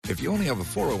If you only have a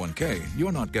 401k,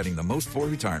 you're not getting the most for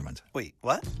retirement. Wait,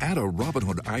 what? Add a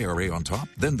Robinhood IRA on top,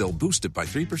 then they'll boost it by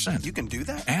 3%. You can do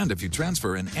that? And if you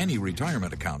transfer in any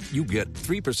retirement account, you get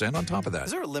 3% on top of that.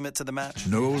 Is there a limit to the match?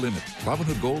 No limit.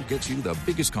 Robinhood Gold gets you the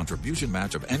biggest contribution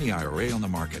match of any IRA on the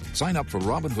market. Sign up for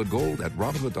Robinhood Gold at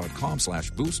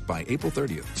Robinhood.com/boost by April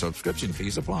 30th. Subscription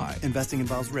fees apply. Investing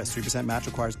involves risk. 3% match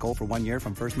requires gold for 1 year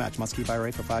from first match. Must keep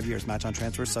IRA for 5 years. Match on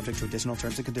transfers subject to additional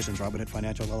terms and conditions. Robinhood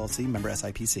Financial LLC, member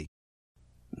SIPC.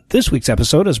 This week's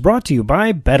episode is brought to you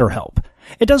by BetterHelp.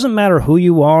 It doesn't matter who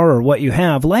you are or what you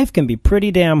have, life can be pretty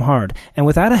damn hard, and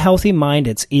without a healthy mind,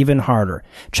 it's even harder.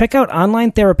 Check out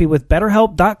online therapy with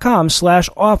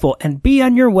BetterHelp.com/awful and be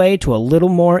on your way to a little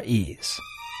more ease.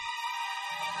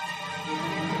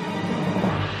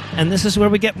 And this is where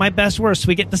we get my best worst.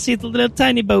 We get to see the little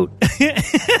tiny boat.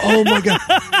 Oh my God.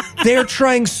 They're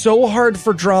trying so hard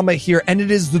for drama here, and it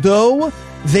is though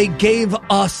they gave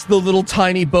us the little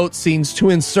tiny boat scenes to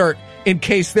insert in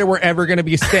case there were ever going to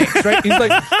be stakes, right? He's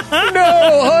like,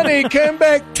 no, honey, come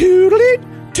back, toodle-it,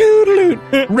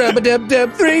 toodle-oot,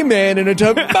 rub-a-dub-dub, 3 men in a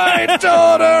tub, my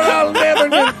daughter, I'll never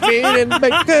defeat and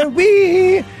make her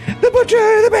wee, the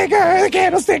butcher, the baker, the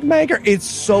candlestick maker. It's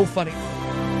so funny.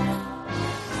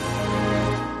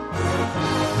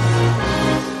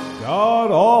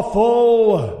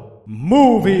 God-awful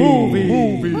movies.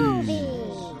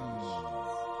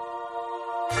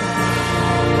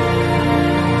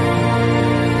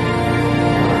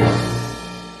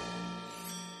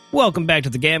 Welcome back to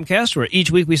the Gamcast, where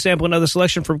each week we sample another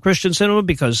selection from Christian cinema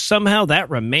because somehow that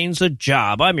remains a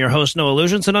job. I'm your host, Noah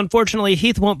Illusions, and unfortunately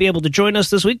Heath won't be able to join us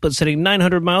this week, but sitting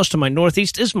 900 miles to my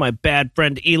northeast is my bad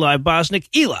friend Eli Bosnick.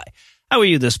 Eli, how are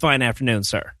you this fine afternoon,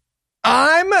 sir?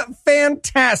 I'm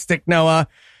fantastic, Noah.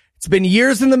 It's been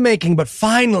years in the making, but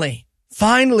finally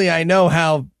I know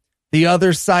how the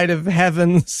other side of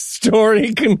heaven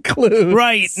story concludes.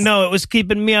 Right. No, it was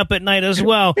keeping me up at night as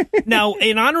well. Now,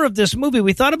 in honor of this movie,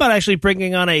 we thought about actually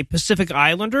bringing on a Pacific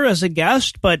Islander as a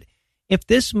guest, but if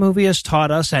this movie has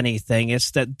taught us anything,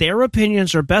 it's that their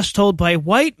opinions are best told by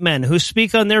white men who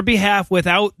speak on their behalf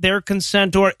without their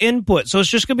consent or input. So it's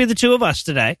just going to be the two of us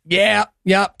today. Yeah.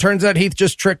 Turns out Heath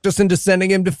just tricked us into sending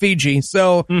him to Fiji.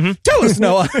 So tell us,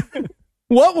 Noah,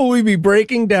 what will we be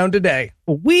breaking down today?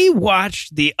 We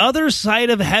watched The Other Side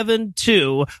of Heaven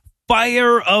 2,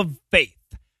 Fire of Faith.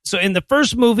 So in the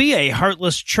first movie, a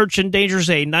heartless church endangers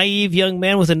a naive young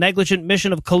man with a negligent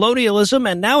mission of colonialism,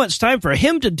 and now it's time for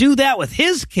him to do that with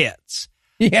his kids.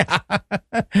 Yeah.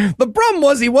 The problem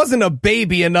was he wasn't a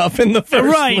baby enough in the first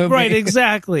movie. Right,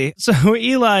 exactly. So,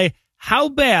 Eli, how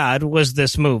bad was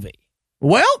this movie?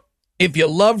 Well, if you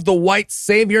loved the white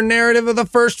savior narrative of the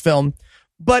first film,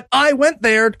 but I went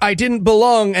there, I didn't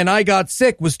belong, and I got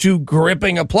sick was too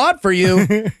gripping a plot for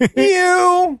you,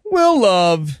 you will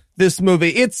love this movie.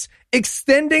 It's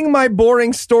extending my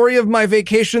boring story of my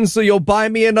vacation so you'll buy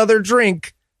me another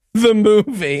drink. The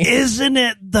movie. Isn't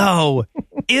it, though?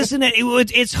 Isn't it?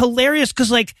 It's hilarious because,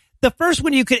 like, the first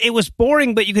one, it was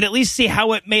boring, but you could at least see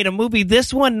how it made a movie.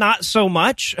 This one, not so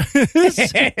much.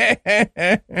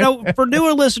 Now, for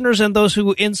newer listeners and those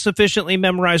who insufficiently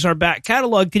memorize our back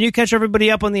catalog, can you catch everybody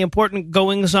up on the important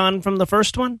goings-on from the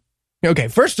first one? Okay,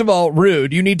 first of all,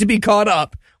 rude. You need to be caught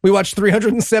up. We watched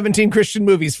 317 Christian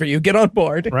movies for you. Get on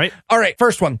board. Right. All right,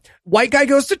 first one. White guy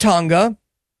goes to Tonga.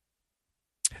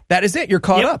 That is it. You're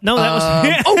caught up. No,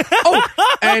 that was...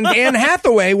 And Anne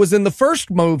Hathaway was in the first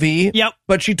movie. Yep.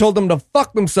 But she told them to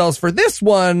fuck themselves for this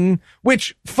one,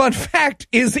 which, fun fact,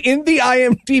 is in the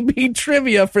IMDb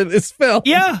trivia for this film.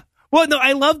 Yeah. Well, no,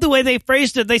 I love the way they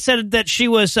phrased it. They said that she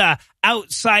was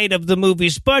outside of the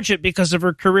movie's budget because of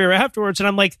her career afterwards. And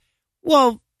I'm like,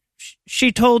 well,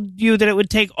 she told you that it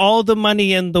would take all the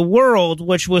money in the world,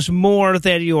 which was more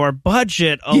than your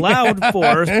budget allowed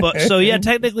for. But so, yeah,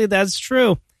 technically that's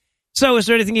true. So is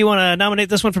there anything you want to nominate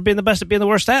this one for being the best at being the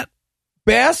worst at?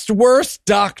 Best worst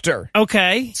doctor.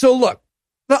 Okay. So look,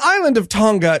 the island of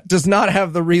Tonga does not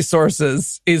have the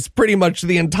resources is pretty much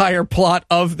the entire plot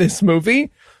of this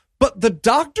movie. But the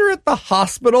doctor at the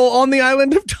hospital on the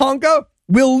island of Tonga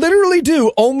will literally do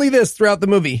only this throughout the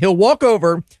movie. He'll walk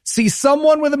over, see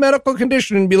someone with a medical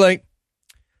condition and be like,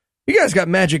 you guys got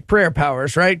magic prayer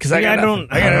powers, right? Because I got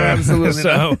absolutely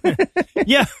so.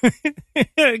 Yeah,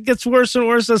 it gets worse and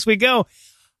worse as we go.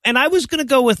 And I was going to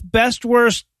go with best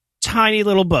worst tiny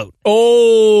little boat.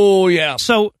 Oh, yeah.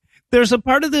 So there's a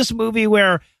part of this movie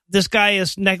where this guy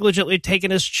is negligently taking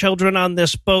his children on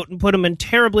this boat and put them in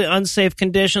terribly unsafe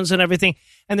conditions and everything.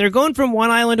 And they're going from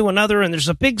one island to another, and there's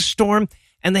a big storm,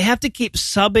 and they have to keep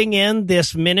subbing in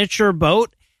this miniature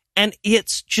boat. And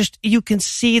it's just, you can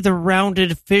see the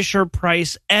rounded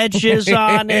Fisher-Price edges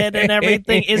on it and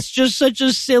everything. It's just such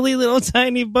a silly little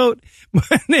tiny boat,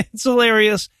 but it's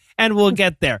hilarious, and we'll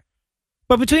get there.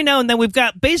 But between now and then, we've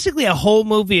got basically a whole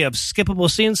movie of skippable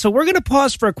scenes, so we're going to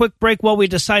pause for a quick break while we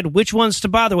decide which ones to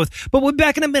bother with. But we'll be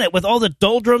back in a minute with all the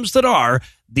doldrums that are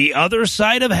The Other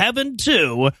Side of Heaven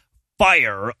 2,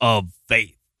 Fire of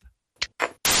Faith.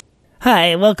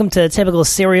 Hi, welcome to a typical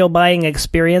cereal buying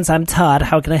experience. I'm Todd.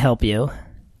 How can I help you?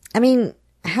 I mean,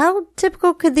 how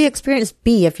typical could the experience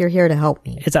be if you're here to help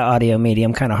me? It's an audio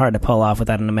medium, kind of hard to pull off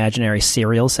without an imaginary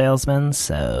cereal salesman,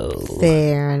 so...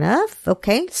 Fair enough.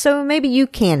 Okay, so maybe you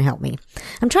can help me.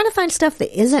 I'm trying to find stuff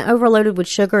that isn't overloaded with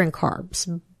sugar and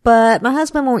carbs, but my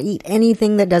husband won't eat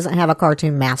anything that doesn't have a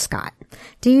cartoon mascot.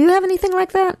 Do you have anything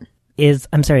like that?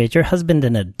 I'm sorry, is your husband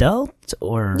an adult,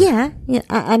 or...? Yeah,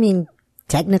 I mean...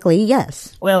 Technically,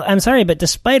 yes. Well, I'm sorry, but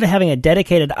despite having a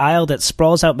dedicated aisle that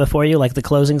sprawls out before you like the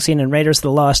closing scene in Raiders of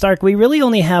the Lost Ark, we really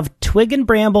only have Twig and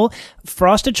Bramble,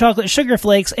 Frosted Chocolate Sugar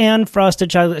Flakes, and Frosted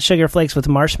Chocolate Sugar Flakes with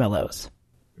marshmallows.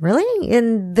 Really?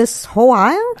 In this whole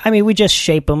aisle? I mean, we just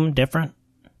shape them different.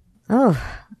 Oh,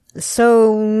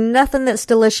 so nothing that's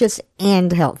delicious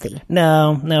and healthy.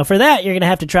 No, for that, you're going to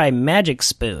have to try Magic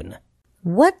Spoon.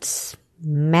 What's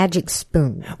Magic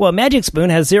Spoon? Well, Magic Spoon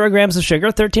has 0 grams of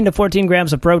sugar, 13 to 14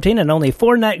 grams of protein, and only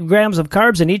 4 grams of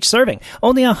carbs in each serving.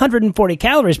 Only 140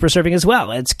 calories per serving as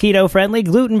well. It's keto-friendly,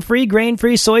 gluten-free,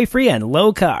 grain-free, soy-free, and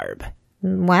low-carb.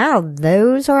 Wow,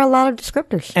 those are a lot of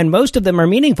descriptors. And most of them are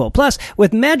meaningful. Plus,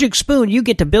 with Magic Spoon, you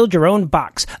get to build your own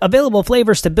box. Available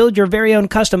flavors to build your very own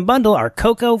custom bundle are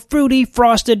cocoa, fruity,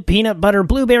 frosted, peanut butter,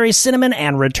 blueberry, cinnamon,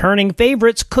 and returning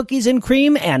favorites, cookies and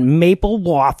cream, and maple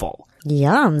waffle.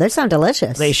 Yum, they sound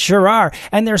delicious. They sure are,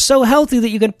 and they're so healthy that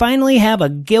you can finally have a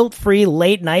guilt-free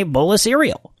late-night bowl of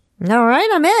cereal. All right,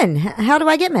 I'm in. How do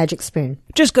I get Magic Spoon?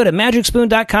 Just go to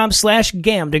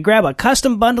magicspoon.com/GAM to grab a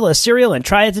custom bundle of cereal and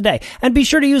try it today. And be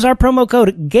sure to use our promo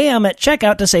code GAM at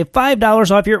checkout to save $5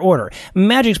 off your order.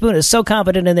 Magic Spoon is so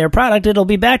confident in their product, it'll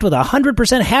be backed with a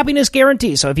 100% happiness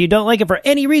guarantee. So if you don't like it for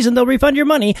any reason, they'll refund your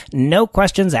money. No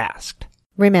questions asked.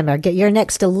 Remember, get your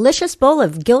next delicious bowl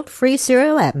of guilt-free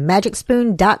cereal at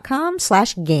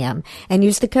magicspoon.com/GAM and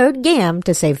use the code GAM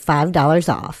to save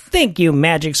 $5 off. Thank you,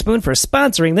 Magic Spoon, for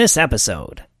sponsoring this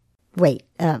episode. Wait,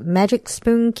 Magic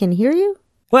Spoon can hear you?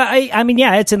 Well, I mean,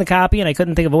 yeah, it's in the copy, and I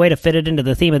couldn't think of a way to fit it into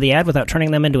the theme of the ad without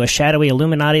turning them into a shadowy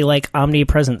Illuminati-like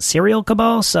omnipresent cereal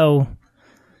cabal, so...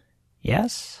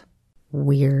 yes?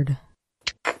 Weird.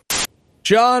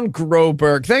 John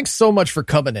Groberg, thanks so much for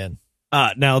coming in.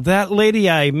 Now that lady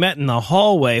I met in the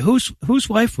hallway, whose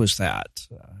wife was that?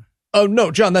 Oh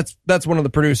no, John, that's one of the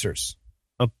producers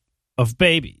of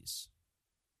Babies.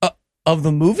 Of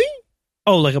the movie?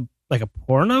 Oh, like a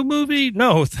porno movie?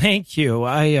 No, thank you.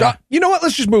 You know what?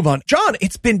 Let's just move on. John,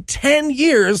 it's been 10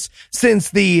 years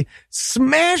since the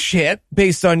smash hit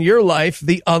based on your life,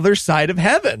 The Other Side of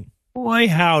Heaven. Boy,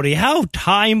 howdy, how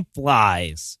time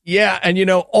flies. Yeah, and you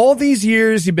know, all these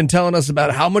years you've been telling us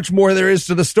about how much more there is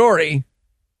to the story.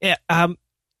 Yeah, can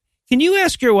you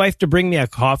ask your wife to bring me a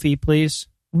coffee, please?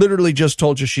 Literally just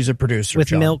told you she's a producer, with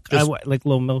John. Milk, like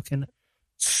little milk in it.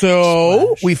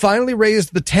 So, Splash. we finally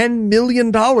raised the $10 million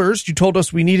you told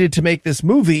us we needed to make this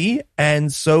movie,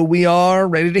 and so we are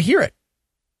ready to hear it.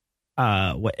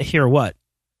 Hear what?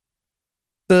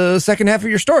 The second half of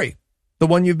your story. The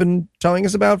one you've been telling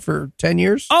us about for 10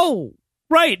 years? Oh,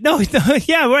 right. No,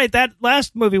 yeah, right. That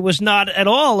last movie was not at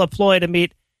all a ploy to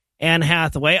meet Anne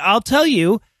Hathaway. I'll tell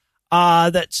you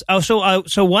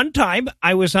so one time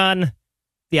I was on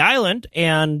the island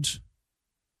and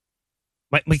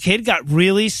my kid got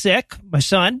really sick, my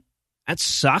son. That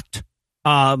sucked.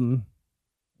 One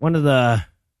of the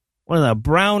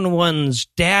brown ones'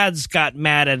 dads got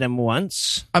mad at him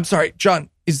once. I'm sorry,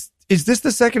 John, is this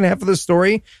the second half of the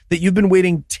story that you've been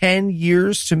waiting 10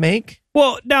 years to make?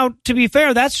 Well, now, to be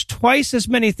fair, that's twice as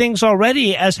many things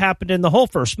already as happened in the whole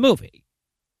first movie.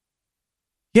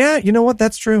 Yeah, you know what?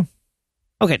 That's true.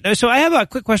 Okay, so I have a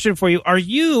quick question for you. Are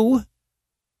you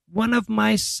one of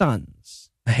my sons?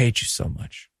 I hate you so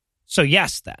much. So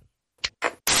yes, then.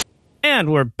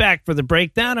 And we're back for the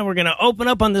breakdown, and we're going to open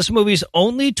up on this movie's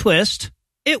only twist.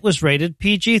 It was rated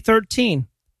PG-13.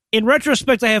 In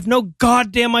retrospect, I have no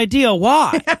goddamn idea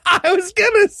why. I was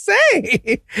going to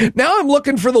say, now I'm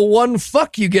looking for the one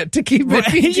fuck you get to keep it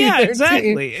PG-13. Yeah,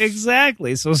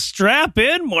 exactly. So strap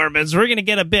in, Mormons. We're going to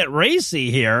get a bit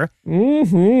racy here.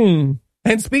 Mm-hmm.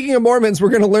 And speaking of Mormons, we're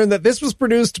going to learn that this was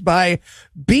produced by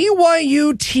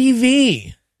BYU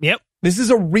TV. Yep. This is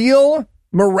a real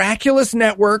miraculous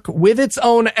network with its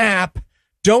own app.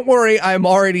 Don't worry, I'm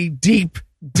already deep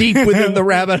deep within the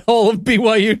rabbit hole of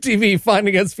BYU TV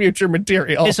finding us future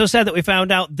material. It's so sad that we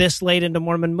found out this late into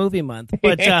Mormon Movie Month.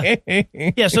 But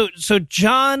yeah, so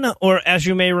John, or as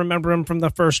you may remember him from the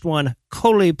first one,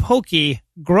 Coley Pokey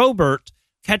Grobert,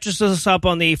 catches us up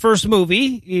on the first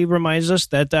movie. He reminds us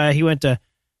that he went to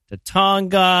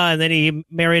Tonga, and then he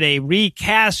married a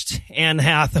recast Anne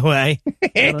Hathaway.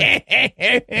 In the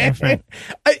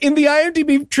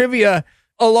IMDb trivia,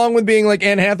 along with being like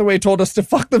Anne Hathaway told us to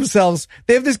fuck themselves,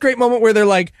 they have this great moment where they're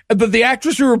like, but the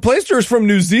actress who replaced her is from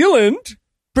New Zealand.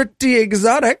 Pretty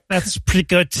exotic. That's pretty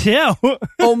good, too.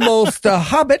 Almost a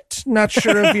hobbit. Not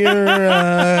sure if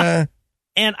you're...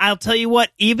 And I'll tell you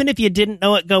what, even if you didn't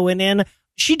know it going in,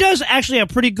 she does actually a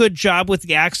pretty good job with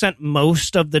the accent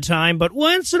most of the time, but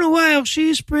once in a while,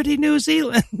 she's pretty New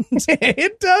Zealand.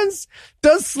 It does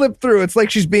slip through. It's like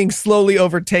she's being slowly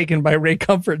overtaken by Ray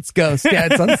Comfort's ghost. Yeah,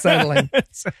 it's unsettling.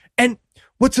 And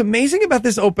what's amazing about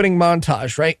this opening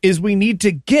montage, right, is we need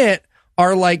to get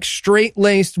our like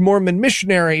straight-laced Mormon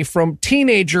missionary from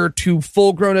teenager to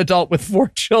full-grown adult with 4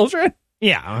 children.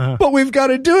 Yeah. But we've got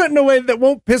to do it in a way that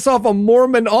won't piss off a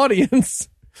Mormon audience.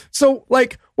 So,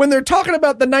 like, when they're talking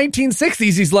about the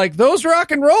 1960s, he's like, those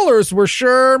rock and rollers were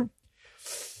sure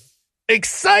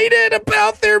excited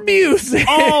about their music.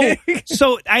 Oh,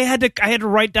 so I had to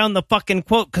write down the fucking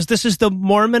quote, because this is the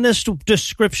Mormonist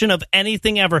description of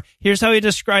anything ever. Here's how he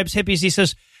describes hippies. He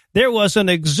says, there was an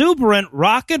exuberant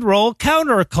rock and roll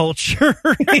counterculture.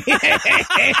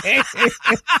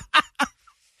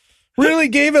 Really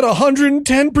gave it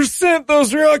 110%,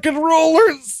 those rock and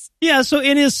rollers. Yeah, so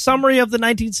in his summary of the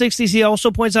 1960s, he also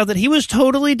points out that he was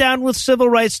totally down with civil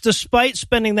rights despite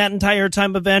spending that entire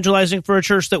time evangelizing for a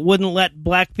church that wouldn't let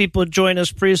black people join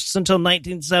as priests until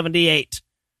 1978.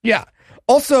 Yeah.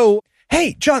 Also,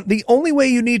 hey, John, the only way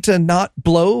you need to not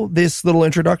blow this little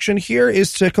introduction here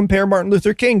is to compare Martin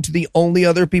Luther King to the only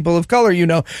other people of color you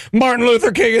know. Martin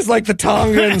Luther King is like the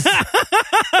Tongans.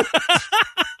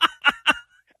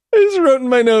 I just wrote in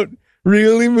my note,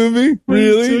 really, movie?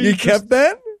 Really? You kept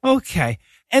that? Okay.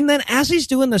 And then as he's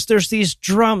doing this, there's these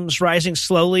drums rising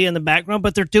slowly in the background,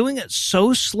 but they're doing it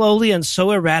so slowly and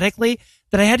so erratically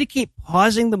that I had to keep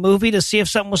pausing the movie to see if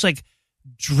something was like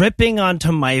dripping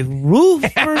onto my roof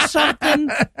or something.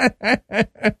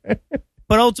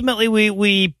 But ultimately,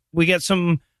 we get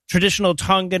some traditional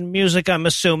Tongan music, I'm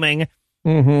assuming.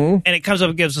 Mm-hmm. And it comes up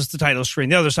and gives us the title screen,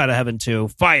 The Other Side of Heaven 2,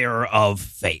 Fire of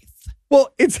Faith.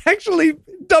 Well, it's actually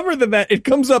dumber than that. It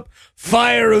comes up,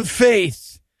 Fire of Faith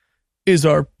is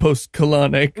our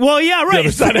post-colonic. Well, yeah, right. The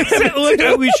Other Side of Heaven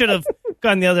Look, we should have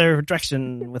gone the other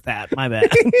direction with that. My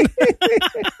bad.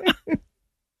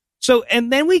 So,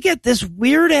 and then we get this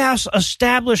weird-ass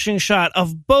establishing shot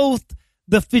of both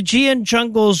the Fijian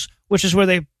jungles, which is where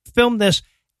they filmed this,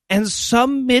 and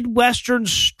some Midwestern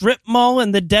strip mall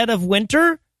in the dead of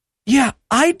winter. Yeah,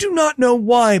 I do not know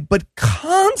why, but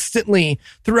constantly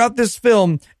throughout this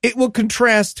film, it will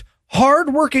contrast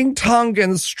hardworking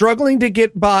Tongans struggling to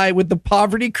get by with the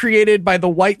poverty created by the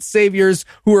white saviors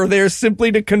who are there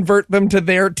simply to convert them to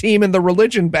their team in the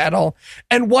religion battle,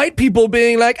 and white people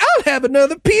being like, I'll have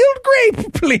another peeled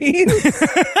grape, please.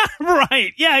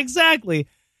 Right. Yeah, exactly.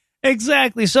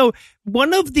 Exactly. So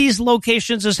one of these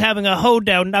locations is having a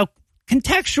hoedown. Now,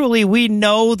 contextually, we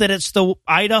know that it's the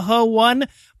Idaho one,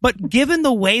 but given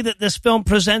the way that this film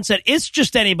presents it, it's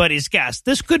just anybody's guess.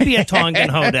 This could be a Tongan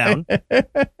hoedown.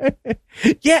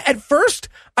 Yeah, at first,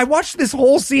 I watched this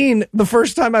whole scene the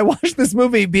first time I watched this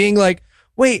movie being like,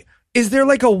 wait, is there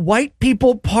like a white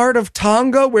people part of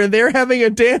Tonga where they're having a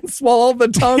dance while all the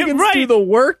Tongans Right. do the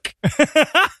work?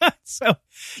 So,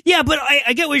 yeah, but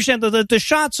I get what you're saying. The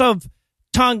shots of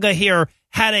Tonga here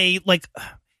had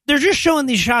they're just showing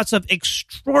these shots of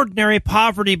extraordinary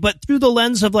poverty, but through the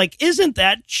lens of like, isn't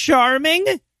that charming?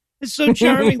 It's so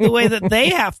charming the way that they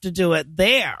have to do it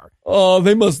there. Oh,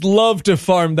 they must love to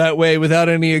farm that way without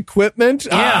any equipment.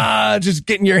 Yeah. Just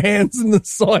getting your hands in the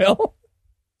soil.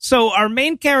 So our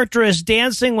main character is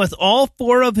dancing with all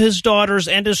 4 of his daughters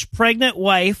and his pregnant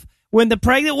wife when the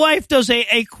pregnant wife does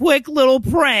a quick little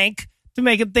prank to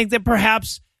make him think that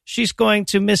perhaps she's going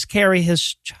to miscarry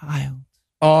his child.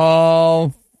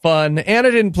 Oh, fun.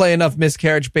 Anna didn't play enough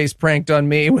miscarriage-based pranked on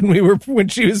me when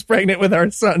she was pregnant with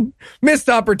our son. Missed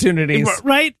opportunities.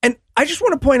 Right? And I just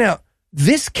want to point out,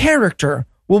 this character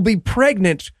will be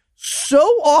pregnant so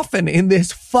often in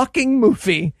this fucking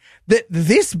movie that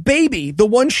this baby, the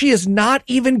one she has not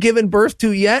even given birth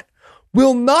to yet,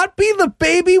 will not be the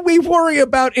baby we worry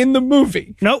about in the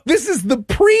movie. Nope. This is the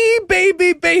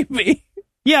pre-baby baby.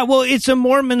 Yeah, well, it's a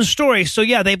Mormon story. So,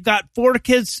 yeah, they've got 4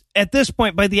 kids at this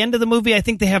point. By the end of the movie, I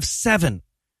think they have 7.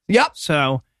 Yep.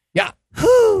 So, Yeah.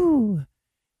 whew.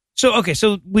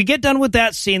 So we get done with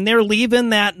that scene. They're leaving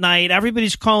that night.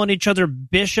 Everybody's calling each other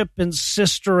bishop and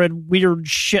sister and weird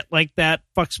shit like that.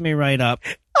 Fucks me right up.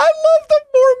 I love the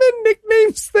Mormon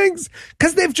nicknames things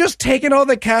because they've just taken all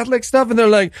the Catholic stuff and they're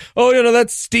like, oh,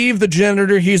 that's Steve the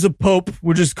janitor. He's a pope.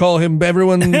 We'll just call him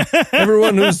everyone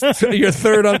who's your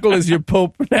third uncle is your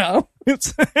pope now.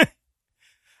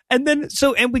 And then,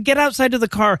 and we get outside of the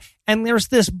car, and there's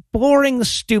this boring,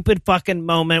 stupid fucking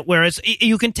moment where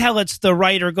you can tell it's the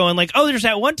writer going like, oh, there's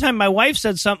that one time my wife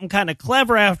said something kind of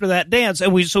clever after that dance,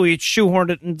 and we shoehorned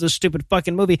it into the stupid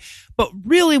fucking movie. But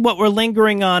really what we're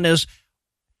lingering on is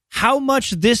how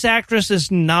much this actress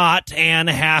is not Anne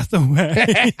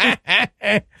Hathaway.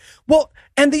 Well,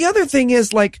 and the other thing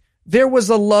is, like, there was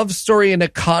a love story and a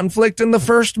conflict in the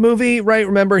first movie, right?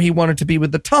 Remember, he wanted to be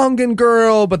with the Tongan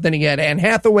girl, but then he had Anne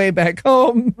Hathaway back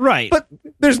home. Right. But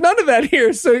there's none of that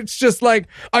here, so it's just like,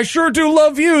 I sure do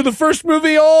love you. The first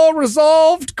movie all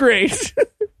resolved. Great.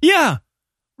 Yeah.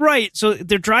 Right. So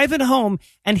they're driving home,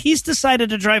 and he's decided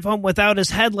to drive home without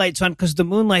his headlights on because the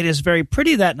moonlight is very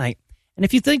pretty that night. And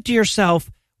if you think to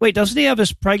yourself, wait, doesn't he have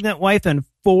his pregnant wife and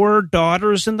 4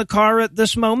 daughters in the car at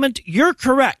this moment? You're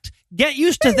correct. Get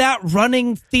used to that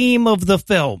running theme of the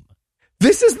film.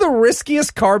 This is the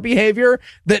riskiest car behavior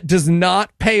that does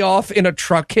not pay off in a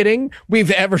truck hitting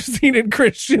we've ever seen in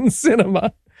Christian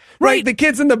cinema. Right? The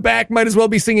kids in the back might as well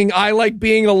be singing I Like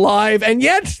Being Alive, and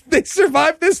yet they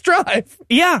survived this drive.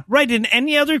 Yeah, right. In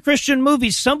any other Christian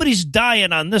movie, somebody's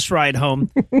dying on this ride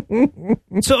home.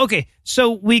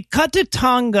 So we cut to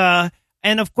Tonga,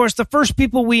 and of course the first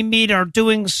people we meet are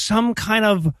doing some kind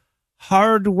of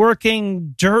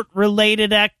hard-working,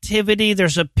 dirt-related activity.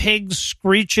 There's a pig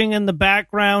screeching in the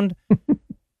background.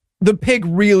 The pig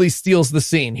really steals the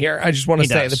scene here. I just want to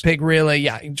say the pig really,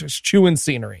 just chewing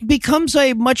scenery. Becomes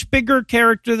a much bigger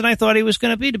character than I thought he was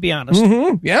going to be honest.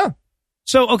 Mm-hmm, yeah.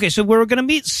 So we're going to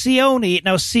meet Sione.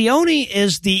 Now, Sione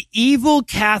is the evil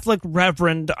Catholic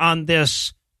reverend on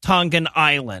this Tongan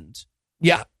island.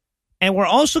 Yeah. And we're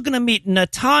also going to meet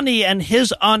Natani and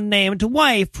his unnamed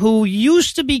wife, who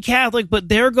used to be Catholic, but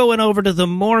they're going over to the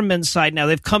Mormon side now.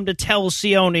 They've come to tell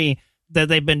Sione that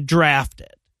they've been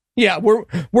drafted. Yeah, we're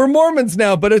Mormons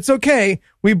now, but it's okay.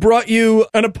 We brought you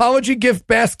an apology gift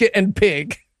basket and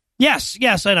pig. Yes,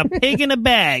 and a pig in a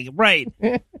bag, right.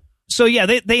 So, yeah,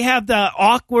 they have the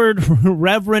awkward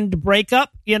reverend breakup,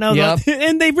 Yep.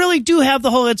 And they really do have the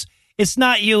whole it's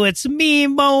not you, it's me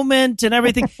moment and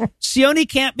everything. Sione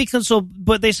can't be consoled,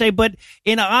 but they say, but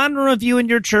in honor of you and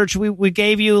your church, we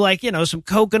gave you some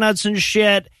coconuts and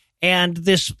shit and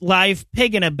this live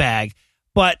pig in a bag.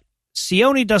 But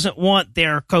Sione doesn't want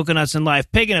their coconuts and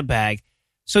live pig in a bag.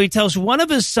 So he tells one of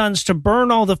his sons to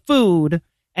burn all the food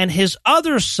and his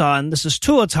other son, this is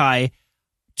Tuatai,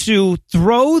 to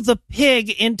throw the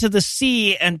pig into the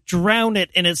sea and drown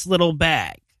it in its little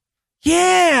bag.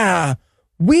 Yeah.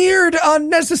 Weird,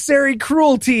 unnecessary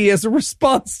cruelty as a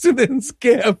response to this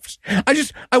gift.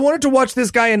 I wanted to watch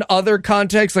this guy in other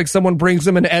contexts, like someone brings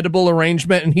him an edible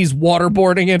arrangement and he's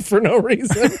waterboarding it for no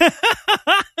reason.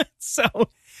 So,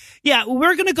 yeah,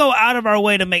 we're going to go out of our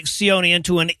way to make Sione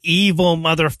into an evil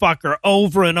motherfucker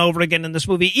over and over again in this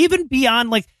movie, even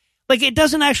beyond, like it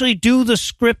doesn't actually do the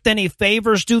script any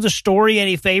favors, do the story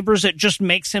any favors. It just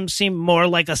makes him seem more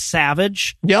like a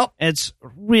savage. Yep. It's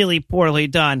really poorly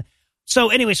done. So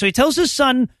anyway, he tells his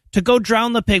son to go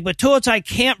drown the pig, but Tuatai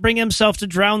can't bring himself to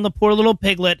drown the poor little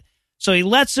piglet. So he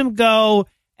lets him go,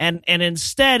 and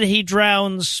instead he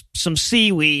drowns some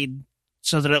seaweed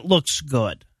so that it looks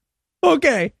good.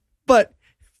 Okay, but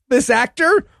this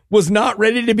actor was not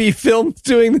ready to be filmed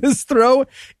doing this throw.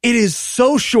 It is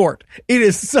so short. It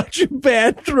is such a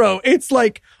bad throw. It's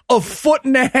like a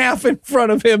 1.5 feet in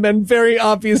front of him and very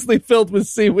obviously filled with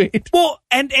seaweed. Well,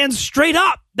 and straight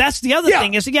up. That's the other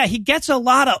thing is, he gets a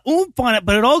lot of oomph on it,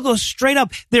 but it all goes straight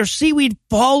up. There's seaweed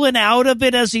falling out of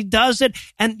it as he does it.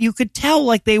 And you could tell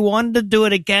like they wanted to do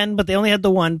it again, but they only had the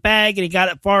one bag and he got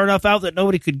it far enough out that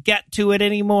nobody could get to it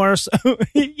anymore. So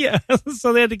yeah,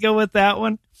 so they had to go with that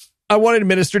one. I wanted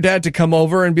Minister Dad to come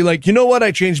over and be like, you know what?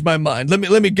 I changed my mind.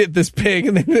 Let me get this pig.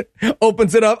 And then it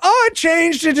opens it up. Oh, I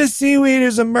changed it to seaweed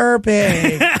as a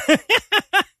merpig.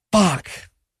 Fuck.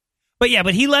 But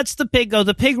he lets the pig go.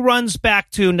 The pig runs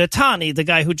back to Natani, the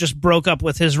guy who just broke up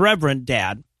with his reverend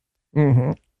dad.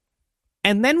 Mm-hmm.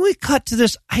 And then we cut to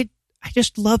this. I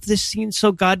just love this scene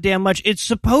so goddamn much. It's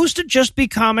supposed to just be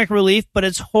comic relief, but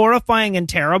it's horrifying and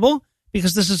terrible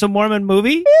because this is a Mormon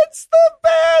movie. It's the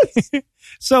best.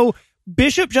 So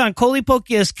Bishop John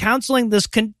Kolipoki is counseling this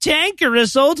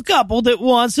cantankerous old couple that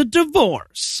wants a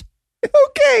divorce.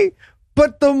 Okay,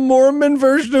 But the Mormon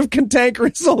version of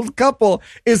Cantankerous Old Couple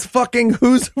is fucking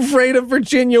Who's Afraid of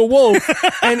Virginia Woolf.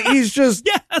 And he's just,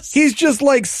 he's just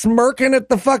like smirking at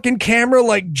the fucking camera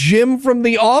like Jim from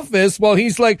The Office while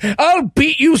he's like, I'll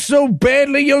beat you so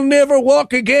badly you'll never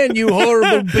walk again, you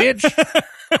horrible bitch.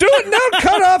 Do it now,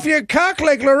 cut off your cock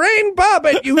like Lorraine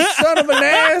Bobbitt, you son of an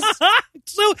ass.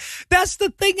 So that's the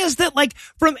thing, is that like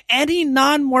from any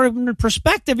non-Mormon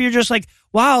perspective, you're just like,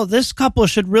 wow, this couple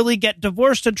should really get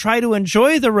divorced and try to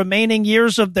enjoy the remaining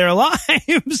years of their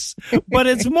lives. But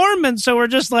it's Mormon, so we're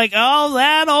just like, oh,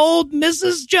 that old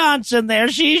Mrs. Johnson there,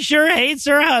 she sure hates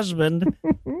her husband.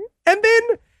 And then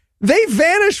they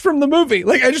vanish from the movie.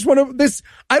 Like, I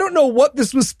don't know what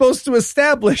this was supposed to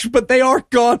establish, but they are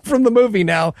gone from the movie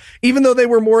now, even though they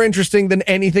were more interesting than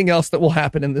anything else that will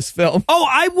happen in this film. Oh,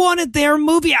 I wanted their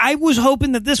movie. I was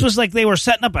hoping that this was like they were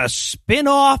setting up a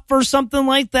spin-off or something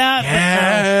like that.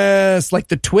 Yes, like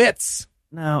the Twits.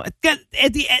 No,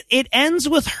 it ends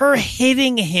with her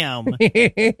hitting him,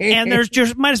 and there's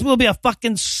just might as well be a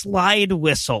fucking slide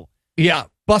whistle. Yeah.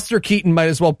 Buster Keaton might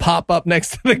as well pop up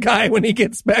next to the guy when he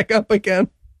gets back up again.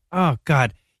 Oh,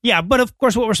 God. Yeah, but of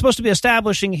course, what we're supposed to be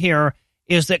establishing here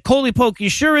is that Coley Pokey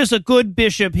sure is a good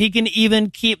bishop. He can even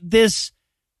keep this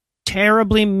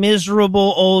terribly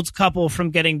miserable old couple from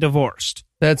getting divorced.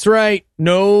 That's right.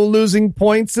 No losing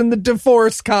points in the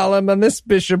divorce column on this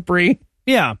bishopry.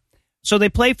 Yeah. So they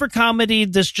play for comedy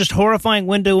this just horrifying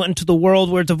window into the world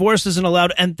where divorce isn't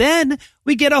allowed. And then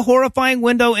we get a horrifying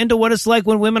window into what it's like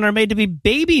when women are made to be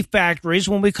baby factories,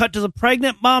 when we cut to the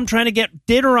pregnant mom trying to get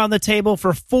dinner on the table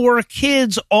for 4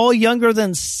 kids, all younger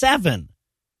than 7.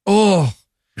 Oh,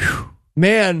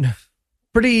 man.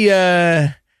 Pretty,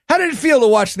 how did it feel to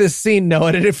watch this scene,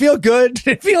 Noah? Did it feel good? Did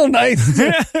it feel nice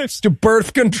to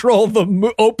birth control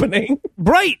the opening?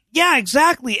 Right. Yeah,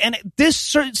 exactly. And this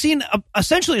scene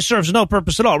essentially serves no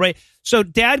purpose at all, right? So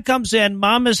dad comes in,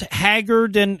 mom is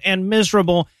haggard and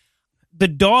miserable. The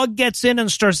dog gets in and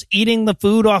starts eating the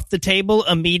food off the table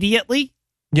immediately.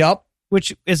 Yep.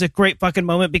 Which is a great fucking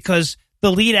moment because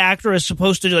the lead actor is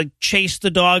supposed to like chase the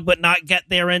dog but not get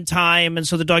there in time, and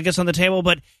so the dog gets on the table,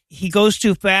 but he goes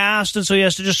too fast, and so he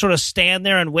has to just sort of stand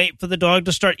there and wait for the dog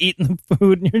to start eating the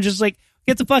food, and you're just like,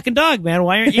 get the fucking dog, man.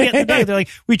 Why aren't you getting the dog? They're like,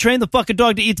 we trained the fucking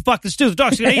dog to eat the fucking stew. The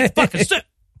dog's gonna eat the fucking stew.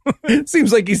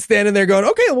 Seems like he's standing there going,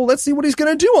 okay, well, let's see what he's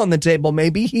going to do on the table.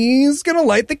 Maybe he's going to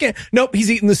light the candle. Nope, he's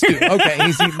eating the stew. Okay,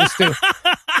 he's eating the stew.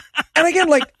 And again,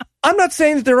 like, I'm not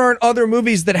saying that there aren't other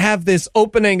movies that have this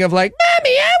opening of like,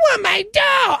 Mommy, I want my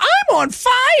doll. I'm on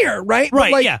fire, right? Right,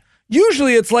 but like, yeah.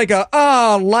 Usually it's like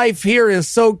life here is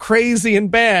so crazy and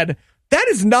bad. That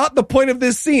is not the point of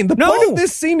this scene. The point of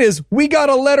this scene is we got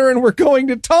a letter and we're going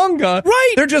to Tonga.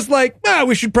 Right. They're just like,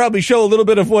 we should probably show a little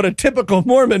bit of what a typical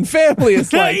Mormon family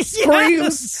is like. Yes.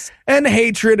 Screams and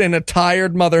hatred and a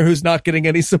tired mother who's not getting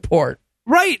any support.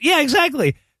 Right. Yeah,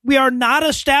 exactly. We are not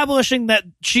establishing that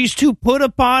she's too put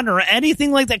upon or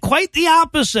anything like that. Quite the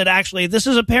opposite, actually. This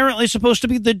is apparently supposed to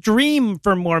be the dream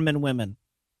for Mormon women.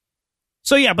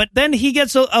 So, yeah, but then he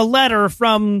gets a letter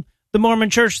from the Mormon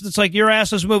church that's like, your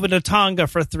ass is moving to Tonga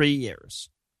for 3 years.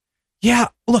 Yeah,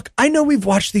 look, I know we've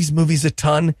watched these movies a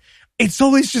ton. It's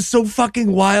always just so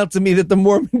fucking wild to me that the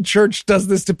Mormon church does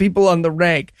this to people on the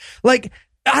reg. Like,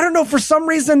 I don't know, for some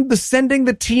reason, sending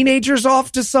the teenagers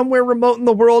off to somewhere remote in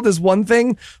the world is one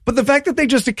thing, but the fact that they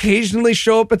just occasionally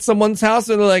show up at someone's house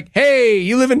and they're like, hey,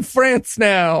 you live in France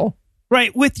now.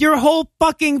 Right, with your whole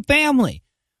fucking family.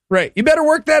 Right, you better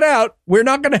work that out. We're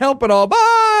not going to help at all.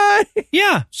 Bye!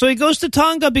 Yeah, so he goes to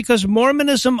Tonga because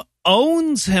Mormonism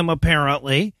owns him,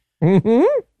 apparently. Mm-hmm.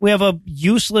 We have a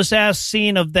useless-ass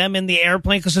scene of them in the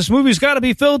airplane because this movie's got to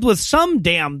be filled with some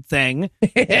damn thing.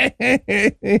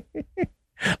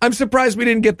 I'm surprised we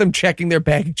didn't get them checking their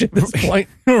baggage at this point.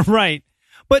 Right.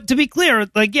 But to be clear,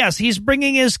 like, yes, he's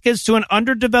bringing his kids to an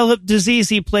underdeveloped,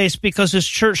 diseasey place because his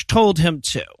church told him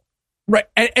to. Right.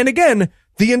 And again,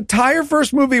 the entire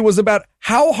first movie was about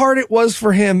how hard it was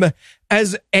for him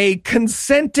as a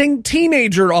consenting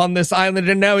teenager on this island.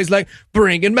 And now he's like,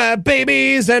 bringing my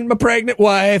babies and my pregnant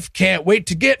wife. Can't wait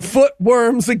to get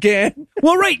footworms again.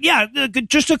 Well, right. Yeah.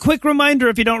 Just a quick reminder,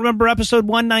 if you don't remember episode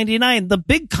 199, the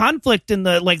big conflict in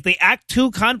the Act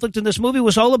 2 conflict in this movie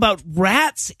was all about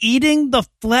rats eating the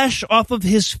flesh off of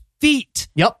his feet.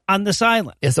 Yep. On this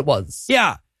island. Yes, it was.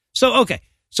 Yeah. So, okay.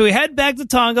 So we head back to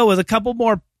Tonga with a couple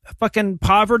more fucking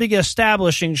poverty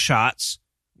establishing shots.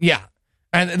 Yeah.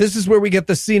 And this is where we get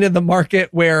the scene in the market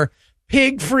where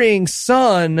pig freeing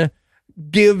son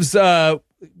gives a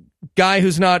guy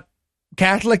who's not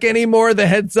Catholic anymore the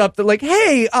heads up that like,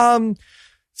 hey,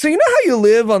 so you know how you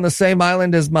live on the same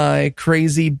island as my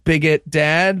crazy bigot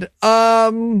dad?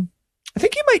 I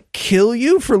think he might kill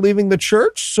you for leaving the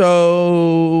church,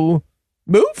 so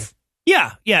move?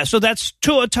 Yeah. So that's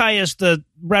Tuatai is the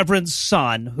Reverend's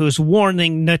son who's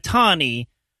warning Natani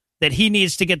that he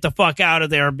needs to get the fuck out of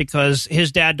there because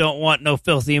his dad don't want no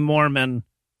filthy Mormon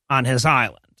on his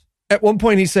island. At one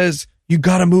point he says, you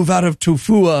gotta move out of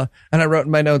Tufua. And I wrote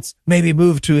in my notes, maybe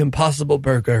move to Impossible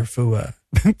Burger Fua.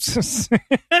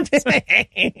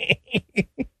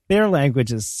 Their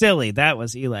language is silly. That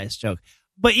was Eli's joke.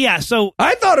 But yeah, so...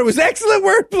 I thought it was excellent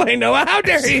wordplay, Noah. How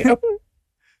dare you?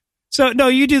 So, no,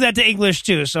 you do that to English,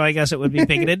 too. So I guess it would be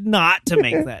bigoted not to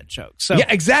make that joke. So yeah,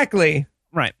 exactly.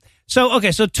 Right. So,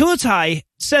 okay, so Tuatai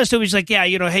says to him, he's like, yeah,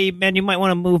 hey, man, you might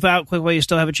want to move out quick while you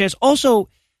still have a chance. Also,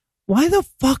 why the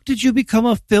fuck did you become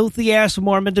a filthy-ass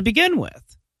Mormon to begin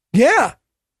with? Yeah.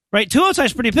 Right?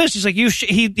 Tuatai's pretty pissed. He's like,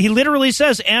 he literally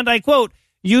says, and I quote,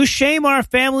 you shame our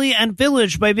family and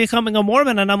village by becoming a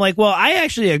Mormon. And I'm like, well, I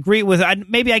actually agree with it.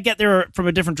 Maybe I get there from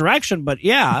a different direction, but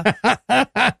yeah.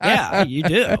 Yeah, you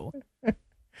do.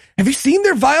 Have you seen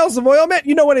their vials of oil, man?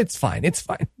 You know what? It's fine. It's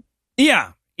fine.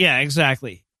 Yeah,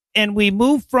 exactly. And we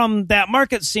move from that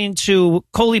market scene to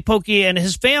Kolipoki and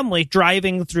his family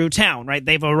driving through town, right?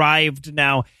 They've arrived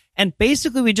now. And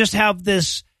basically we just have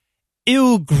this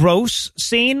gross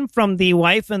scene from the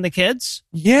wife and the kids.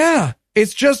 Yeah.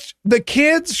 It's just the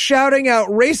kids shouting out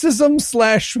racism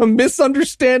 /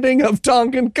 misunderstanding of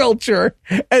Tongan culture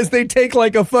as they take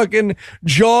like a fucking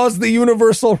Jaws the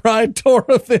Universal Ride tour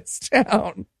of this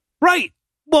town. Right.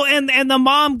 Well, and the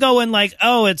mom going like,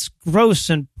 oh, it's gross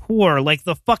and poor, like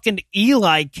the fucking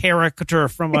Eli character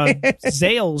from a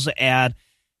Zales ad.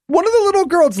 One of the little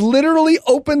girls literally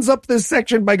opens up this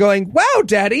section by going, wow,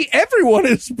 Daddy, everyone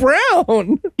is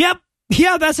brown. Yep.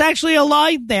 Yeah, that's actually a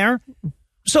line there.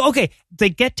 So, okay, they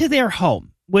get to their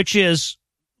home, which is,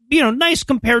 nice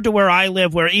compared to where I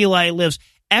live, where Eli lives.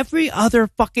 Every other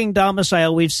fucking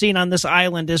domicile we've seen on this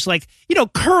island is like,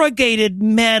 corrugated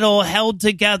metal held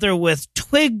together with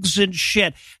twigs and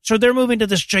shit. So they're moving to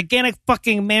this gigantic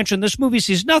fucking mansion. This movie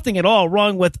sees nothing at all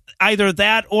wrong with either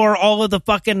that or all of the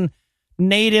fucking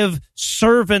native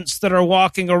servants that are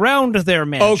walking around their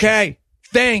mansion. Okay.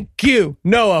 Thank you,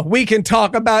 Noah. We can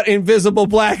talk about Invisible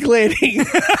Black Lady.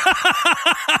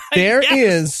 There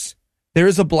is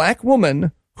a black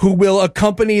woman who will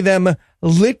accompany them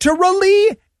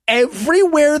literally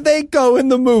everywhere they go in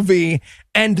the movie,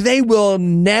 and they will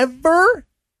never,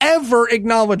 ever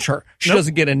acknowledge her. She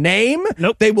doesn't get a name.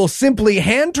 Nope. They will simply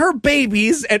hand her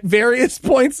babies at various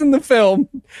points in the film,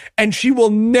 and she will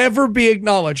never be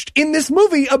acknowledged. In this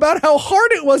movie about how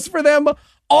hard it was for them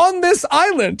on this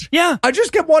island. Yeah. I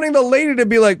just kept wanting the lady to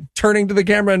be like turning to the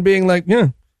camera and being like, yeah,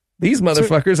 these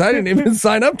motherfuckers, I didn't even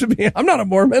sign up to be. I'm not a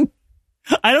Mormon.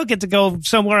 I don't get to go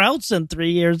somewhere else in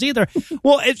 3 years either.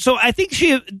 Well, so I think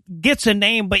she gets a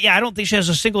name, but yeah, I don't think she has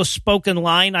a single spoken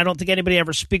line. I don't think anybody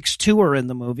ever speaks to her in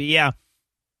the movie. Yeah.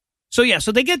 So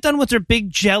they get done with their big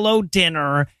Jell-O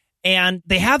dinner, and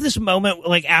they have this moment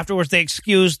like afterwards. They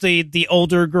excuse the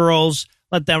older girls,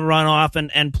 let them run off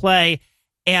and play.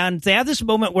 And they have this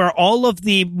moment where all of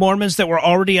the Mormons that were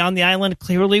already on the island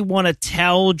clearly want to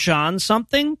tell John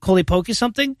something, Kolipoki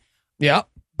something. Yeah.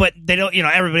 But they don't,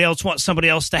 everybody else wants somebody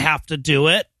else to have to do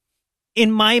it.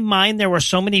 In my mind, there were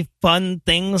so many fun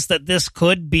things that this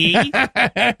could be. But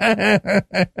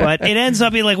it ends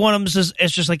up being like one of them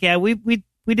is just like, yeah, we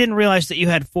didn't realize that you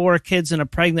had 4 kids and a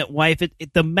pregnant wife.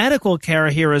 The medical care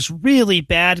here is really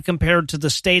bad compared to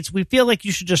the States. We feel like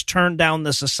you should just turn down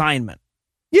this assignment.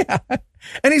 Yeah.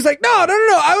 And he's like, no.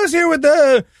 I was here with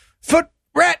the foot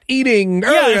rat eating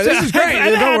earlier. Yeah, this is great.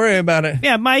 Don't worry about it.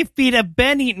 Yeah, my feet have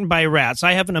been eaten by rats.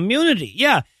 I have an immunity.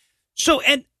 Yeah. So,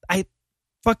 and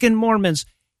fucking Mormons,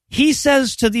 he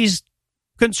says to these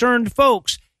concerned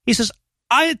folks, he says,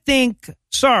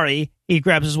 he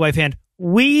grabs his wife's hand,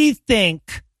 we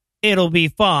think it'll be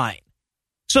fine.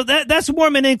 So that's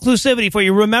Mormon inclusivity for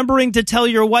you, remembering to tell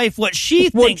your wife what she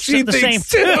thinks at the same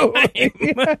time.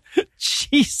 Yeah.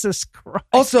 Jesus Christ.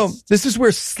 Also, this is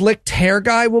where Slicked Hair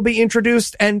Guy will be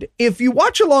introduced. And if you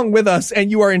watch along with us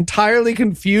and you are entirely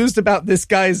confused about this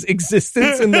guy's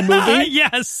existence in the movie,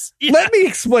 yes. Let me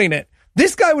explain it.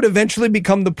 This guy would eventually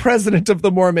become the president of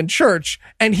the Mormon Church,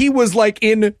 and he was like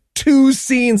in 2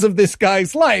 scenes of this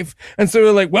guy's life. And so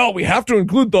they're like, well, we have to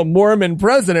include the Mormon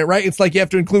president, right? It's like you have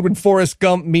to include when Forrest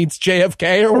Gump meets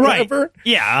JFK or whatever. Right.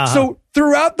 Yeah. So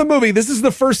throughout the movie, this is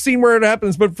the first scene where it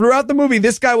happens, but throughout the movie,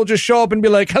 this guy will just show up and be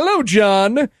like, hello,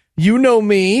 John. You know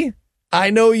me. I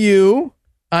know you.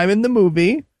 I'm in the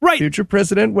movie. Right. Future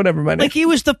president, whatever my name. Like he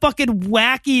was the fucking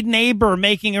wacky neighbor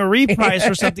making a reprise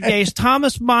or something. Yeah, he's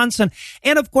Thomas Monson.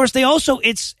 And of course, they also,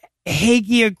 it's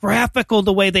hagiographical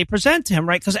the way they present him,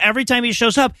 right? Because every time he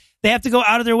shows up, they have to go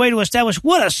out of their way to establish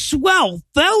what a swell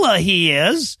fella he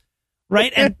is,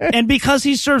 right? And because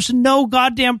he serves no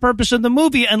goddamn purpose in the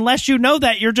movie, unless you know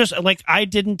that, you're just like, I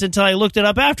didn't until I looked it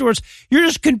up afterwards. You're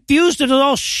just confused as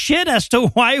all shit as to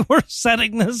why we're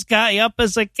setting this guy up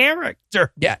as a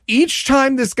character. Yeah, each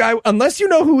time this guy, unless you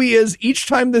know who he is, each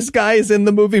time this guy is in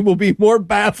the movie will be more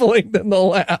baffling than the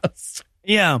last.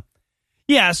 Yeah.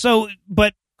 Yeah, so,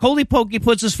 but Coley Pokey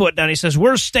puts his foot down. He says,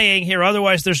 we're staying here,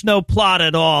 otherwise there's no plot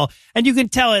at all. And you can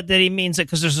tell it that he means it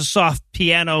because there's a soft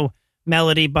piano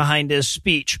melody behind his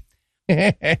speech.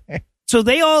 So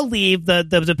they all leave.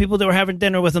 The people that were having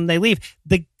dinner with him, they leave.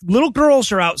 The little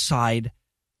girls are outside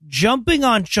jumping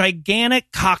on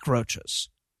gigantic cockroaches.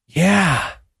 Yeah.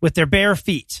 With their bare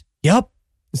feet. Yep.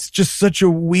 It's just such a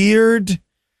weird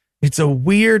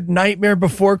Nightmare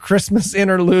Before Christmas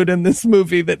interlude in this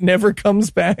movie that never comes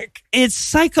back. It's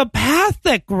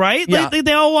psychopathic, right? Yeah.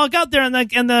 They all walk out there and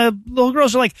the little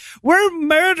girls are like, we're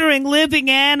murdering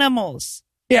living animals.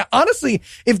 Yeah, honestly,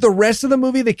 if the rest of the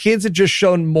movie, the kids had just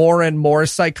shown more and more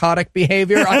psychotic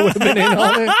behavior, I would have been in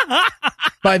on it.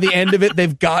 By the end of it,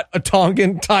 they've got a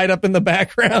Tongan tied up in the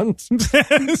background.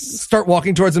 Start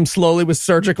walking towards him slowly with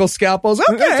surgical scalpels.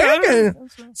 Okay.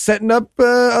 Setting up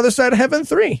Other Side of Heaven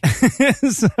 3.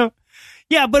 So,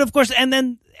 yeah, but of course, and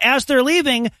then as they're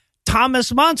leaving,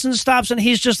 Thomas Monson stops and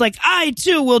he's just like, I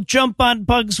too will jump on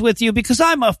bugs with you because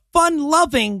I'm a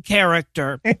fun-loving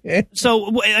character.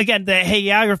 So again, the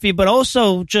hagiography, but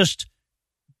also just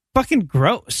fucking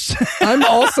gross. I'm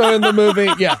also in the movie.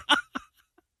 Yeah.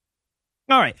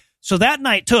 All right. So that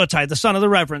night, Tuotai, the son of the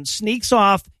Reverend, sneaks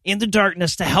off in the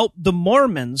darkness to help the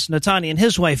Mormons, Natani and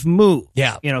his wife, move.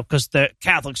 Yeah. You know, because the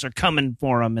Catholics are coming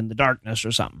for him in the darkness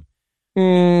or something.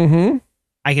 Mm-hmm.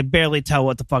 I could barely tell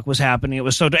what the fuck was happening.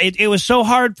 It was so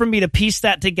hard for me to piece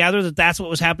that together that that's what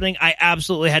was happening. I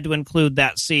absolutely had to include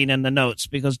that scene in the notes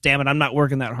because, damn it, I'm not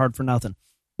working that hard for nothing.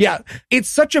 Yeah, it's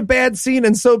such a bad scene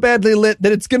and so badly lit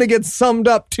that it's going to get summed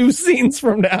up 2 scenes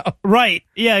from now. Right.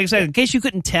 Yeah, exactly. In case you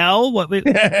couldn't tell what we...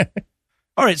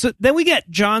 All right, so then we get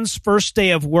John's first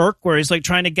day of work where he's like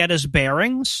trying to get his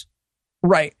bearings.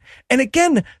 Right. And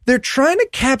again, they're trying to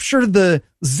capture the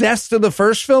zest of the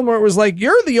first film where it was like,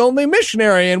 you're the only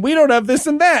missionary and we don't have this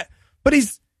and that. But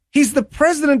he's the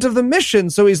president of the mission.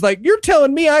 So he's like, you're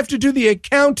telling me I have to do the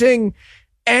accounting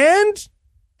and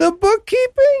the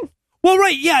bookkeeping? Well,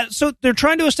 right. Yeah. So they're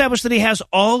trying to establish that he has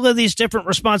all of these different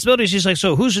responsibilities. He's like,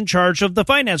 so who's in charge of the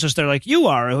finances? They're like, you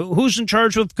are. Who's in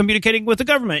charge of communicating with the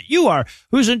government? You are.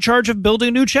 Who's in charge of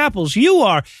building new chapels? You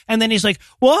are. And then he's like,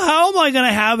 well, how am I going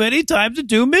to have any time to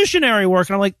do missionary work?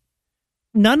 And I'm like,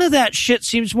 none of that shit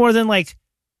seems more than like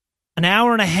an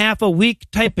hour and a half a week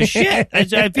type of shit.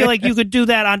 I feel like you could do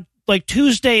that on like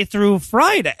Tuesday through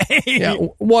Friday. Yeah,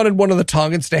 wanted one of the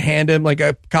Tongans to hand him like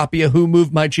a copy of Who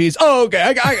Moved My Cheese. Oh,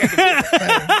 okay.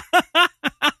 I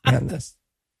and this.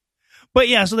 But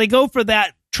yeah, so they go for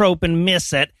that trope and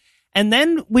miss it. And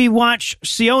then we watch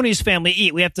Sione's family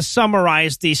eat. We have to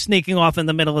summarize the sneaking off in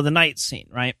the middle of the night scene,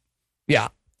 right? Yeah.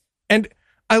 And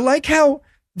I like how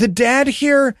the dad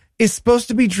here is supposed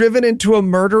to be driven into a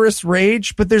murderous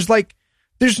rage, but there's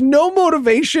no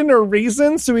motivation or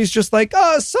reason. So he's just like,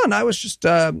 oh, son, I was just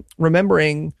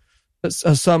remembering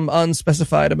some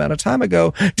unspecified amount of time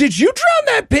ago. Did you drown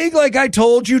that pig like I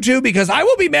told you to? Because I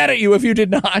will be mad at you if you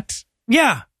did not.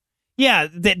 Yeah. Yeah.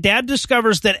 That dad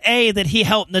discovers that he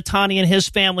helped Natani and his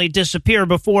family disappear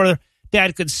before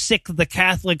dad could sick the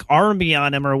Catholic army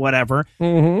on him or whatever.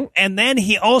 Mm-hmm. And then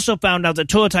he also found out that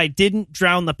Tuotai didn't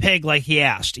drown the pig like he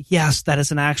asked. Yes, that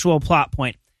is an actual plot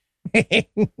point.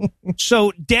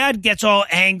 So dad gets all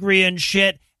angry and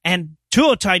shit, and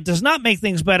Tuotai does not make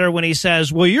things better when he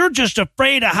says, well, you're just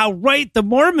afraid of how right the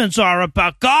Mormons are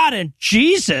about God and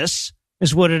Jesus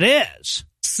is what it is.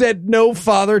 Said no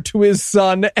father to his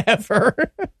son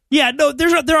ever. Yeah, no,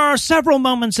 there are several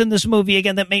moments in this movie,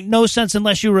 again, that make no sense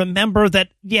unless you remember that,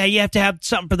 yeah, you have to have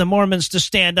something for the Mormons to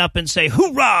stand up and say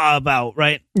hoorah about,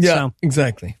 right? Yeah,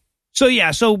 exactly. So,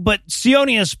 yeah, but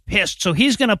Sione is pissed, so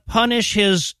he's going to punish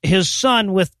his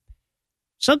son with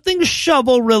something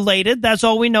shovel-related. That's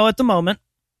all we know at the moment.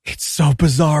 It's so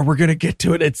bizarre. We're going to get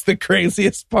to it. It's the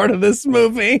craziest part of this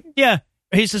movie. Yeah.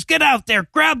 He says, get out there,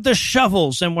 grab the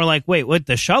shovels. And we're like, wait, what,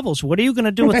 the shovels? What are you going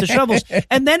to do with the shovels?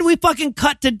 And then we fucking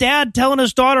cut to dad telling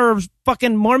his daughter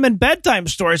fucking Mormon bedtime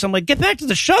stories. I'm like, get back to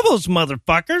the shovels,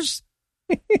 motherfuckers.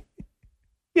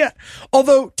 Yeah.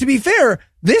 Although, to be fair,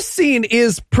 this scene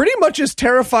is pretty much as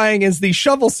terrifying as the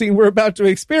shovel scene we're about to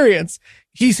experience.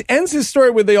 He ends his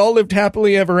story with they all lived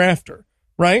happily ever after,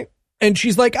 right? And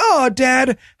she's like, oh,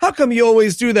 Dad, how come you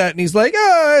always do that? And he's like,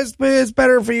 oh, it's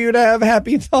better for you to have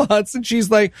happy thoughts. And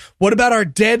she's like, what about our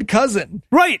dead cousin?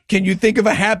 Right. Can you think of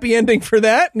a happy ending for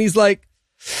that? And he's like,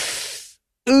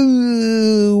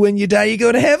 ooh, when you die, you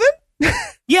go to heaven?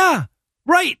 Yeah.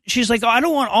 Right. She's like, oh, I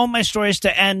don't want all my stories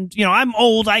to end. You know, I'm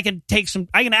old. I can take some,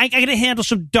 I can handle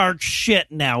some dark shit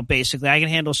now, basically. I can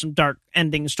handle some dark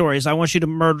ending stories. I want you to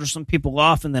murder some people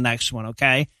off in the next one,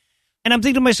 okay? And I'm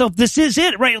thinking to myself, this is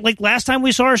it, right? Like last time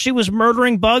we saw her, she was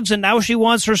murdering bugs, and now she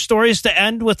wants her stories to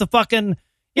end with the fucking,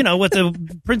 you know, with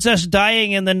the princess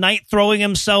dying and the knight throwing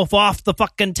himself off the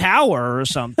fucking tower or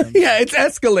something. Yeah, it's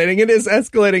escalating. It is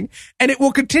escalating. And it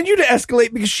will continue to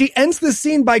escalate because she ends the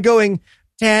scene by going,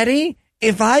 Daddy,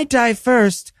 if I die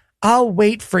first, I'll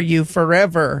wait for you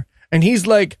forever. And he's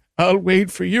like, I'll wait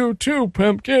for you too,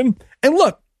 Pumpkin. And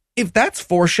look, if that's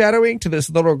foreshadowing to this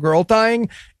little girl dying,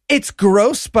 it's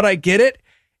gross, but I get it.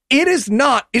 It is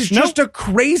not. It's just a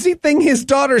crazy thing his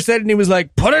daughter said, and he was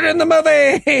like, put it in the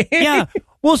movie. Yeah.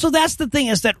 Well, so that's the thing,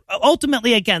 is that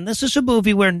ultimately, again, this is a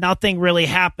movie where nothing really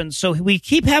happens. So we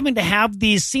keep having to have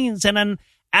these scenes. And then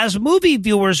as movie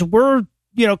viewers, we're,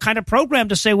 you know, kind of programmed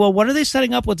to say, well, what are they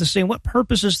setting up with the scene? What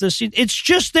purpose is this scene? It's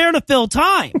just there to fill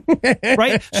time,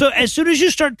 right? So as soon as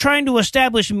you start trying to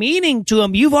establish meaning to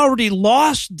them, you've already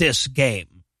lost this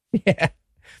game. Yeah.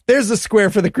 There's a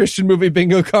square for the Christian movie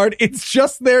bingo card. It's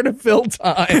just there to fill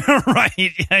time. Right.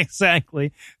 Yeah,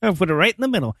 exactly. I'll put it right in the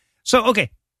middle. So, okay.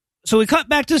 So we cut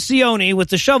back to Sione with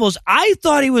the shovels. I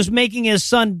thought he was making his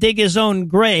son dig his own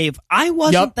grave. I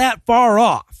wasn't that far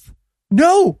off.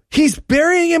 No, he's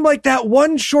burying him like that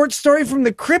one short story from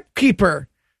the Crypt Keeper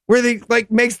where they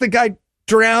like makes the guy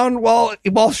drown while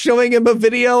showing him a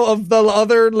video of the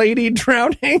other lady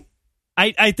drowning.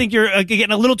 I think you're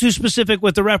getting a little too specific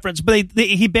with the reference, but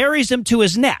he buries him to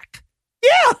his neck.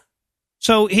 Yeah.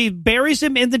 So he buries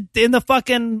him in the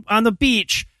fucking on the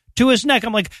beach to his neck.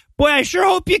 I'm like, boy, I sure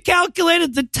hope you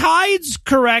calculated the tides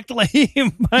correctly.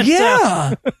 But,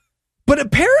 yeah. But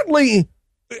apparently,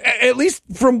 at least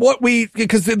from what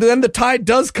because then the tide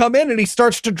does come in and he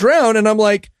starts to drown. And I'm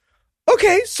like,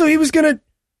 okay, so he was going to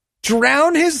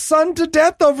drown his son to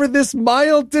death over this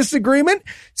mild disagreement.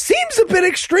 Seems a bit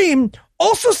extreme.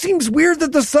 Also seems weird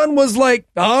that the son was like,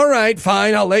 all right,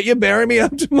 fine, I'll let you bury me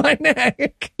up to my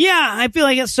neck. Yeah, I feel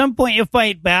like at some point you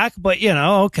fight back, but, you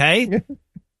know, okay.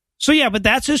 So, yeah, but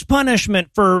that's his punishment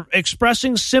for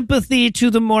expressing sympathy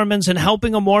to the Mormons and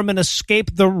helping a Mormon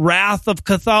escape the wrath of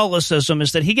Catholicism,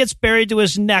 is that he gets buried to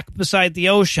his neck beside the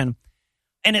ocean,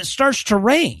 and it starts to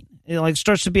rain. It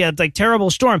starts to be a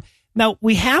terrible storm. Now,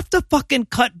 we have to fucking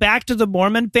cut back to the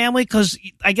Mormon family because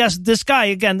I guess this guy,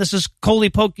 again, this is Coley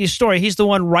Pokey's story. He's the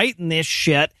one writing this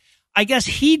shit. I guess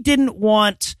he didn't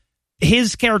want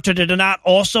his character to not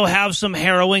also have some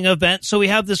harrowing event. So we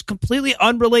have this completely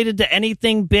unrelated to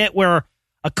anything bit where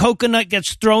a coconut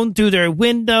gets thrown through their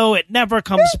window. It never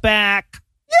comes back.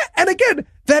 Yeah. And again,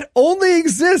 that only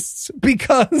exists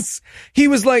because he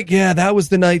was like, yeah, that was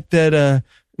the night that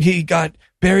he got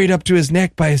buried up to his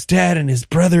neck by his dad and his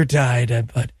brother died.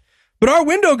 But our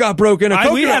window got broken. A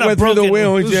coconut went through the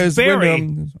window. It was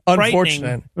very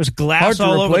unfortunate. There was glass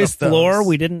all over the floor. Those.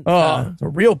 We didn't it's a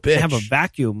real bitch. Have a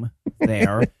vacuum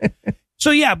there.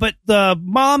 So yeah, but the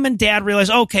mom and dad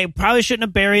realize, okay, probably shouldn't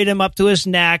have buried him up to his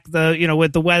neck.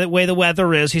 With the way the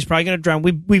weather is, he's probably going to drown.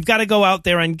 We've got to go out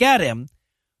there and get him.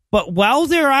 But while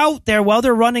they're out there, while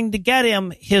they're running to get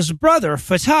him, his brother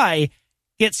Fatai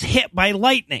gets hit by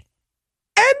lightning.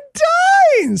 And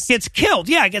dies! Gets killed.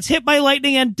 Yeah, gets hit by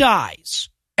lightning and dies.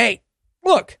 Hey,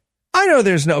 look, I know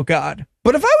there's no God,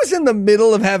 but if I was in the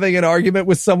middle of having an argument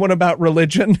with someone about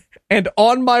religion and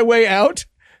on my way out,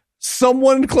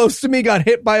 someone close to me got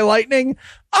hit by lightning,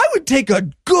 I would take a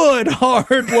good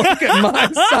hard look at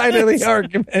my side of the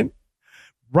argument.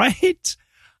 Right?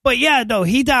 But yeah, no,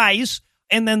 he dies.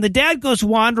 And then the dad goes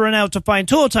wandering out to find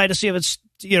Tulotai to see if it's,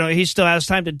 he still has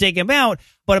time to dig him out.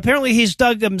 But apparently he's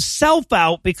dug himself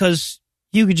out because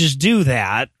you could just do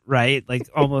that, right? Like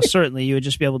almost certainly you would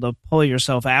just be able to pull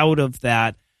yourself out of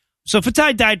that. So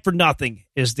Fatai died for nothing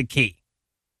is the key.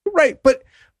 Right. But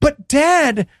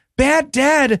bad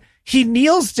dad, he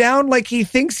kneels down like he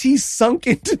thinks he's sunk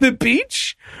into the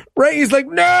beach, right? He's like,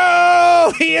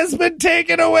 no, he has been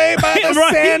taken away by the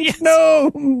sand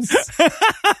gnomes.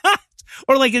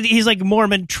 Or like he's like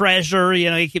Mormon treasure,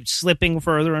 he keeps slipping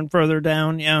further and further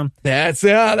down. Yeah.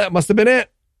 That must have been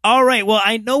it. All right. Well,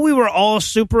 I know we were all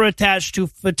super attached to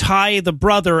Fatai the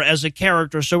brother as a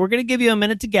character, so we're going to give you a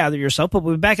minute to gather yourself, but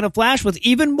we'll be back in a flash with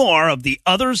even more of The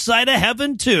Other Side of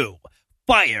Heaven 2,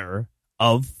 Fire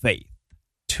of Faith.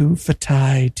 Too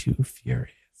Fatai, too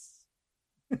furious.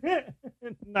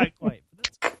 Not quite.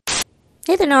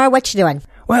 Hey there, Nora, what you doing?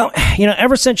 Well,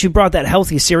 ever since you brought that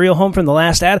healthy cereal home from the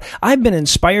last ad, I've been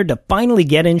inspired to finally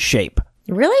get in shape.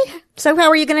 Really? So how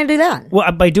are you going to do that?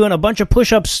 Well, by doing a bunch of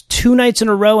push-ups 2 nights in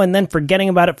a row and then forgetting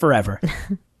about it forever.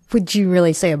 Would you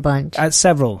really say a bunch?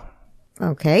 Several.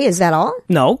 Okay, is that all?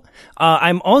 No.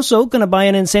 I'm also going to buy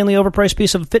an insanely overpriced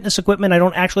piece of fitness equipment I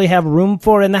don't actually have room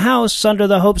for in the house under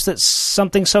the hopes that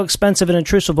something so expensive and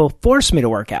intrusive will force me to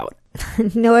work out.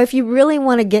 No, if you really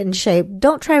want to get in shape,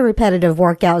 don't try repetitive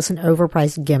workouts and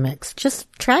overpriced gimmicks. Just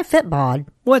try Fitbod.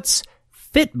 What's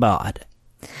Fitbod?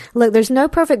 Look, there's no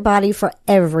perfect body for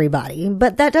everybody,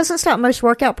 but that doesn't stop most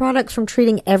workout products from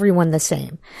treating everyone the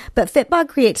same. But Fitbod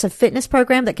creates a fitness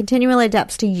program that continually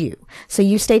adapts to you, so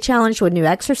you stay challenged with new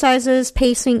exercises,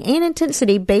 pacing, and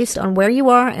intensity based on where you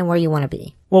are and where you want to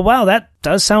be. Well, wow, that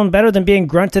does sound better than being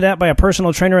grunted at by a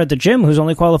personal trainer at the gym whose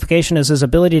only qualification is his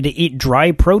ability to eat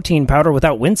dry protein powder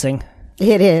without wincing.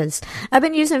 It is. I've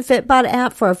been using Fitbod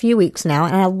app for a few weeks now,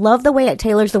 and I love the way it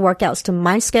tailors the workouts to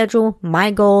my schedule, my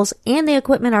goals, and the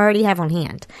equipment I already have on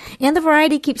hand. And the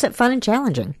variety keeps it fun and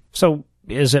challenging. So,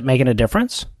 is it making a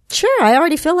difference? Sure, I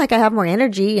already feel like I have more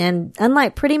energy, and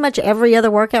unlike pretty much every other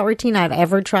workout routine I've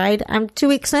ever tried, I'm 2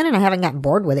 weeks in and I haven't gotten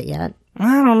bored with it yet.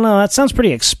 I don't know, that sounds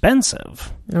pretty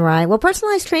expensive. Right, well,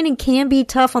 personalized training can be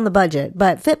tough on the budget,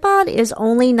 but Fitbod is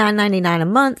only $9.99 a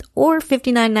month or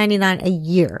 $59.99 a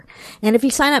year. And if you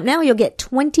sign up now, you'll get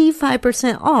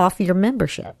 25% off your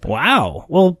membership. Wow,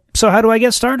 well, so how do I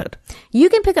get started? You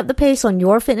can pick up the pace on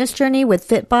your fitness journey with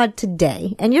Fitbod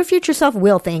today, and your future self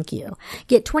will thank you.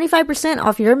 Get 25%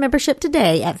 off your membership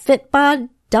today at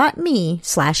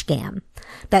fitbod.me/gam.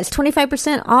 That's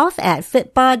 25% off at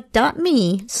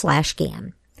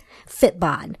fitbod.me/gam.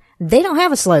 Fitbod. They don't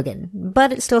have a slogan,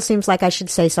 but it still seems like I should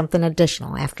say something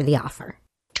additional after the offer.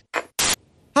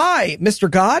 Hi, Mr.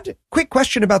 God. Quick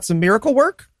question about some miracle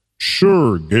work.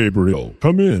 Sure, Gabriel.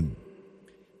 Come in.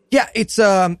 Yeah, it's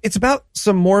about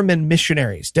some Mormon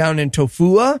missionaries down in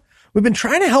Tofua. We've been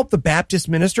trying to help the Baptist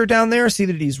minister down there see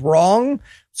that he's wrong,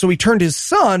 so he turned his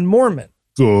son Mormon.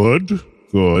 Good.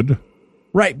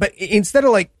 Right, but instead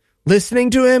of listening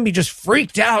to him, he just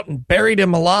freaked out and buried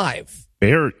him alive.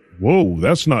 Whoa,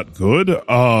 that's not good.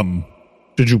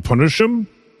 Did you punish him?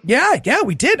 Yeah,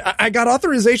 we did. I got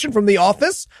authorization from the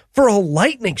office for a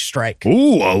lightning strike.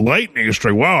 Ooh, a lightning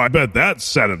strike. Wow, I bet that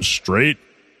set him straight.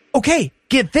 Okay,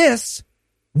 get this.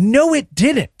 No, it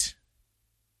didn't.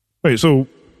 Wait, so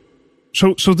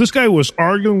this guy was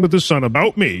arguing with his son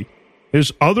about me.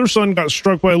 His other son got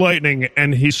struck by lightning,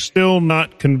 and he's still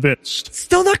not convinced.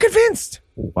 Still not convinced.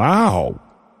 Wow.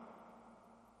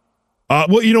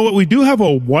 Well, you know what? We do have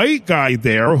a white guy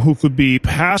there who could be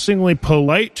passingly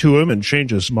polite to him and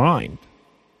change his mind.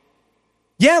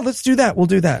 Yeah, let's do that. We'll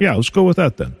do that. Yeah, let's go with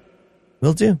that then.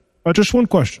 Will do. Just one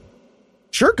question.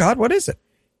 Sure, God, what is it?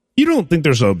 You don't think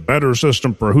there's a better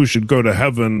system for who should go to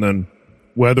heaven than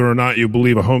whether or not you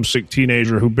believe a homesick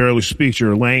teenager who barely speaks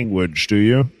your language, do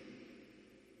you?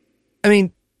 I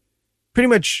mean, pretty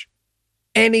much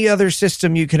any other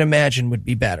system you can imagine would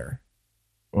be better.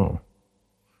 Oh,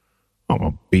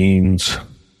 beans.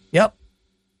 Yep.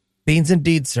 Beans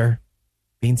indeed, sir.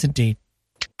 Beans indeed.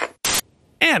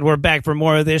 And we're back for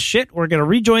more of this shit. We're going to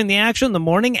rejoin the action the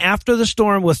morning after the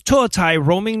storm with Tuatai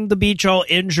roaming the beach all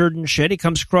injured and shit. He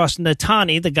comes across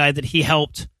Natani, the guy that he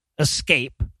helped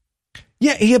escape.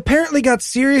 Yeah, he apparently got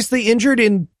seriously injured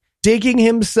in digging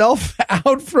himself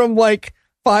out from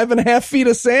 5.5 feet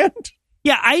of sand.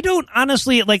 Yeah, I don't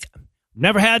honestly,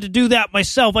 never had to do that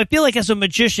myself. I feel like as a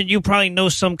magician, you probably know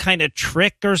some kind of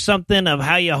trick or something of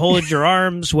how you hold your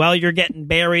arms while you're getting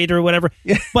buried or whatever.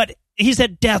 Yeah. But he's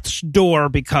at death's door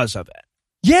because of it.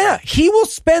 Yeah, he will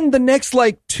spend the next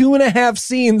 2.5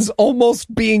 scenes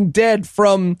almost being dead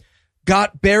from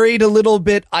got buried a little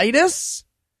bit itis.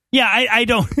 Yeah, I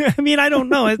don't, I don't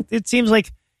know. It seems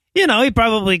like, he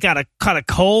probably got a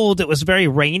cold. It was very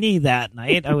rainy that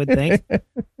night, I would think.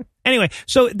 Anyway,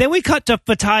 so then we cut to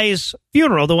Fatai's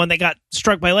funeral, the one that got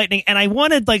struck by lightning, and I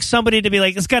wanted somebody to be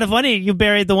it's kind of funny. You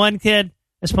buried the one kid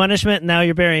as punishment, and now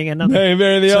you're burying another. Now you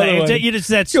bury the other one.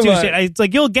 That's too soon. It's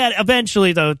you'll get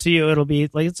eventually though. To you, it'll be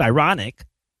it's ironic.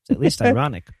 It's at least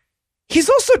ironic. He's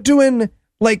also doing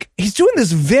he's doing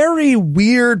this very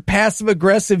weird passive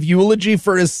aggressive eulogy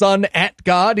for his son at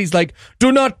God. He's like,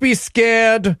 "Do not be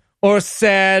scared or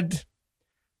sad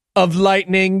of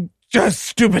lightning." Just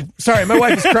stupid. Sorry, my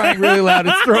wife is crying really loud.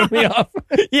 It's throwing me off.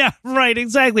 Yeah, right,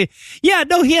 exactly. Yeah,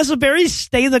 no, he has a very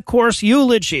stay the course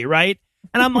eulogy, right?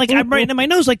 And I'm I'm writing in my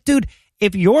notes dude,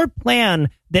 if your plan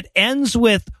that ends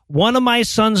with one of my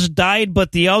sons died,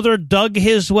 but the other dug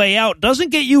his way out doesn't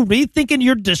get you rethinking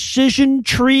your decision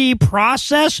tree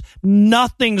process,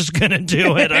 nothing's going to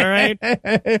do it. All right.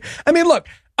 I mean, look,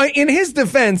 in his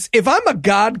defense, if I'm a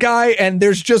God guy and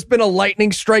there's just been a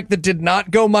lightning strike that did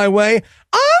not go my way,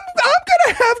 I'm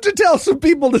going to have to tell some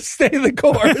people to stay the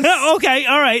course. Okay.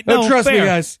 All right. No, trust me,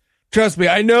 guys. Trust me.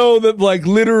 I know that, like,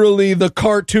 literally the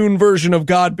cartoon version of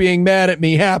God being mad at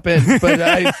me happened, but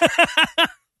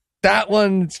that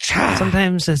one,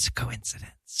 sometimes it's a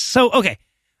coincidence. So, okay.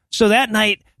 So that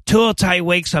night, Tuotai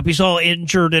wakes up. He's all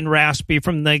injured and raspy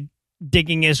from the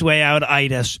digging his way out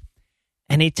itis.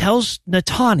 And he tells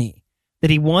Natani that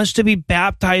he wants to be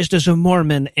baptized as a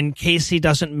Mormon in case he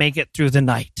doesn't make it through the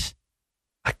night.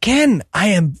 Again, I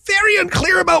am very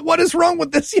unclear about what is wrong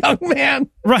with this young man.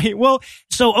 Right. Well,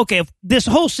 so, okay, this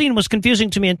whole scene was confusing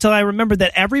to me until I remembered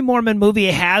that every Mormon movie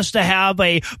has to have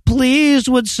a, please,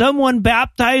 would someone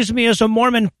baptize me as a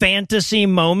Mormon fantasy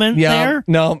moment there?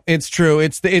 No, it's true.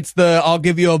 It's the I'll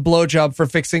give you a blowjob for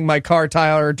fixing my car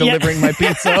tire or delivering my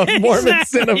pizza of Mormon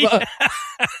cinema.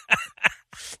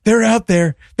 They're out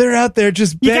there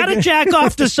just begging. You gotta jack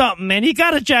off to something, man. You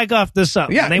gotta jack off to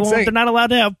something. Yeah, they're not allowed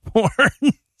to have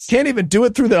porn. Can't even do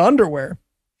it through the underwear.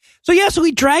 So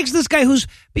he drags this guy who's,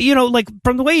 like,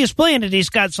 from the way he's playing it, he's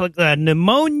got like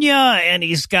pneumonia and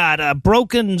he's got a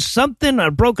broken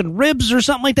ribs or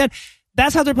something like that.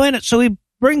 That's how they're playing it. So he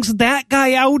brings that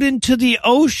guy out into the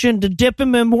ocean to dip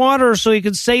him in water so he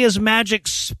can say his magic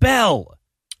spell.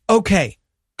 Okay.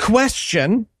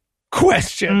 Question.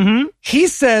 Mm-hmm. He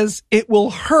says it will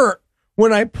hurt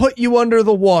when I put you under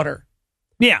the water.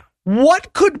 Yeah.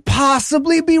 What could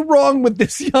possibly be wrong with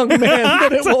this young man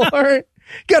that it will hurt?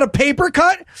 Got a paper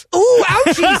cut? Ooh,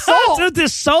 ouchie, salt.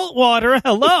 This salt water,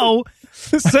 hello.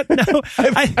 So, no,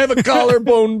 I have a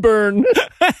collarbone burn.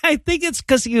 I think it's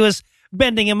because he was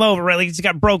bending him over, right? Like he's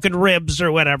got broken ribs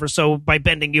or whatever. So by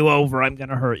bending you over, I'm going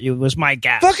to hurt you. It was my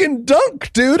guess. Fucking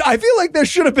dunk, dude. I feel like there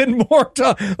should have been more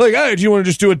time. Like, hey, do you want to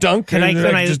just do a dunk?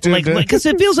 Because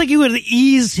it feels like you would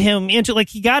ease him into, like,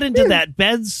 he got into that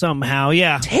bed somehow.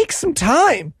 Yeah. Take some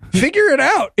time. Figure it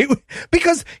out.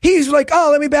 Because he's like, oh,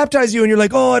 let me baptize you. And you're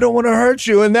like, oh, I don't want to hurt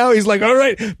you. And now he's like, all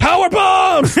right, power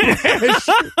bomb.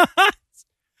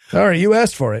 All right, you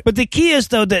asked for it. But the key is,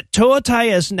 though, that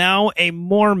Tuotai is now a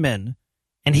Mormon,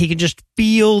 and he can just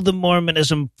feel the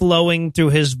Mormonism flowing through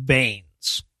his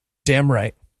veins. Damn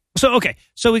right. So, okay.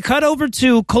 So we cut over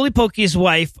to Kolipoki's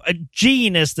wife.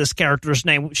 Jean is this character's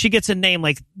name. She gets a name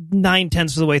like 9/10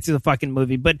 of the way through the fucking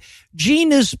movie. But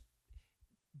Jean is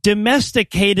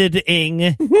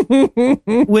domesticated-ing.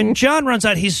 When John runs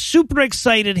out, he's super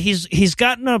excited. He's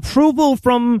gotten approval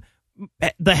from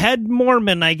the head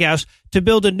Mormon, I guess, to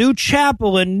build a new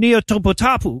chapel in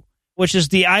Neotopotapu, which is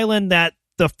the island that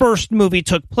the first movie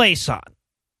took place on.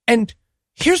 And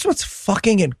here's what's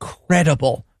fucking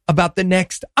incredible about the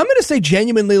next, I'm going to say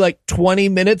genuinely like 20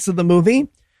 minutes of the movie.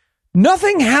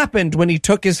 Nothing happened when he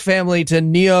took his family to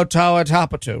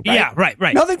Neotopotapu. Right? Yeah,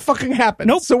 right. Nothing fucking happened.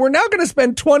 Nope. So we're now going to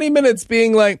spend 20 minutes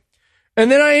being like,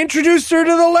 and then I introduced her to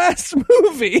the last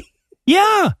movie.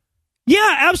 Yeah,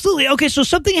 absolutely. Okay, so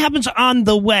something happens on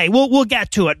the way. We'll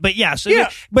get to it, but yes. Yeah.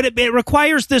 But it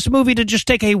requires this movie to just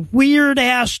take a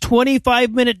weird-ass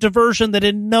 25-minute diversion that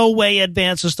in no way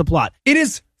advances the plot. It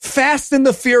is Fast and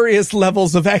the Furious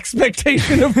levels of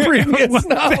expectation of previous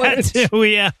knowledge. That too,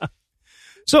 yeah.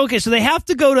 So, okay, so they have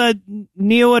to go to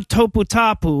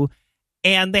Neotopotapu,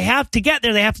 and they have to get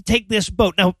there. They have to take this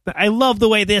boat. Now, I love the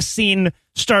way this scene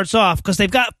starts off because they've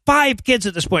got 5 kids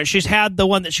at this point. She's had the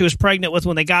one that she was pregnant with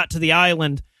when they got to the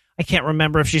island. I can't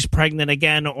remember if she's pregnant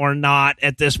again or not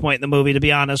at this point in the movie, to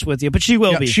be honest with you, but she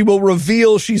will be. She will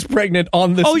reveal she's pregnant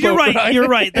on this boat. You're right. You're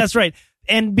right. That's right.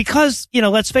 And because,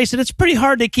 let's face it, it's pretty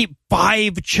hard to keep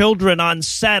 5 children on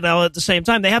set all at the same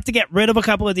time. They have to get rid of a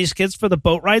couple of these kids for the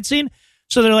boat ride scene.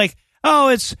 So they're like, oh,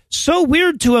 it's so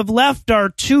weird to have left our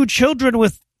 2 children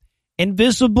with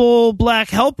invisible black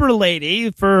helper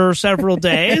lady for several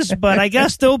days, but I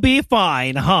guess they'll be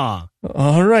fine, huh?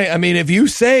 All right. I mean, if you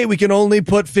say we can only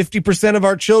put 50% of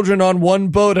our children on one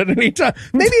boat at any time,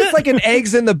 maybe it's like an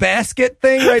eggs in the basket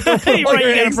thing, right? They'll put all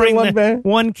your eggs in one bag.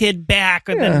 One kid back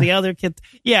and then the other kid.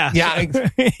 Yeah.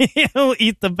 He'll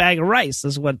eat the bag of rice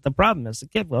is what the problem is. The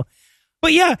kid will.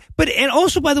 But yeah, and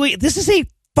also, by the way, this is a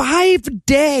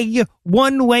 5-day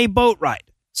one-way boat ride.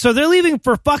 So they're leaving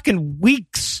for fucking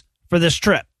weeks for this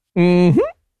trip. Mm-hmm.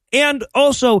 And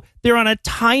also, they're on a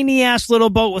tiny-ass little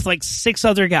boat with like 6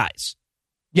 other guys.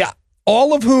 Yeah.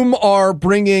 all of whom are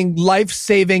bringing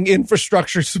life-saving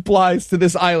infrastructure supplies to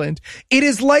this island. It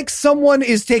is like someone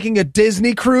is taking a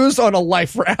Disney cruise on a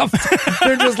life raft.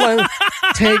 They're just like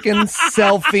taking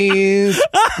selfies,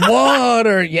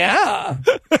 water. Yeah.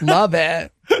 Love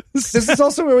it. This is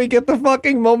also where we get the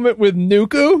fucking moment with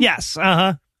Nuku. Yes.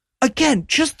 Uh-huh. Again,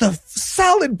 just the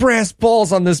solid brass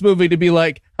balls on this movie to be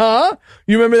like, huh?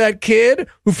 You remember that kid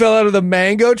who fell out of the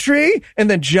mango tree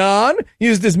and then John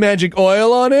used his magic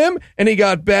oil on him and he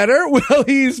got better? Well,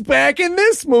 he's back in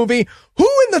this movie. Who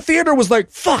in the theater was like,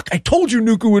 fuck, I told you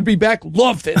Nuku would be back.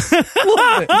 Love this.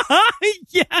 Love this.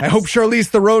 Yes. I hope Charlize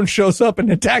Theron shows up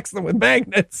and attacks them with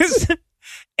magnets.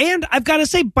 And I've got to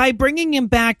say, by bringing him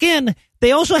back in,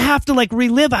 they also have to like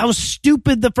relive how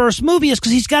stupid the first movie is,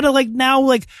 because he's got to like now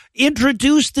like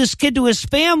introduce this kid to his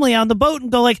family on the boat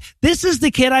and go like, this is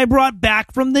the kid I brought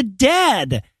back from the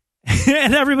dead.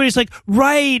 And everybody's like,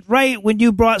 right. When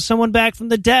you brought someone back from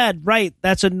the dead, right.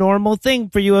 That's a normal thing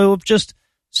for you to have just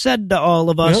said to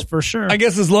all of us. Yep. For sure. I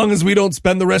guess as long as we don't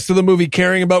spend the rest of the movie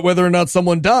caring about whether or not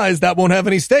someone dies, that won't have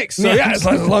any stakes. So yeah, as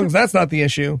long as that's not the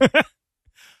issue.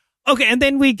 Okay, and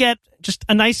then we get just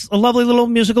a lovely little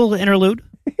musical interlude.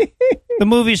 The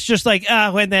movie's just like,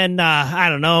 and then, I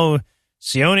don't know,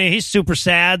 Sione, he's super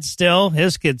sad still.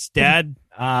 His kid's dead.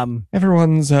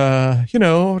 Everyone's,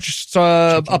 just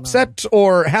upset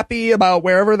or happy about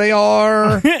wherever they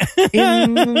are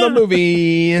in the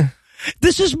movie.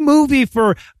 This is movie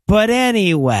for, but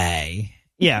anyway.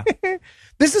 Yeah.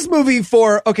 This is movie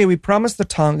for, okay, we promised the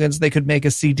Tongans they could make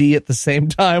a CD at the same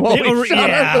time while we shot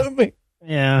our movie.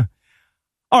 Yeah.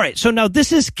 All right. So now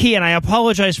this is key, and I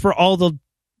apologize for all the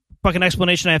fucking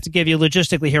explanation I have to give you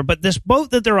logistically here, but this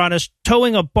boat that they're on is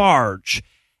towing a barge,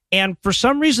 and for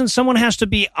some reason, someone has to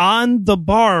be on the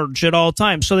barge at all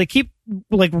times. So they keep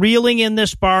like reeling in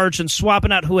this barge and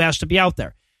swapping out who has to be out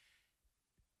there.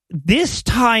 This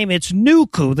time it's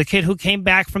Nuku, the kid who came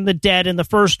back from the dead in the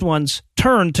first one's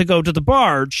turn to go to the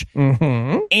barge.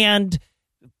 Mm-hmm. And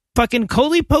fucking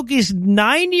Coley Pokey's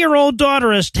 9-year-old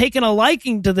daughter has taken a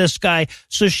liking to this guy,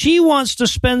 so she wants to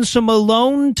spend some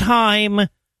alone time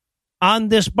on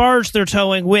this barge they're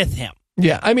towing with him.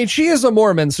 Yeah, I mean, she is a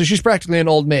Mormon, so she's practically an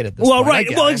old maid at this point. Right.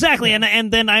 Well, exactly. And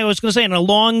then I was going to say, in a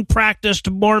long-practiced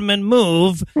Mormon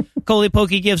move, Coley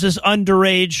Pokey gives his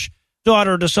underage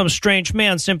daughter to some strange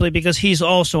man simply because he's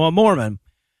also a Mormon.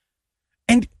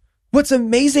 And what's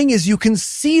amazing is you can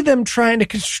see them trying to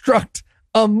construct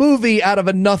a movie out of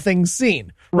a nothing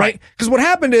scene, right? Because what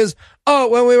happened is,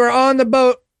 when we were on the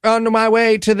boat on my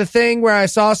way to the thing where I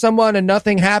saw someone and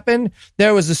nothing happened,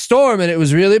 there was a storm and it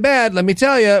was really bad. Let me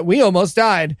tell you, we almost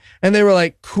died. And they were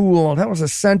like, cool, that was a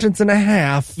sentence and a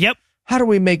half. Yep. How do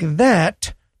we make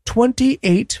that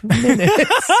 28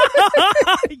 minutes?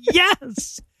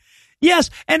 Yes.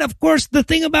 And of course, the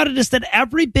thing about it is that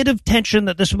every bit of tension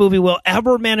that this movie will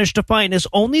ever manage to find is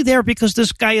only there because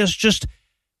this guy is just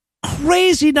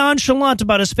crazy nonchalant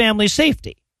about his family's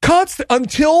safety.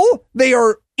 Until they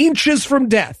are inches from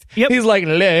death. Yep. He's like,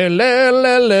 la, la,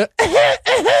 la, la.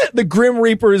 The Grim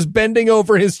Reaper is bending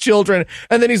over his children.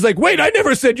 And then he's like, wait, I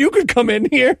never said you could come in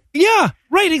here. Yeah,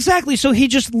 right, exactly. So he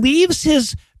just leaves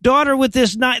his daughter with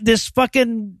this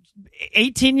fucking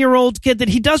 18-year-old kid that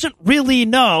he doesn't really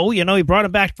know. You know, he brought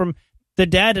him back from the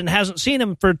dead and hasn't seen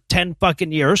him for 10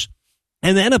 fucking years.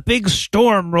 And then a big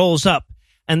storm rolls up.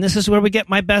 And this is where we get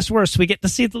my best worst. We get to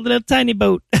see the little tiny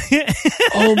boat.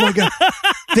 Oh, my God.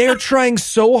 They're trying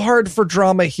so hard for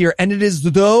drama here. And it is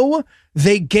though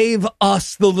they gave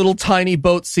us the little tiny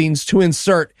boat scenes to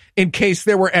insert in case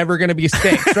there were ever going to be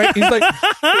stakes, right? He's like,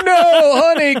 no,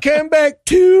 honey, come back.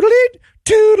 Toodle-it,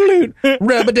 toodle-oot.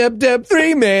 Rub-a-dub-dub,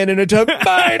 3 men in a tub.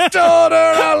 My daughter,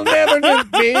 I'll never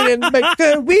defeat and make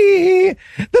the we.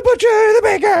 The butcher, the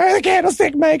baker, the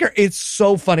candlestick maker. It's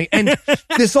so funny. And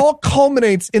this all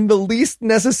culminates in the least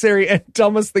necessary and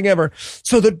dumbest thing ever.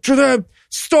 So the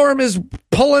storm is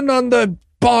pulling on the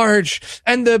barge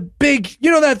and the big,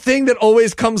 you know, that thing that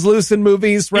always comes loose in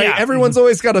movies, right? Yeah. Everyone's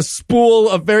always got a spool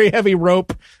of very heavy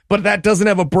rope, but that doesn't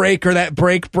have a break, or that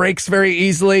break breaks very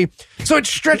easily. So it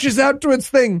stretches out to its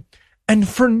thing. And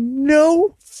for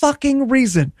no fucking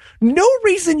reason, no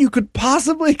reason you could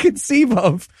possibly conceive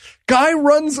of, guy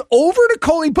runs over to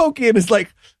Coley Pokey and is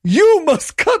like, you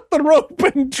must cut the rope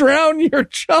and drown your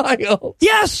child.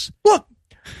 Yes. Look,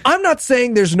 I'm not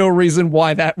saying there's no reason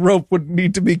why that rope would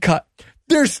need to be cut.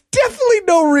 There's definitely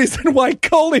no reason why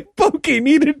Coley Pokey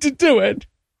needed to do it.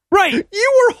 Right.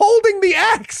 You were holding the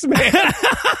axe, man.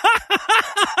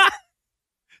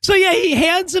 So yeah, he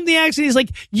hands him the axe and he's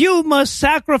like, you must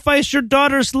sacrifice your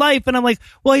daughter's life. And I'm like,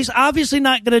 well, he's obviously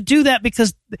not going to do that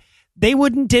because they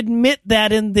wouldn't admit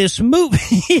that in this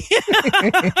movie.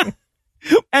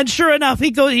 And sure enough,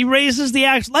 he raises the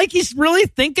axe like he's really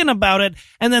thinking about it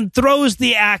and then throws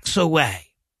the axe away.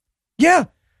 Yeah.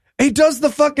 He does the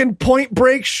fucking Point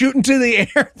Break shoot into the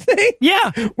air thing.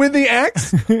 Yeah. With the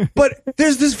axe. But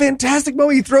there's this fantastic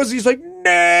moment he throws it. He's like,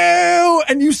 no.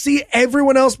 And you see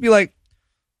everyone else be like,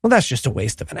 well, that's just a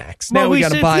waste of an axe. Now we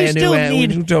got to buy a new one. We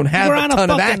don't have a ton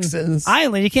of axes.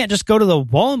 Island. You can't just go to the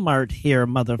Walmart here,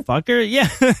 motherfucker. Yeah.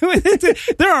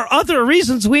 There are other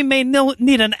reasons we may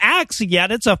need an axe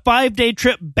yet. It's a 5-day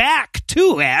trip back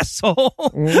too, asshole.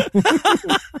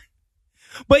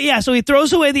 But yeah, so he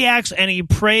throws away the axe and he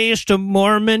prays to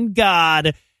Mormon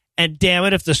God. And damn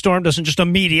it, if the storm doesn't just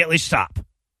immediately stop.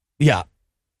 Yeah.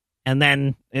 And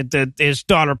then his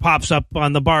daughter pops up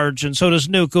on the barge, and so does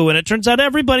Nuku. And it turns out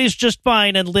everybody's just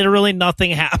fine, and literally nothing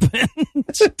happened.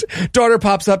 Daughter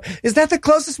pops up. Is that the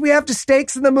closest we have to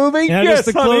stakes in the movie? Yeah, yes,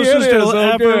 the closest it'll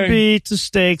ever be to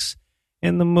stakes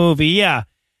in the movie. Yeah.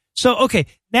 So, okay,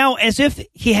 now as if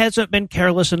he hasn't been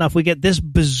careless enough, we get this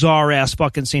bizarre-ass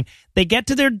fucking scene. They get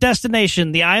to their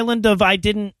destination, the island of I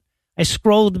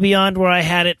scrolled beyond where I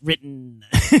had it written.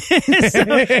 So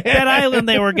that island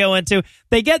they were going to.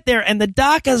 They get there, and the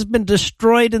dock has been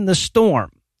destroyed in the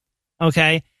storm.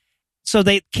 Okay? So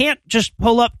they can't just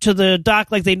pull up to the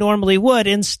dock like they normally would.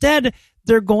 Instead,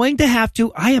 they're going to have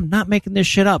to, I am not making this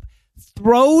shit up,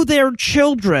 throw their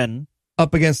children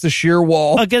up against the sheer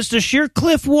wall. Against a sheer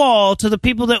cliff wall to the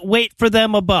people that wait for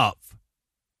them above.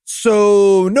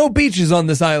 So, no beaches on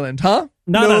this island, huh?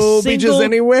 Not no a single beaches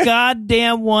anywhere?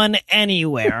 goddamn one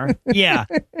anywhere. Yeah.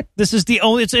 This is the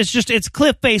only, it's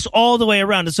cliff face all the way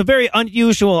around. It's a very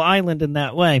unusual island in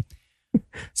that way.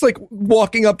 It's like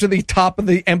walking up to the top of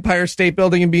the Empire State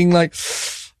Building and being like,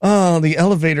 oh, the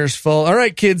elevator's full. All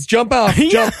right, kids, jump out.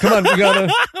 Jump. Come on, we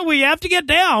gotta. We have to get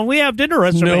down. We have dinner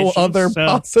reservations. No other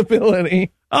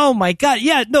possibility. Oh my God.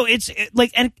 Yeah, no, it's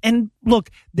like, and look,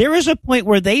 there is a point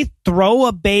where they throw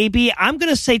a baby, I'm going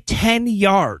to say 10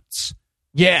 yards.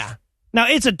 Yeah. Now,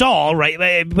 it's a doll,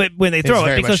 right? But when they throw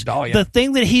it, because the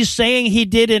thing that he's saying he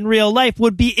did in real life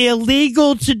would be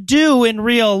illegal to do in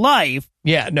real life.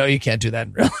 Yeah, no, you can't do that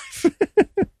in real life.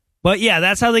 But yeah,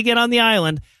 that's how they get on the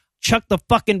island. Chuck the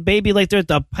fucking baby like they're at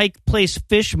the Pike Place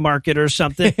Fish Market or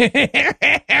something.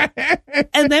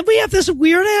 And then we have this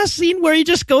weird ass scene where he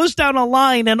just goes down a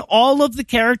line and all of the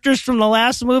characters from the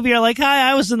last movie are like,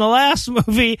 hi, I was in the last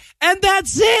movie. And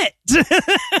that's it.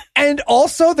 And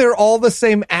also they're all the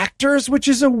same actors, which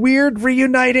is a weird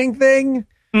reuniting thing.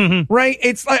 Mm-hmm. Right?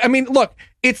 It's like, I mean, look,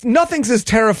 nothing's as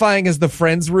terrifying as the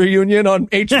Friends reunion on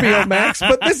HBO Max,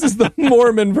 but this is the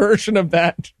Mormon version of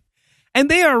that. And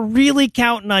they are really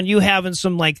counting on you having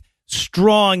some like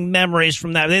strong memories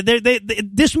from that.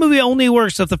 This movie only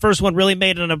works if the first one really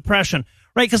made an impression,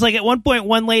 right? Because like at one point,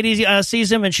 one lady sees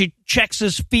him and she checks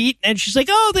his feet and she's like,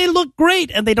 "Oh, they look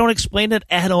great," and they don't explain it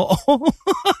at all.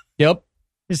 Yep,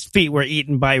 his feet were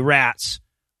eaten by rats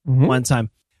one time.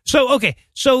 So okay,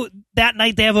 so that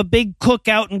night they have a big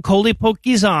cookout in Coley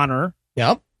Pokey's honor.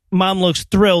 Yep, Mom looks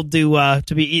thrilled to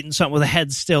be eating something with a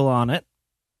head still on it.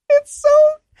 It's so.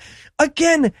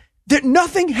 Again,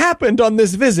 nothing happened on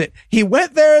this visit. He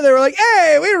went there. They were like,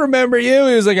 hey, we remember you.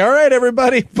 He was like, all right,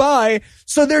 everybody, bye.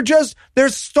 So they're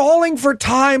stalling for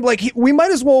time. Like we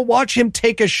might as well watch him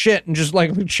take a shit and just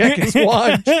like check his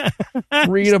watch,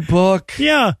 read a book.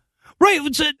 Yeah. Right.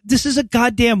 This is a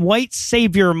goddamn white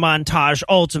savior montage,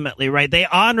 ultimately, right? They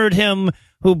honored him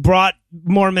who brought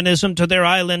Mormonism to their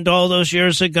island all those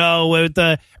years ago with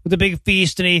the big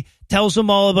feast, and he tells them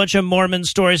all a bunch of Mormon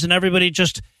stories, and everybody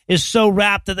just is so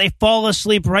rapt that they fall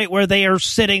asleep right where they are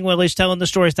sitting while he's telling the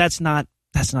stories. That's not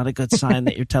a good sign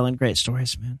that you're telling great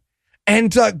stories, man.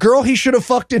 And girl he should have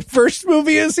fucked in first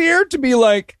movie is here to be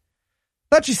like,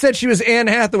 thought she said she was Anne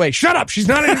Hathaway. Shut up. She's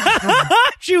not.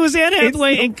 She was Anne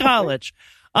Hathaway in college.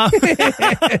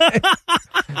 They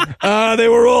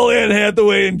were all Anne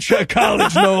Hathaway in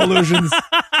college, no illusions.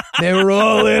 They were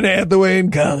all Anne Hathaway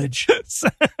in college.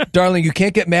 Darling, you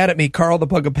can't get mad at me. Carl the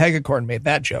Pug of Pegacorn made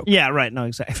that joke. Yeah, right. No,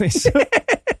 exactly. So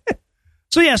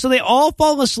they all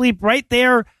fall asleep right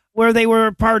there where they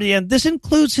were partying. This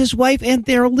includes his wife and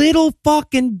their little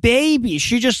fucking baby.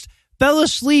 She just fell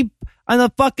asleep on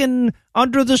the fucking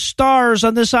under the stars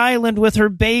on this island with her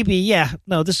baby. Yeah,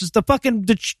 no, this is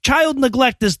the child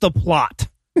neglect is the plot.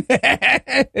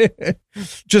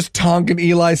 Just Tongan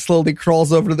Eli slowly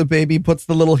crawls over to the baby, puts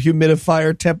the little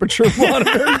humidifier temperature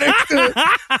monitor next to it,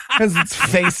 has its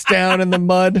face down in the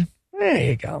mud. There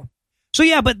you go. So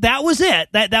yeah, but that was it.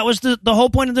 That was the whole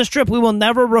point of this trip. We will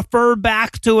never refer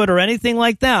back to it or anything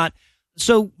like that.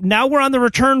 So now we're on the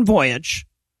return voyage.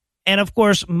 And of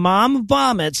course, mom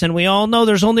vomits, and we all know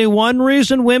there's only one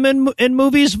reason women in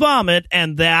movies vomit,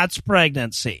 and that's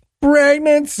pregnancy.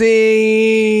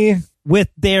 Pregnancy. With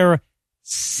their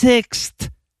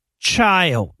sixth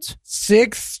child.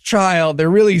 Sixth child. They're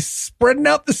really spreading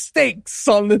out the stakes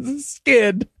on this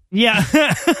skid. Yeah.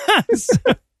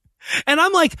 And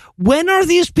I'm like, when are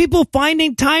these people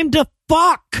finding time to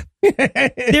fuck?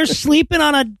 They're sleeping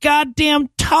on a goddamn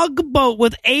tugboat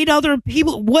with 8 other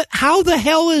people. How the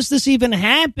hell is this even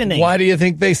happening? Why do you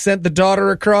think they sent the daughter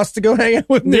across to go hang out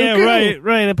with Nuku? Yeah,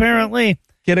 right, apparently.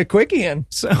 Get a quickie in.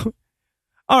 So,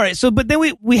 all right, but then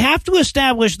we have to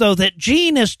establish, though, that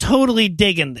Jean is totally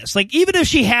digging this. Like, even if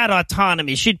she had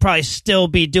autonomy, she'd probably still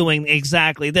be doing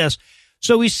exactly this.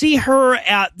 So we see her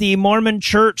at the Mormon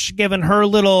church giving her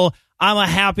little "I'm a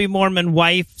happy Mormon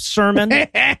wife" sermon.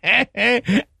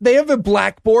 They have a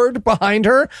blackboard behind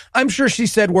her. I'm sure she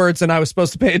said words and I was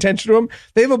supposed to pay attention to them.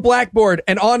 They have a blackboard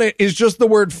and on it is just the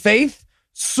word faith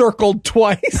circled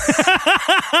twice.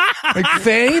 Like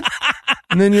faith.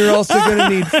 And then you're also going to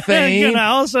need faith. You're going to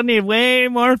also need way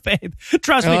more faith.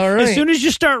 Trust me. All right. As soon as you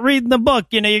start reading the book,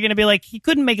 you're going to be like, he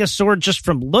couldn't make a sword just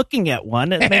from looking at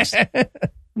one. It makes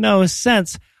no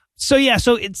sense. So yeah,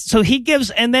 so he gives,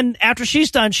 and then after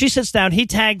she's done, she sits down, he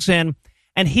tags in,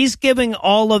 and he's giving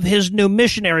all of his new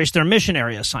missionaries their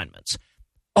missionary assignments.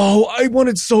 Oh, I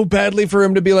wanted so badly for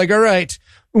him to be like, all right,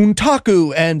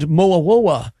 Untaku and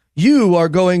Moawoa, you are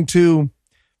going to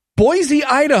Boise,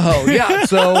 Idaho. Yeah,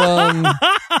 so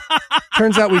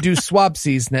turns out we do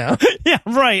swapsies now. Yeah,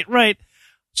 right.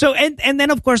 So, and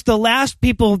then, of course, the last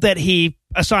people that he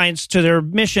assigns to their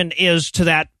mission is to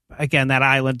that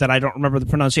island that I don't remember the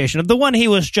pronunciation of, the one he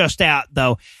was just at,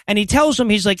 though. And he tells him,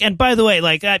 he's like, and by the way,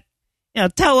 like,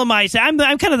 tell him I'm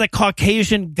kind of the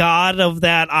Caucasian god of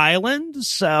that island.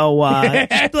 So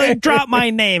just like, drop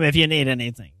my name if you need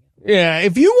anything. Yeah,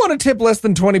 if you want to tip less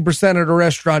than 20% at a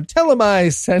restaurant, tell him I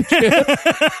sent you.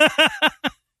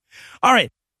 All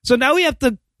right. So now we have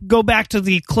to go back to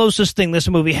the closest thing this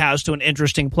movie has to an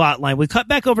interesting plot line. We cut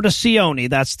back over to Sione.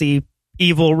 That's the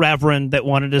evil reverend that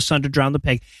wanted his son to drown the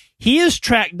pig. He has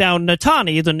tracked down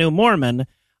Natani, the new Mormon,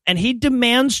 and he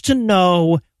demands to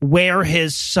know where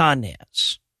his son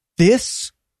is.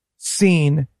 This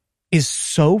scene is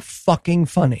so fucking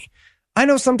funny. I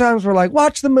know sometimes we're like,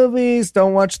 watch the movies,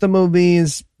 don't watch the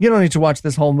movies. You don't need to watch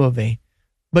this whole movie.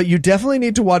 But you definitely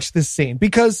need to watch this scene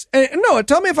because, no,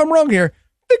 tell me if I'm wrong here,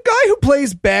 the guy who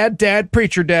plays bad dad,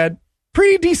 preacher dad,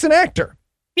 pretty decent actor.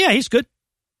 Yeah, he's good.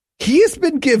 He has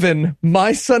been given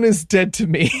 "My son is dead to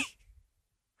me"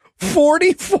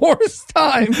 44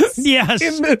 times yes.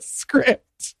 in this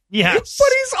script. Yes. But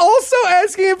he's also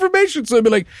asking information. So he'll be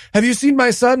like, have you seen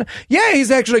my son? Yeah, he's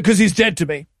actually, because he's dead to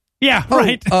me. Yeah,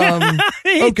 right.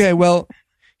 Okay, well,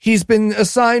 he's been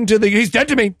assigned to he's dead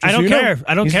to me. I don't care. Know.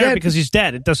 I don't He's care dead. because he's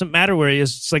dead. It doesn't matter where he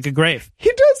is. It's like a grave.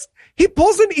 He does. He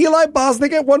pulls an Eli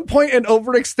Bosnick at one point and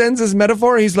overextends his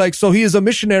metaphor. He's like, so he is a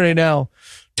missionary now.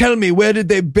 Tell me, where did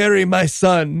they bury my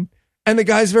son? And the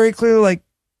guy's very clearly like,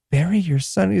 bury your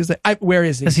son? He's like, where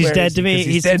is he? Because he's dead to me.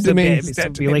 He's dead to me. He's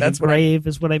dead to me. Like a grave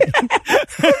is what I mean.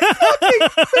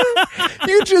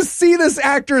 You just see this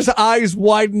actor's eyes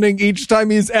widening each time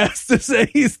he's asked to say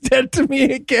he's dead to me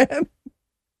again.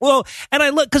 Well, and I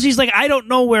look, because he's like, I don't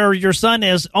know where your son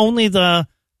is. Only the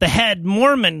head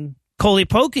Mormon, Coley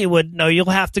Pokey, would know. You'll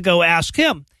have to go ask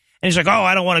him. And he's like, oh,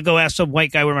 I don't want to go ask some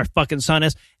white guy where my fucking son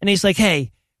is. And he's like,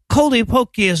 hey, Coley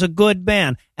Pokey is a good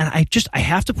man. And I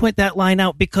have to point that line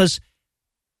out because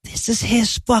this is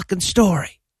his fucking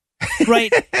story.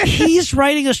 Right? He's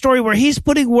writing a story where he's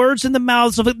putting words in the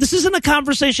mouths of it. This isn't a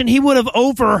conversation he would have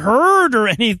overheard or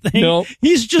anything. Nope.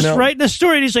 He's just writing a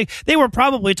story. And he's like, they were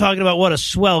probably talking about what a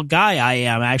swell guy I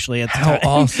am, actually. At the How time.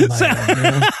 awesome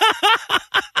I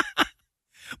am.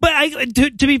 But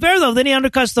to be fair, though, then he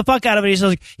undercuts the fuck out of it. He's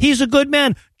like, he's a good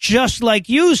man, just like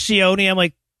you, Sione. I'm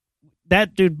like,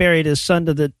 that dude buried his son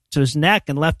to his neck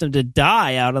and left him to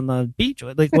die out on the beach.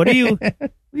 Like, what are you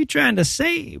trying to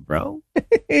say, bro?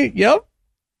 Yep.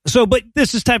 So, but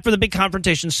this is time for the big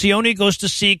confrontation. Sione goes to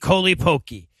see Coley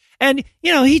Pokey. And,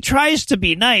 he tries to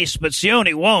be nice, but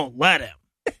Sione won't let him.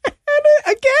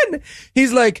 And again,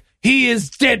 he's like, he is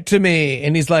dead to me.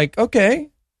 And he's like, okay,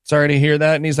 sorry to hear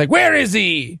that. And he's like, where is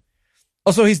he?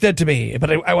 Also, he's dead to me,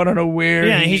 but I want to know where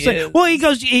he is. Like, well, he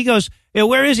goes,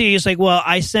 where is he? He's like, well,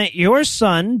 I sent your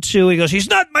son to, he goes, he's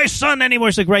not my son anymore.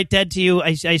 He's like, right, dead to you.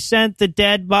 I sent the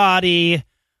dead body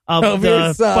of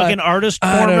the fucking artist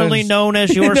formerly known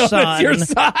as your son. Your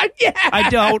son. Yeah. I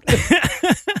don't.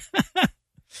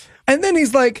 And then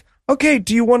he's like, okay,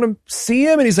 do you want to see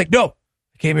him? And he's like, no,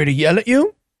 I came here to yell at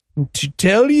you and to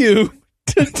tell you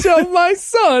to tell my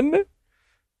son,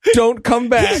 don't come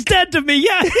back. He's dead to me.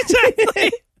 Yeah,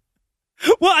 exactly.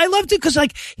 Well, I loved it because,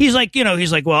 like, he's like,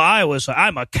 well,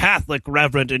 I'm a Catholic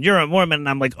reverend and you're a Mormon. And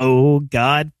I'm like, oh,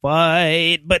 God,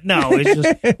 fight. But no,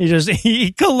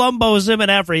 he Columbos him and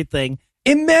everything.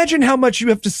 Imagine how much you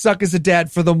have to suck as a dad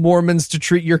for the Mormons to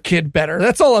treat your kid better.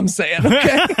 That's all I'm saying,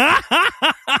 okay?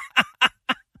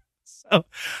 So,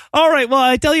 all right. Well,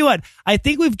 I tell you what, I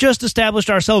think we've just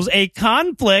established ourselves a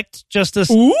conflict just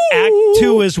as Act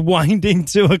 2 is winding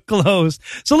to a close.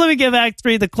 So let me give Act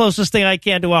 3 the closest thing I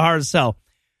can to a hard sell.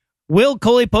 Will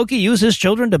Coley Pokey use his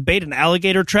children to bait an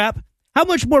alligator trap? How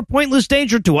much more pointless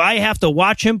danger do I have to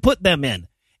watch him put them in?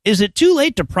 Is it too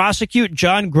late to prosecute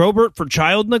John Grobert for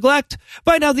child neglect?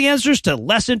 Find out the answers to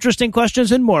less interesting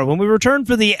questions and more when we return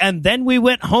for the And Then We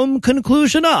Went Home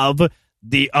conclusion of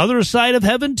The Other Side of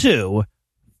Heaven 2,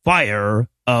 Fire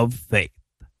of Faith.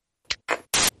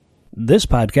 This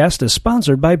podcast is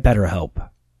sponsored by BetterHelp.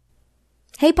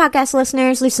 Hey podcast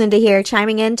listeners, Lucinda here,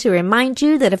 chiming in to remind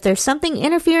you that if there's something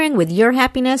interfering with your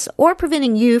happiness or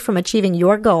preventing you from achieving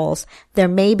your goals, there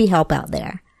may be help out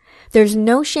there. There's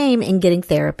no shame in getting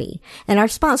therapy, and our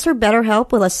sponsor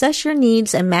BetterHelp will assess your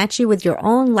needs and match you with your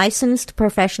own licensed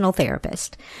professional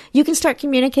therapist. You can start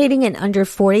communicating in under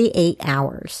 48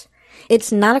 hours.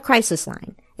 It's not a crisis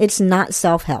line. It's not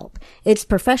self-help. It's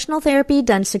professional therapy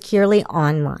done securely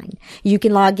online. You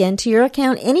can log into your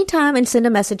account anytime and send a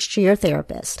message to your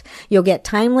therapist. You'll get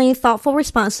timely, thoughtful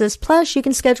responses, plus you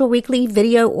can schedule weekly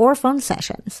video or phone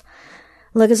sessions.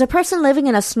 Look, as a person living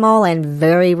in a small and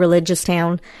very religious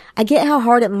town, I get how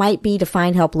hard it might be to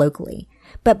find help locally.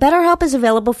 But BetterHelp is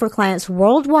available for clients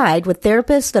worldwide with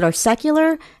therapists that are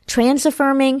secular,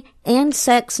 trans-affirming, and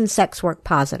sex and sex work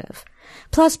positive.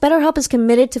 Plus, BetterHelp is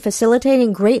committed to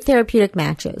facilitating great therapeutic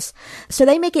matches, so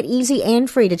they make it easy and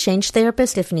free to change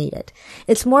therapists if needed.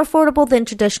 It's more affordable than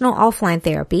traditional offline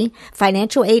therapy,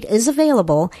 financial aid is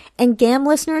available, and GAM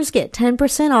listeners get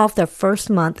 10% off their first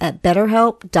month at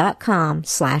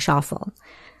betterhelp.com/awful.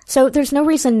 So there's no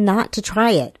reason not to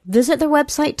try it. Visit their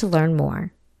website to learn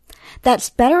more. That's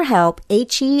BetterHelp,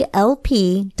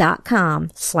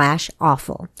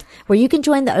 HELP.com/awful, where you can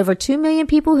join the over 2 million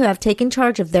people who have taken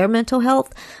charge of their mental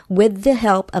health with the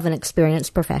help of an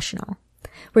experienced professional.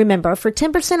 Remember, for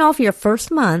 10% off your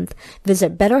first month,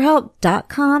 visit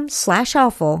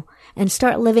BetterHelp.com/awful and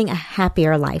start living a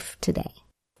happier life today.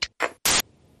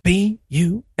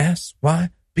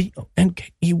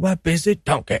 BUSYBONKEY, busy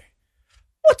donkey.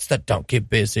 What's the donkey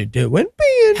busy doing?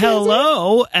 Being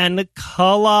Hello and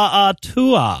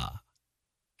Kalaatua.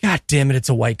 God damn it, it's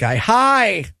a white guy.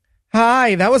 Hi,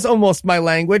 that was almost my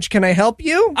language. Can I help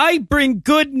you? I bring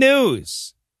good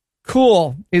news.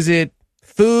 Cool. Is it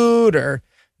food or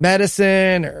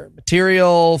medicine or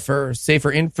material for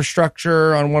safer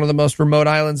infrastructure on one of the most remote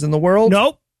islands in the world?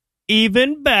 Nope.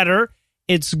 Even better.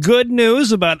 It's good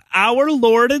news about our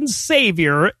Lord and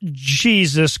Savior,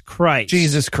 Jesus Christ.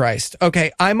 Jesus Christ.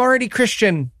 Okay, I'm already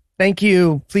Christian. Thank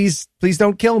you. Please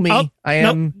don't kill me. Oh, I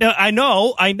am. No, I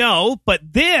know, but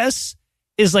this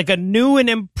is like a new and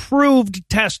improved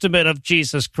testament of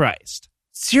Jesus Christ.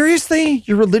 Seriously?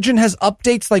 Your religion has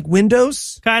updates like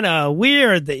Windows? Kind of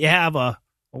weird that you have a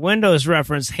Windows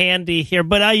reference handy here,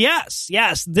 but yes,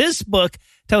 this book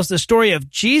tells the story of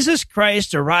Jesus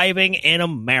Christ arriving in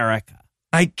America.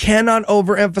 I cannot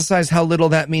overemphasize how little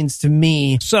that means to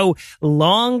me. So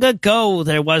long ago,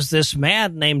 there was this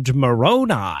man named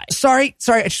Moroni. Sorry,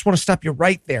 I just want to stop you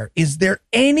right there. Is there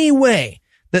any way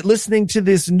that listening to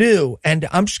this new, and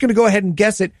I'm just going to go ahead and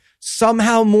guess it,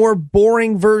 somehow more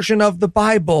boring version of the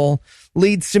Bible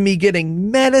leads to me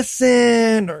getting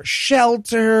medicine or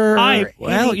shelter?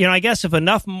 I guess if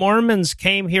enough Mormons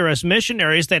came here as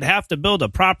missionaries, they'd have to build a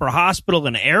proper hospital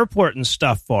and airport and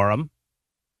stuff for them.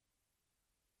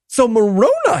 So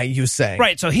Moroni, you say?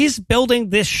 Right, so he's building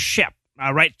this ship,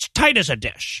 right, tight as a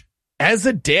dish. As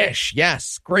a dish,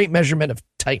 yes. Great measurement of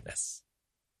tightness.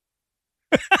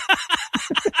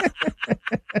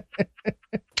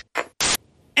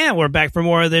 And we're back for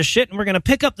more of this shit, and we're going to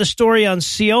pick up the story on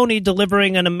Sione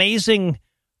delivering an amazing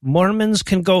Mormons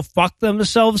can go fuck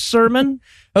themselves sermon.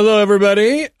 Hello,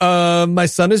 everybody. My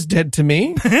son is dead to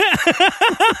me.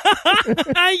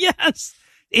 Yes.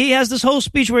 He has this whole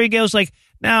speech where he goes like,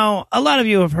 now, a lot of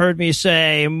you have heard me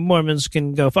say Mormons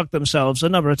can go fuck themselves a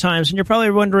number of times, and you're probably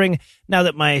wondering, now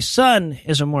that my son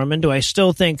is a Mormon, do I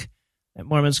still think that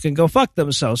Mormons can go fuck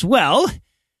themselves? Well,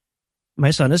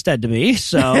 my son is dead to me,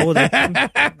 so they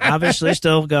can obviously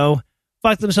still go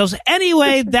fuck themselves.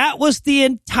 Anyway, that was the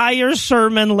entire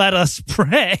sermon. Let us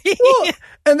pray. Well,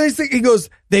 and he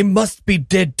goes, they must be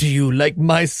dead to you like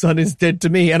my son is dead to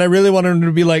me. And I really wanted him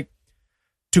to be like,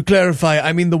 To clarify,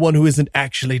 I mean the one who isn't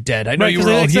actually dead. I know Right, you 'cause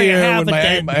were it all looks like I here have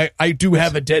when a I do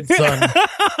have a dead son,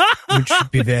 which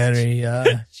should be very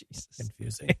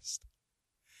confusing.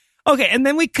 Okay, and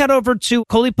then we cut over to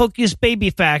Coley Pokey's baby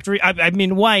factory,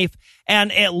 wife,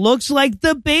 and it looks like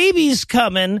the baby's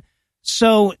coming.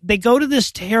 So they go to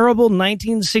this terrible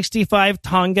 1965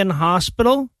 Tongan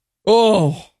hospital.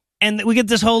 Oh. And we get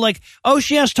this whole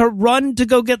she has to run to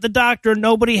go get the doctor.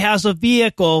 Nobody has a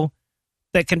vehicle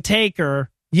that can take her.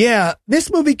 Yeah,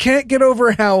 this movie can't get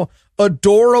over how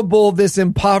adorable this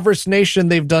impoverished nation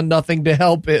they've done nothing to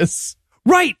help is.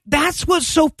 Right. That's what's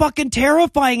so fucking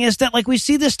terrifying is that we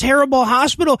see this terrible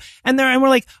hospital and we're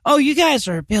like, oh, you guys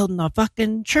are building a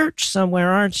fucking church somewhere,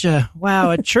 aren't you?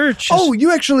 Wow, a church. Oh,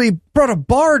 you actually brought a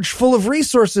barge full of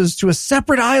resources to a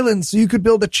separate island so you could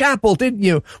build a chapel, didn't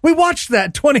you? We watched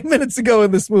that 20 minutes ago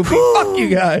in this movie. Fuck you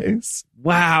guys.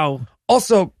 Wow.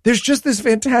 Also, there's just this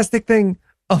fantastic thing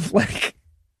of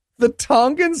the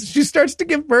Tongans. She starts to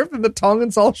give birth and the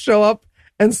Tongans all show up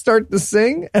and start to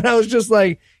sing. And I was just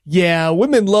like, yeah,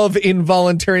 women love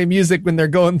involuntary music when they're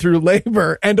going through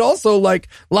labor. And also,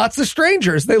 lots of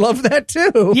strangers. They love that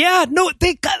too. Yeah, no,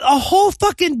 they got a whole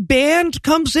fucking band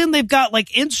comes in. They've got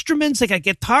instruments. They got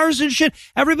guitars and shit.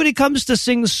 Everybody comes to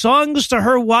sing songs to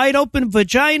her wide open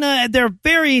vagina. And they're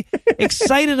very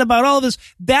excited about all of this.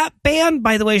 That band,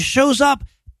 by the way, shows up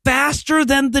faster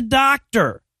than the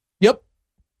doctor. Yep.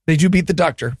 They do beat the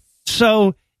doctor.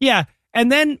 So, yeah.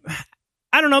 And then,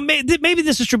 I don't know, maybe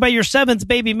this is true. By your seventh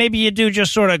baby, maybe you do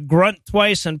just sort of grunt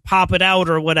twice and pop it out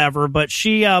or whatever. But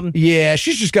she... yeah,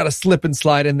 she's just got to slip and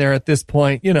slide in there at this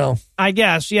point, I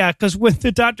guess, yeah, because when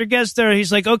the doctor gets there,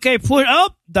 he's like, okay,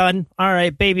 done. All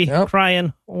right, baby,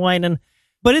 crying, whining.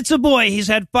 But it's a boy. He's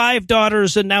had 5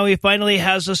 daughters, and now he finally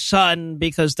has a son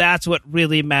because that's what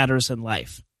really matters in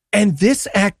life. And this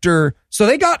actor, so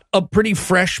they got a pretty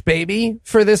fresh baby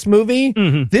for this movie.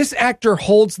 Mm-hmm. This actor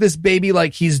holds this baby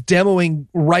like he's demoing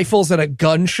rifles at a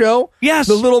gun show. Yes.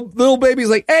 The little baby's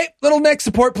like, hey, little neck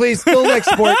support, please. Little neck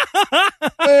support.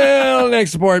 Little neck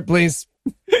support, please.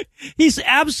 He's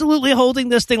absolutely holding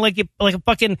this thing like a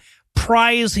fucking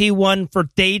prize he won for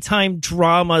daytime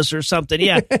dramas or something.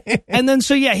 Yeah. And then,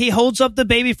 so yeah, he holds up the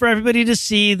baby for everybody to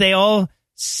see. They all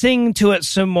sing to it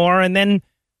some more. And then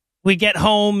we get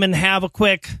home and have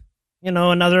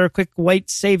another quick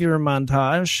white savior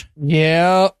montage.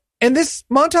 Yeah. And this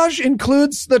montage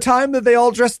includes the time that they all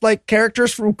dressed like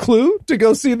characters from Clue to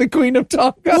go see the Queen of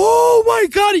Tonga. Oh my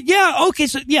God. Yeah. Okay.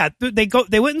 So yeah, they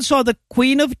went and saw the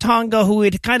Queen of Tonga, who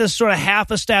had kind of sort of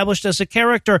half established as a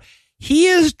character. He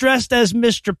is dressed as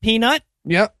Mr. Peanut.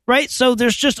 Yep. Right. So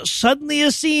there's just suddenly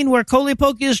a scene where Coley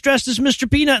Pokey is dressed as Mr.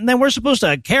 Peanut, and then we're supposed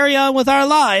to carry on with our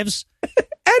lives.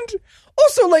 And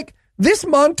also, this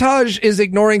montage is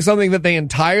ignoring something that they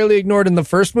entirely ignored in the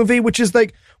first movie, which is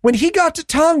when he got to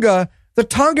Tonga, the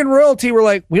Tongan royalty were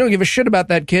like, we don't give a shit about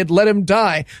that kid. Let him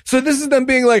die. So this is them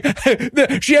being like,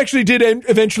 she actually did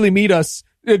eventually meet us.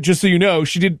 Just so you know,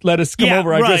 she did let us come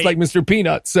over. I dressed like Mr.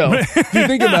 Peanut. So if you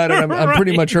think about it, I'm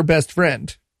pretty much her best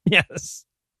friend. Yes.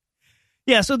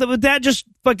 Yeah, so that just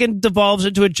fucking devolves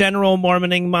into a general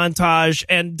Mormoning montage.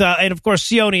 And of course,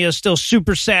 Sione is still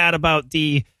super sad about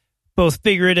the both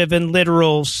figurative and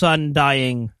literal son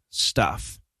dying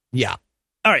stuff. Yeah.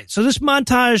 All right, so this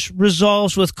montage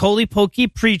resolves with Coley Pokey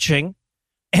preaching.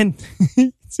 And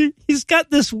he's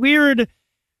got this weird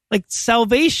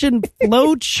salvation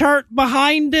flow chart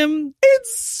behind him.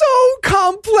 It's so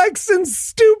complex and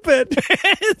stupid.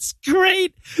 It's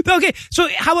great. Okay, so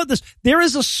how about this? There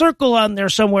is a circle on there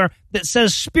somewhere that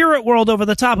says Spirit World over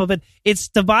the top of it. It's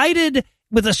divided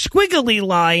with a squiggly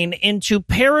line into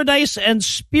Paradise and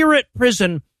Spirit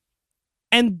Prison.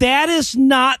 And that is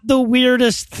not the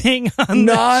weirdest thing on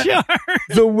the chart.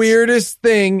 The weirdest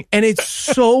thing. And it's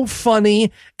so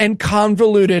funny and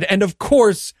convoluted. And of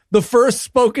course, the first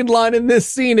spoken line in this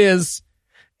scene is,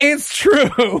 it's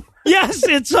true. Yes,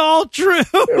 it's all true.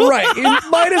 Right. He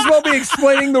might as well be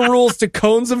explaining the rules to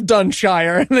Cones of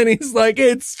Dunshire. And then he's like,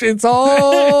 it's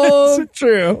all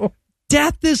true.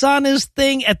 Death is on his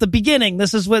thing at the beginning.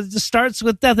 This is what starts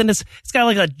with death, and it's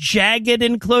got a jagged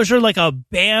enclosure, like a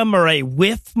BAM or a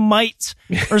whiff mite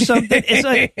or something.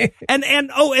 It's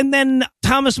and then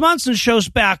Thomas Monson shows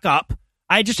back up.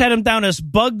 I just had him down as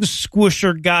Bug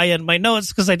Squisher guy in my notes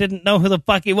because I didn't know who the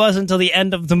fuck he was until the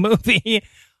end of the movie.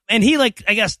 And he I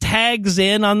guess tags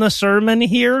in on the sermon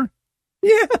here.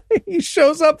 Yeah, he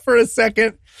shows up for a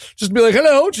second. Just be like,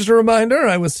 hello, just a reminder,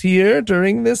 I was here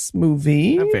during this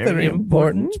movie. A very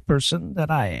important person that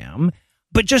I am.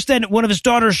 But just then, one of his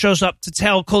daughters shows up to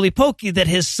tell Coley Pokey that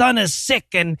his son is sick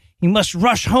and he must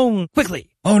rush home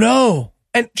quickly. Oh, no.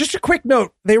 And just a quick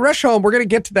note, they rush home. We're going to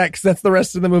get to that because that's the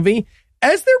rest of the movie.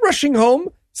 As they're rushing home,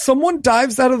 someone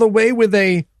dives out of the way with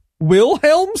a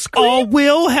Wilhelm scream. Oh,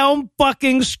 Wilhelm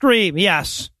fucking scream.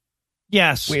 Yes.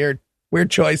 Weird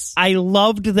choice. I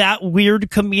loved that weird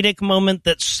comedic moment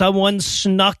that someone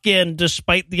snuck in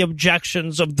despite the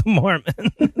objections of the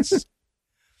Mormons.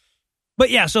 But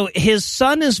yeah, so his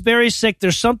son is very sick.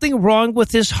 There's something wrong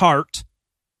with his heart.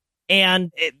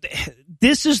 And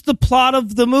this is the plot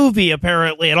of the movie,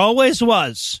 apparently. It always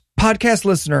was. Podcast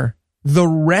listener, the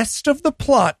rest of the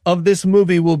plot of this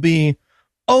movie will be,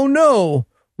 oh no,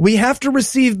 we have to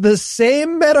receive the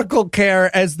same medical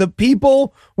care as the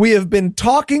people we have been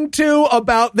talking to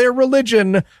about their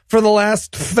religion for the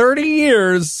last 30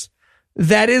 years.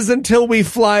 That is until we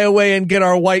fly away and get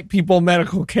our white people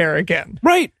medical care again.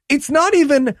 Right. It's not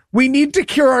even, we need to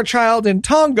cure our child in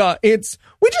Tonga. It's,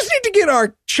 we just need to get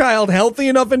our child healthy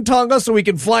enough in Tonga so we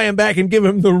can fly him back and give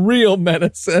him the real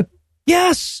medicine.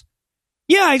 Yes.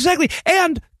 Yeah, exactly.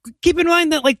 And keep in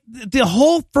mind that, like, the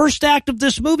whole first act of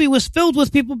this movie was filled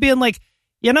with people being like,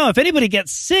 you know, if anybody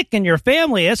gets sick in your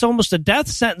family, it's almost a death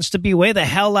sentence to be way the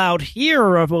hell out here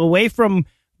or away from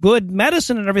good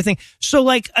medicine and everything. So,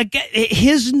 like, again,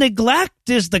 his neglect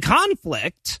is the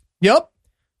conflict. Yep.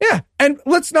 Yeah. And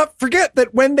let's not forget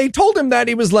that when they told him that,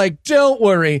 he was like, don't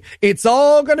worry, it's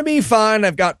all going to be fine.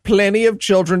 I've got plenty of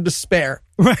children to spare.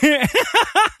 Right.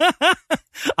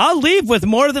 I'll leave with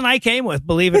more than I came with,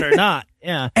 believe it or not.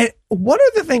 Yeah. And one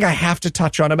other thing I have to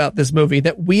touch on about this movie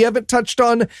that we haven't touched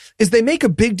on is they make a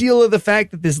big deal of the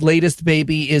fact that this latest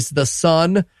baby is the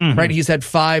son, right? He's had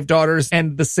 5 daughters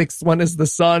and the 6th one is the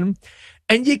son.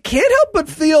 And you can't help but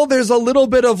feel there's a little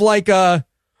bit of like a,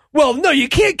 well, no, you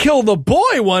can't kill the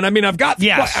boy one. I mean, I've got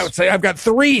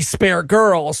 3 spare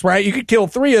girls, right? You could kill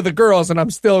 3 of the girls and I'm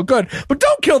still good, but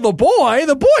don't kill the boy.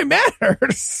 The boy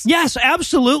matters. Yes,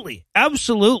 absolutely.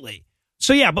 Absolutely.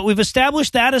 So yeah, but we've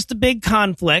established that as the big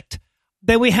conflict.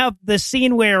 Then we have the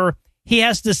scene where he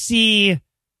has to see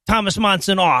Thomas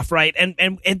Monson off, right?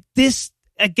 And this,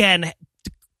 again,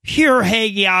 pure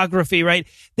hagiography, right?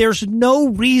 There's no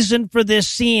reason for this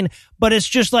scene, but it's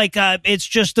just like, it's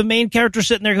just the main character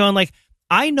sitting there going like,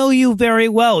 I know you very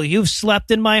well. You've slept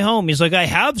in my home. He's like, I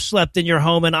have slept in your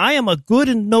home, and I am a good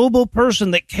and noble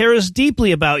person that cares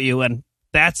deeply about you, and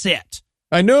that's it.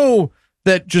 I know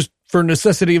that just for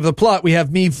necessity of the plot, we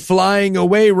have me flying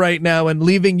away right now and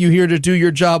leaving you here to do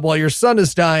your job while your son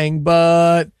is dying,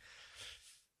 but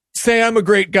say I'm a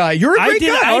great guy. You're a great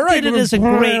guy. I did it as in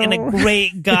a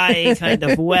great guy kind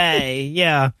of way.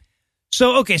 Yeah.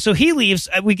 So, okay. So he leaves.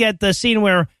 We get the scene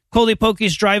where Coley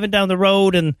Pokey's driving down the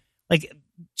road and like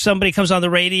somebody comes on the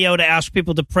radio to ask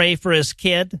people to pray for his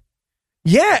kid.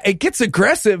 Yeah, it gets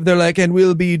aggressive. They're like, and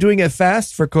we'll be doing a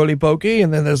fast for Coley Pokey.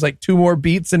 And then there's like 2 more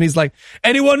beats. And he's like,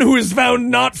 anyone who is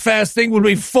found not fasting will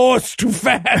be forced to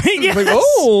fast. Yes. Like,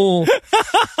 oh,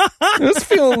 this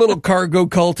feeling a little cargo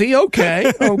culty.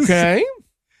 Okay.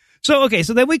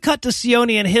 So then we cut to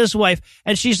Sione and his wife.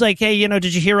 And she's like, hey, you know,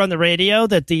 did you hear on the radio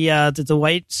that the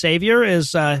white savior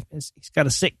he's got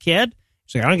a sick kid?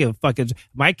 She's like, I don't give a fuck.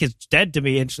 My kid's dead to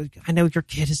me. And she's like, I know your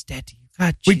kid is dead to you.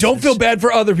 God, we don't feel bad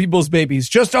for other people's babies,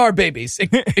 just our babies,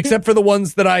 except for the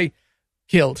ones that I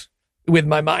killed with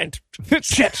my mind.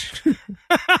 Shit.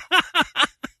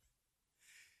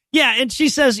 Yeah, and she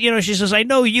says, I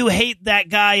know you hate that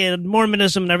guy and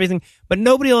Mormonism and everything, but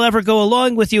nobody will ever go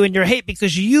along with you in your hate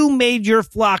because you made your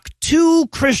flock too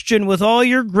Christian with all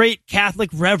your great Catholic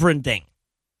reverending.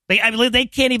 They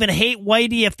can't even hate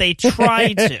Whitey if they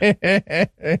try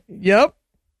to. Yep.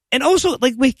 And also,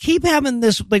 like, we keep having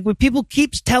this, like, people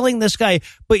keep telling this guy,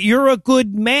 but you're a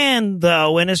good man,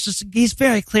 though. And it's just, he's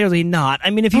very clearly not. I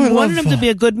mean, if you wanted him to be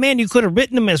a good man, you could have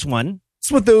written him as one. That's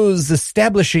what those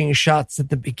establishing shots at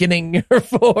the beginning are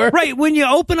for. Right. When you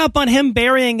open up on him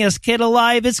burying his kid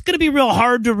alive, it's going to be real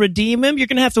hard to redeem him. You're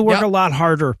going to have to work a lot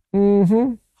harder.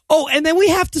 Mm-hmm. Oh, and then we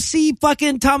have to see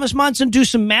fucking Thomas Monson do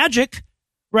some magic.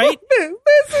 Right?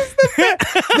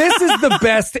 This is the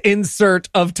best insert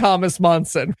of Thomas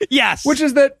Monson. Yes. Which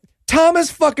is that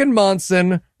Thomas fucking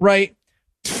Monson, right,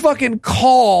 fucking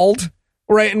called,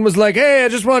 right, and was like, hey, I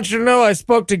just want you to know I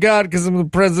spoke to God because I'm the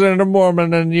president of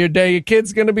Mormon and your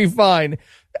kid's going to be fine.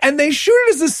 And they shoot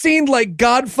it as a scene like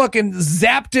God fucking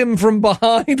zapped him from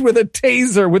behind with a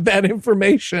taser with that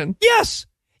information. Yes.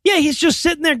 Yeah, he's just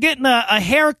sitting there getting a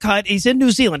haircut. He's in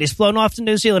New Zealand. He's flown off to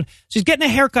New Zealand. So he's getting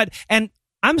a haircut, and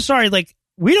I'm sorry, like,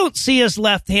 we don't see his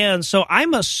left hand, so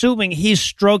I'm assuming he's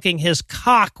stroking his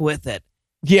cock with it.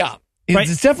 Yeah, right?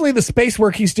 It's definitely the space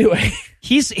work he's doing.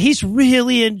 He's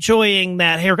really enjoying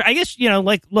that haircut. I guess,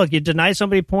 like, look, you deny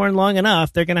somebody porn long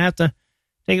enough, they're going to have to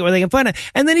Take it where they can find it.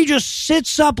 And then he just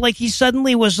sits up like he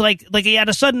suddenly was like he had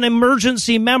a sudden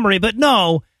emergency memory. But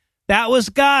no, that was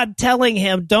God telling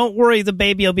him, don't worry, the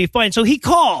baby will be fine. So he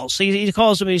calls. He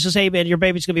calls him and he says, hey, man, your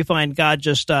baby's going to be fine. God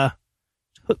just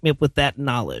hooked me up with that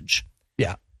knowledge.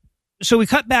 Yeah. So we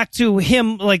cut back to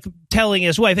him like telling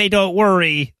his wife, hey, don't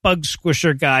worry, bug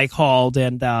squisher guy called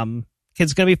and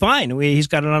kid's going to be fine. He's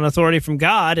got an authority from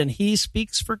God and he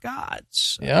speaks for God.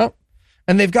 So. Yeah.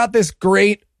 And they've got this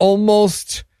great,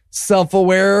 almost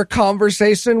self-aware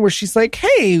conversation where she's like,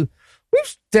 hey,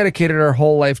 we've dedicated our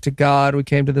whole life to God. We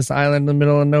came to this island in the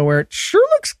middle of nowhere. It sure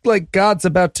looks like God's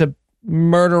about to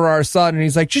murder our son. And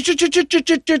he's like,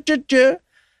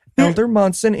 Elder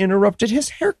Munson interrupted his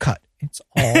haircut. It's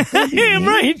all yeah,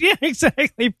 right. Yeah,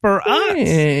 exactly. For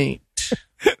us.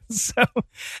 So,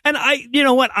 and you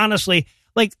know what, honestly,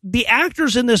 like the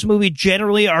actors in this movie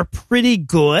generally are pretty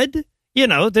good. You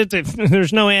know,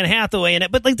 there's no Anne Hathaway in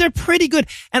it, but like they're pretty good.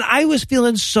 And I was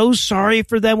feeling so sorry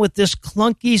for them with this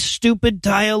clunky, stupid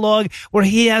dialogue where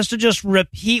he has to just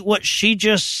repeat what she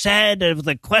just said with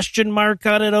a question mark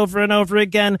on it over and over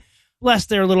again. Bless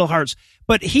their little hearts.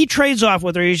 But he trades off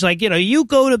with her. He's like, you know, you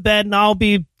go to bed and I'll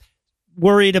be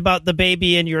worried about the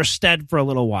baby in your stead for a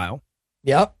little while.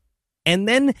 Yep. And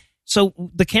then, so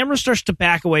the camera starts to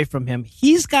back away from him.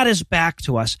 He's got his back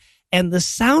to us. And the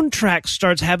soundtrack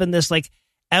starts having this like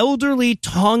elderly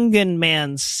Tongan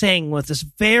man sing with this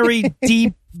very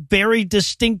deep, very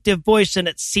distinctive voice. And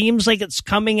it seems like it's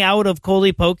coming out of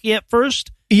Coley Pokey at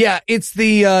first. Yeah, it's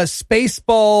the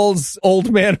Spaceballs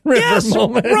Old Man River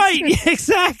moment. Right,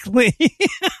 exactly.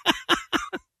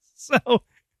 So,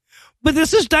 but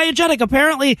this is diegetic.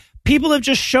 Apparently, people have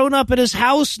just shown up at his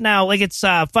house now. Like it's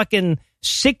fucking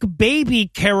sick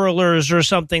baby carolers or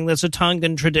something that's a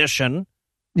Tongan tradition.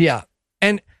 Yeah.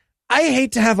 And I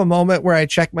hate to have a moment where I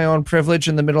check my own privilege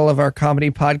in the middle of our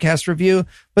comedy podcast review,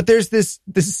 but there's this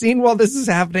scene while this is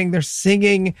happening, they're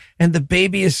singing and the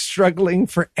baby is struggling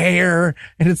for air.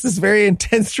 And it's this very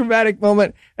intense, dramatic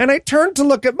moment. And I turn to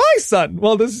look at my son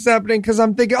while this is happening because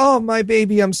I'm thinking, oh, my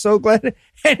baby, I'm so glad.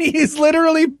 And he's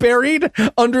literally buried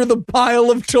under the pile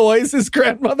of toys his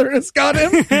grandmother has got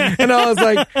him. And I was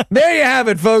like, there you have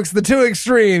it, folks. The two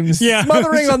extremes. Yeah.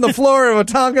 Smothering on the floor of a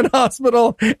Tongan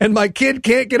hospital and my kid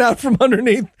can't get out from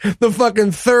underneath the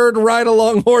fucking third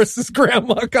ride-along horse his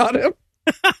grandma got him.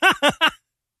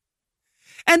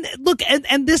 And look,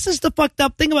 and this is the fucked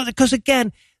up thing about it, because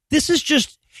again, this is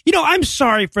just, you know, I'm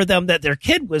sorry for them that their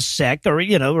kid was sick, or,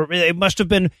 you know, it must have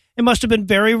been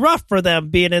very rough for them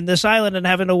being in this island and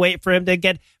having to wait for him to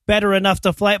get better enough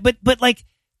to fly. But like,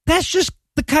 that's just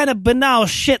the kind of banal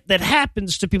shit that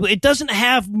happens to people. It doesn't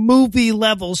have movie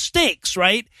level stakes,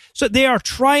 right? So they are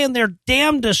trying their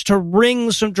damnedest to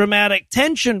wring some dramatic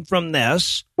tension from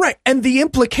this. Right. And the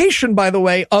implication, by the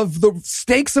way, of the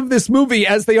stakes of this movie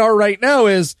as they are right now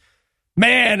is,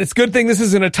 man, it's a good thing this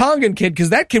isn't a Tongan kid, because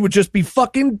that kid would just be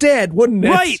fucking dead, wouldn't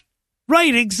it?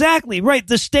 Right, exactly. Right.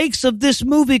 The stakes of this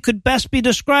movie could best be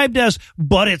described as,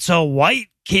 but it's a white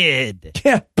kid.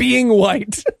 Yeah, being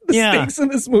white. The stakes in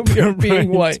this movie are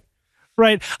being white.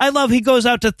 Right. I love he goes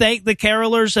out to thank the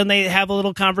carolers and they have a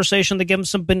little conversation. They give him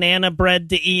some banana bread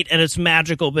to eat, and it's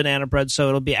magical banana bread, so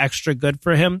it'll be extra good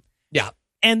for him. Yeah.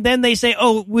 And then they say,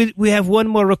 oh, we have one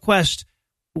more request.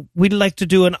 We'd like to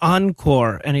do an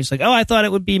encore. And he's like, oh, I thought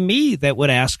it would be me that would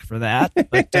ask for that.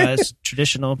 But it's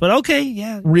traditional. But okay,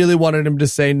 yeah. Really wanted him to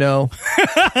say no.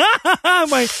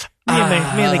 Me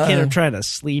and the kid are trying to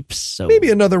sleep. So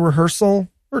maybe another rehearsal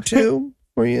or two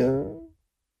for you.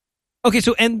 Okay,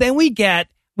 so and then we cut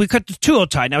to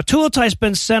Tuotai. Now, Tuotai's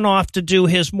been sent off to do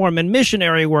his Mormon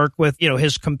missionary work with, you know,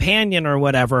 his companion or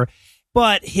whatever.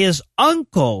 But his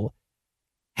uncle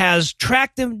has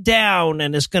tracked him down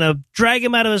and is going to drag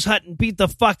him out of his hut and beat the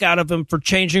fuck out of him for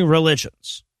changing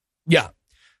religions. Yeah.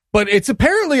 But it's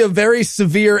apparently a very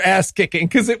severe ass kicking,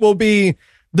 because it will be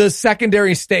the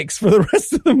secondary stakes for the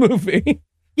rest of the movie.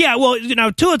 Yeah, well, you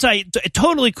know, Tuotai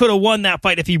totally could have won that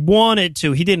fight if he wanted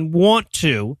to. He didn't want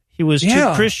to. He was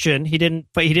too Christian. He didn't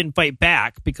fight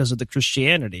back because of the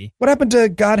Christianity. What happened to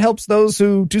God helps those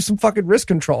who do some fucking risk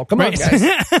control? Come on, guys.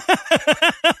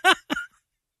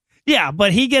 Yeah,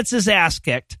 but he gets his ass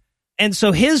kicked. And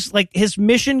so his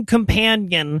mission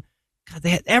companion, God,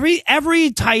 they had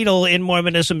every title in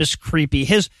Mormonism is creepy.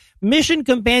 His mission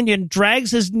companion drags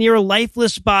his near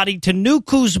lifeless body to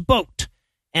Nuku's boat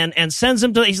and sends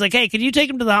him to, he's like, hey, can you take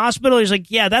him to the hospital? He's like,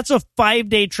 yeah, that's a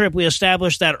 5-day trip. We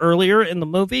established that earlier in the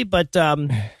movie, but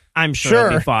I'm sure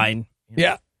it'll be fine.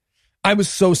 Yeah. I was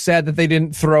so sad that they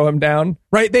didn't throw him down,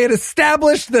 right? They had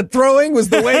established that throwing was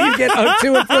the way you get up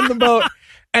to and from the boat.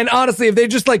 And honestly, if they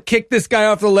just like kicked this guy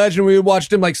off the ledge and we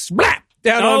watched him like splat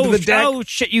down onto the deck. Oh,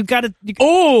 shit. You got to.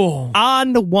 Oh,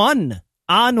 On one.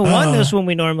 On one is when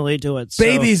we normally do it. So.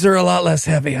 babies are a lot less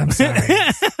heavy. I'm sorry.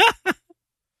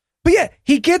 But yeah,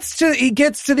 he gets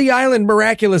to the island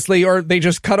miraculously, or they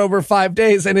just cut over 5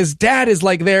 days, and his dad is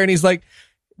like there, and he's like,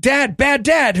 Dad, bad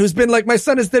dad, who's been like, my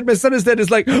son is dead,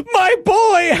 is like, my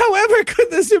boy, however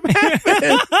could this have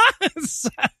happened? It's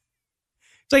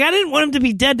like, I didn't want him to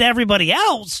be dead to everybody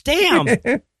else. Damn.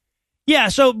 Yeah,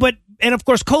 so, and of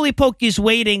course, Coley Pokey's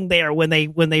waiting there when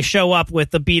they show up with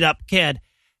the beat up kid.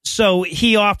 So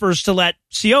he offers to let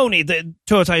Sione, the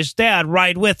Totai's dad,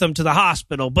 ride with him to the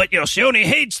hospital. But, Sione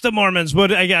hates the Mormons,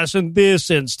 but I guess in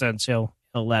this instance, he'll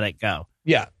let it go.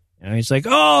 Yeah. He's like,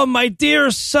 oh, my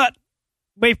dear son,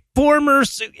 my former...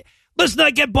 Let's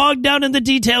not get bogged down in the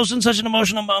details in such an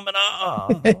emotional moment.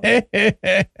 Oh.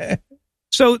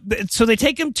 So they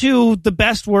take him to the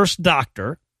best, worst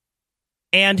doctor,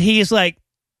 and he's like,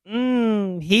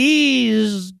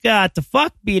 he's got the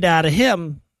fuck beat out of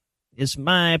him, is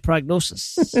my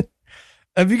prognosis.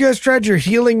 Have you guys tried your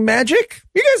healing magic?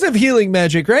 You guys have healing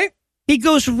magic, right? He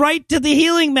goes right to the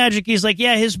healing magic. He's like,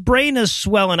 yeah, his brain is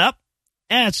swelling up.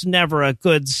 That's never a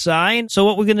good sign. So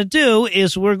what we're going to do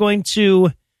is we're going to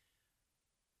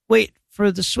wait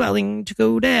for the swelling to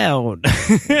go down.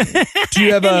 Do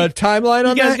you have a timeline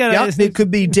on that? Yeah, it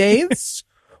could be days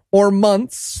or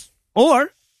months.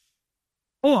 Or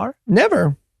never.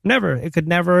 It could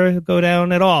never go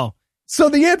down at all. So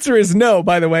the answer is no,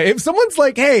 by the way. If someone's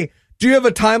like, hey, do you have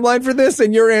a timeline for this?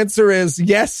 And your answer is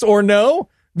yes or no,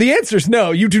 the answer is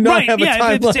no. You do not have a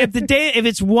timeline. If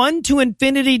it's 1 to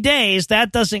infinity days,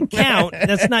 that doesn't count.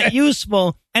 That's not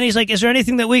useful. And he's like, is there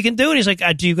anything that we can do? And he's like,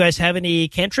 do you guys have any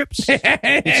cantrips?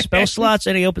 Any spell slots?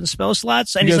 Any open spell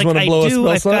slots? And you he's guys like,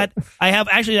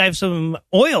 I do. I have some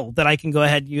oil that I can go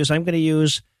ahead and use. I'm going to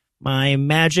use my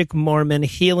Magic Mormon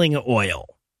healing oil.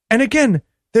 And again,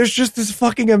 there's just this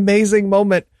fucking amazing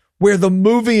moment where the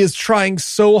movie is trying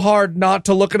so hard not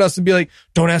to look at us and be like,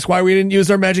 don't ask why we didn't use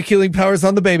our magic healing powers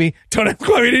on the baby. Don't ask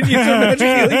why we didn't use our magic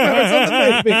healing powers on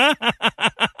the baby.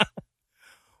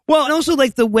 Well, and also,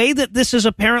 like, the way that this is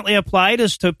apparently applied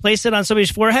is to place it on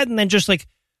somebody's forehead and then just, like,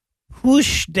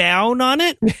 push down on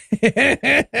it.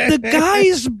 The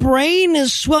guy's brain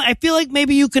is swelling. I feel like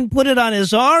maybe you can put it on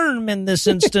his arm in this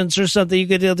instance or something. You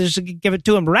could just give it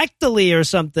to him rectally or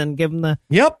something. Give him the...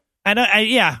 Yep.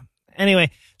 Yeah.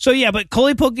 Anyway, so yeah, but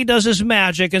Coley Pokey does his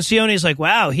magic, and Sione's like,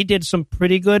 wow, he did some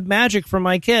pretty good magic for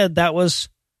my kid. That was...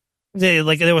 there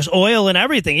was oil and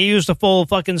everything. He used a full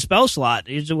fucking spell slot.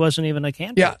 It wasn't even a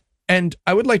cantrip. Yeah, and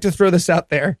I would like to throw this out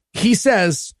there. He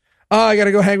says, I got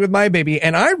to go hang with my baby.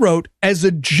 And I wrote as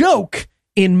a joke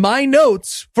in my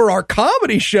notes for our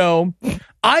comedy show,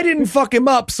 I didn't fuck him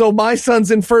up, so my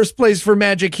son's in first place for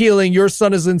magic healing. Your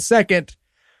son is in second.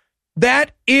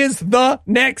 That is the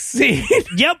next scene.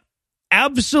 Yep,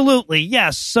 absolutely.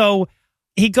 Yes. So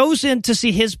he goes in to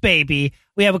see his baby.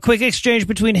 We have a quick exchange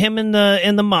between him and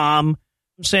the mom,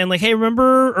 saying like, hey,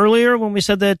 remember earlier when we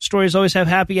said that stories always have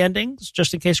happy endings,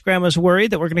 just in case grandma's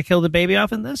worried that we're going to kill the baby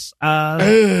off in this?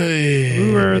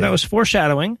 That was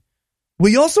foreshadowing.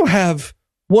 We also have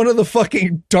one of the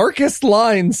fucking darkest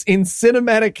lines in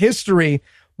cinematic history.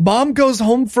 Mom goes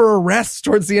home for a rest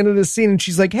towards the end of the scene, and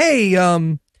she's like, hey,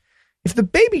 if the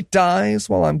baby dies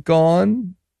while I'm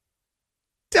gone,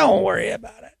 don't worry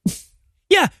about it.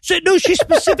 Yeah, so no, she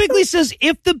specifically says,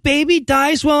 if the baby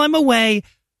dies while I'm away,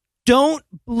 don't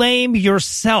blame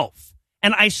yourself.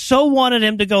 And I so wanted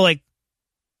him to go like,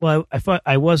 well, I thought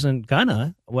I wasn't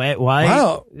gonna. Why?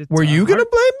 Wow. Were you gonna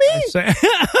blame me?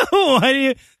 Why do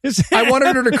you? I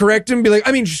wanted her to correct him and be like,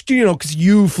 I mean, just, because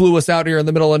you flew us out here in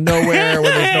the middle of nowhere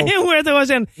where there's no where there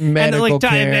wasn't medical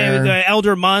care. The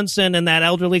Elder Monson and that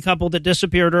elderly couple that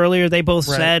disappeared earlier, they both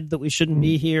said that we shouldn't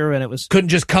be here, and it was couldn't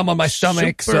just come on my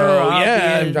stomach. So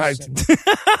obvious.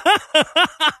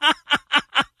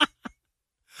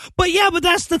 But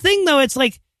that's the thing, though. It's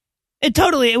like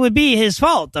it would be his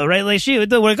fault, though, right? Like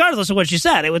regardless of what she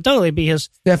said, it would totally be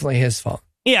definitely his fault.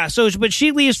 Yeah. So, but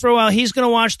she leaves for a while. He's going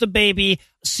to watch the baby.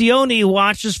 Sione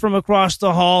watches from across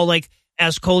the hall, like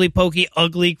as Coley Pokey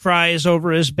ugly cries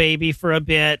over his baby for a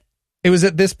bit. It was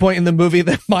at this point in the movie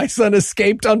that my son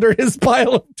escaped under his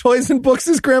pile of toys and books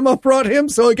his grandma brought him.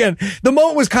 So again, the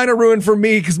moment was kind of ruined for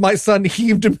me because my son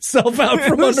heaved himself out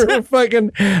from under a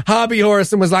fucking hobby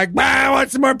horse and was like, I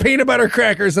want some more peanut butter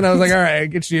crackers. And I was like, all right, I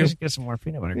get you. Just get some more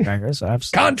peanut butter crackers.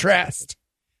 Contrast.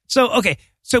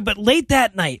 But late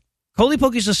that night, Coley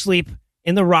Pokey's asleep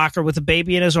in the rocker with the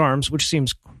baby in his arms, which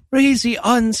seems crazy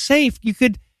unsafe.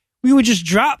 We would just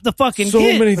drop the fucking kid.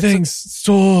 So many things.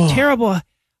 So terrible.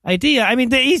 idea. I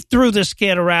mean, he threw this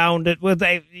kid around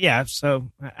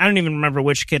so I don't even remember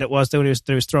which kid it was that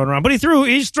he was throwing around, but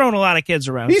he's thrown a lot of kids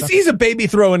around. He's a baby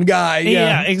throwing guy.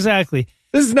 Yeah, exactly.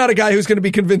 This is not a guy who's going to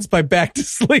be convinced by Back to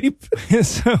Sleep.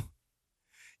 So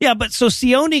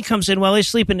Sione comes in while he's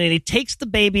sleeping and he takes the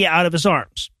baby out of his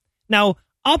arms. Now,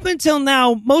 up until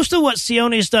now, most of what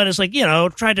Sione's done is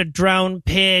try to drown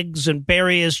pigs and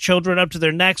bury his children up to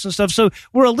their necks and stuff. So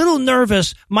we're a little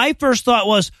nervous. My first thought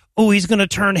was, he's going to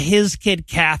turn his kid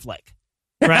Catholic,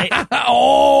 right?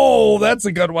 Oh, that's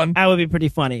a good one. That would be pretty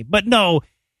funny. But no,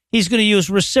 he's going to use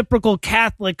reciprocal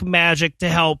Catholic magic to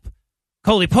help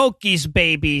Kolipoki's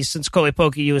baby, since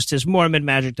Kolipoki used his Mormon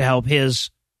magic to help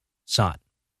his son.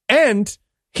 And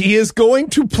he is going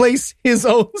to place his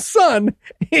own son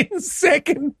in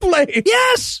second place.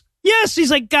 Yes. He's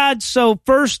like, God, so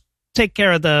first take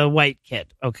care of the white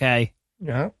kid, okay?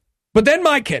 Yeah. But then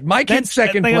my kid's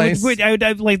second place.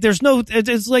 There's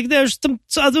some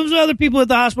other people at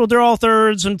the hospital. They're all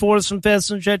thirds and fourths and fifths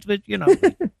and shit. But,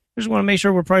 just want to make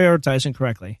sure we're prioritizing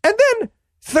correctly. And then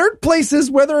third place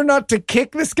is whether or not to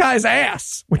kick this guy's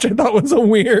ass, which I thought was a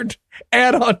weird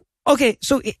add-on. Okay,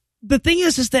 so the thing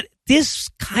is that this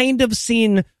kind of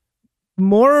scene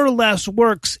more or less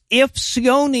works if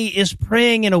Sione is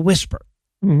praying in a whisper.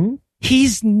 Mm-hmm.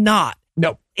 He's not.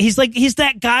 No. He's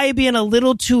that guy being a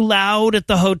little too loud at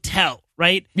the hotel,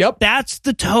 right? Yep. That's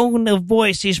the tone of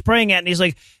voice he's praying at. And he's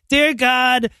like, dear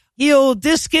God, heal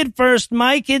this kid first,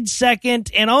 my kid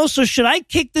second, and also, should I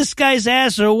kick this guy's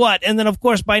ass or what? And then, of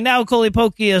course, by now,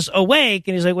 Kolipoki is awake,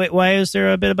 and he's like, wait, why is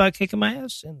there a bit about kicking my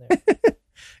ass in there?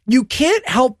 You can't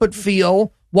help but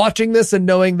feel, watching this and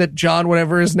knowing that John,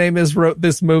 whatever his name is, wrote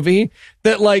this movie,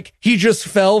 that, he just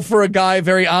fell for a guy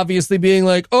very obviously being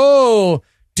like, oh,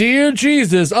 dear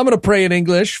Jesus, I'm going to pray in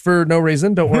English for no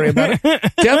reason. Don't worry about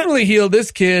it. Definitely heal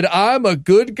this kid. I'm a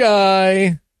good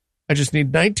guy. I just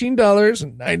need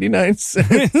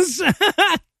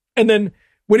 $19.99. And then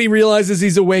when he realizes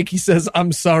he's awake, he says,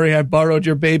 I'm sorry, I borrowed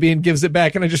your baby, and gives it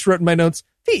back. And I just wrote in my notes,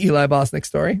 the Eli Bosnick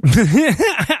story.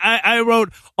 I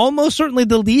wrote almost certainly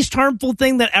the least harmful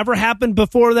thing that ever happened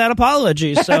before that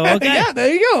apology. So, okay. Yeah,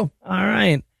 there you go. All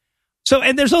right. So,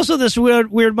 and there's also this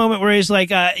weird moment where he's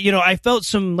like, I felt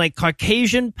some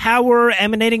Caucasian power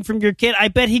emanating from your kid. I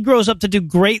bet he grows up to do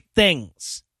great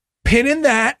things. Pin in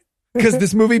that, because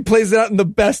this movie plays it out in the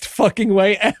best fucking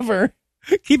way ever.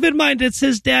 Keep in mind, it's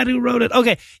his dad who wrote it.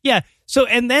 Okay, yeah. So,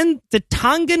 and then the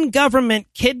Tongan government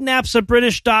kidnaps a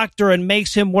British doctor and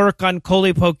makes him work on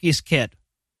Kolipoki's kid.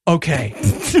 Okay.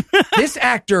 This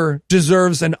actor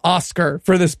deserves an Oscar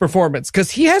for this performance,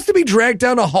 because he has to be dragged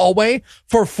down a hallway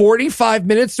for 45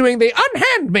 minutes doing the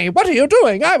unhand me. What are you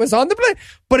doing? I was on the plane.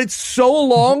 But it's so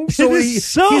long. So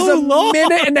he's a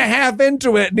minute and a half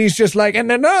into it. And he's just like,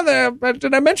 and another,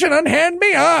 did I mention unhand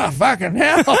me? Fucking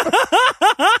hell.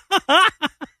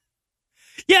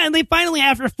 Yeah. And they finally,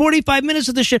 after 45 minutes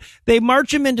of this shit, they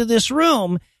march him into this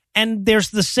room. And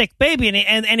there's the sick baby,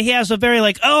 and he has a very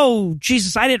oh,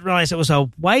 Jesus, I didn't realize it was a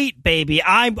white baby.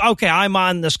 I'm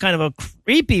on this kind of a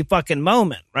creepy fucking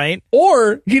moment, right?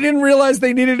 Or he didn't realize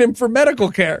they needed him for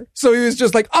medical care. So he was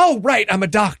just like, oh, right, I'm a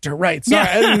doctor, right. Sorry.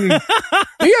 Yeah.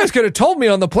 You guys could have told me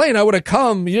on the plane. I would have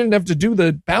come. You didn't have to do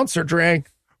the bouncer drag.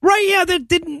 Right, yeah, that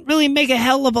didn't really make a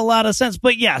hell of a lot of sense.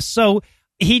 But yes, so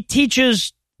he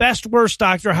teaches Best Worst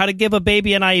Doctor how to give a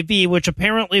baby an IV, which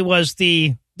apparently was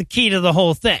the key to the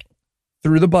whole thing.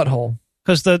 Through the butthole.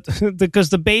 Because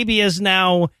the baby is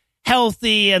now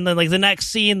healthy, and then the next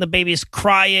scene, the baby's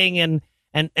crying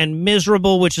and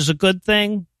miserable, which is a good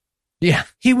thing. Yeah.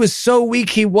 He was so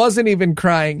weak, he wasn't even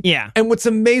crying. Yeah. And what's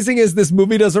amazing is this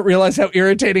movie doesn't realize how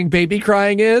irritating baby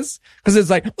crying is, because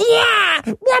it's like, blah,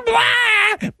 blah,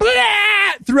 blah,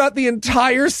 blah, throughout the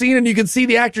entire scene, and you can see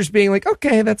the actors being like,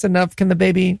 okay, that's enough. Can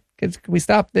we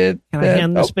stop it? Can I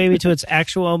hand this baby to its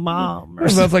actual mom?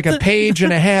 We have a page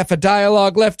and a half of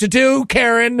dialogue left to do,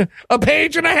 Karen. A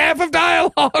page and a half of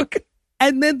dialogue.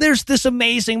 And then there's this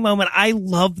amazing moment. I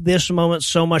love this moment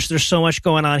so much. There's so much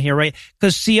going on here, right?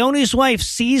 Because Sione's wife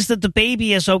sees that the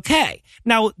baby is okay.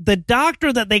 Now, the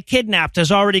doctor that they kidnapped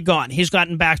has already gone. He's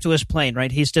gotten back to his plane,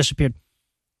 right? He's disappeared.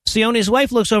 Sione's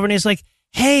wife looks over and he's like,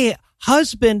 hey,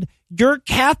 husband, your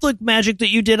Catholic magic that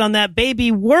you did on that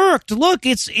baby worked. Look,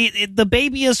 the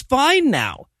baby is fine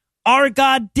now. Our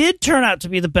God did turn out to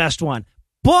be the best one.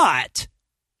 But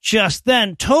just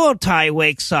then, Tootai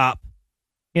wakes up,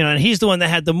 and he's the one that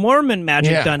had the Mormon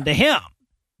magic done to him.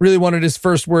 Really wanted his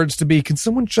first words to be, can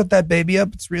someone shut that baby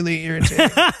up? It's really irritating.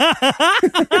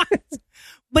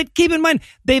 But keep in mind,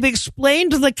 they've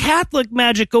explained the Catholic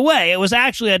magic away. It was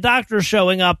actually a doctor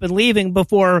showing up and leaving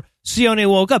before Sione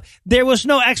woke up. There was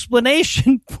no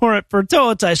explanation for it for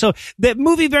Tootai. So the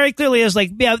movie very clearly is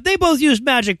like, yeah, they both used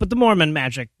magic, but the Mormon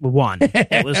magic won.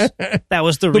 That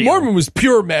was the real. The Mormon was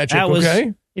pure magic,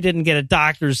 okay? He didn't get a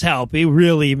doctor's help. He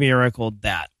really miracled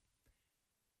that.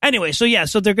 Anyway, so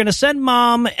they're going to send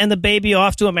mom and the baby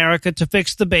off to America to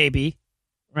fix the baby,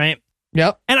 right?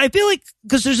 Yep. And I feel like,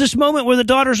 because there's this moment where the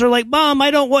daughters are like, Mom,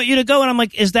 I don't want you to go. And I'm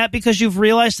like, is that because you've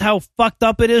realized how fucked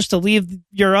up it is to leave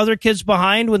your other kids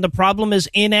behind when the problem is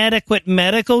inadequate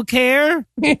medical care?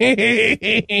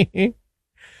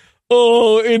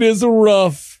 Oh, it is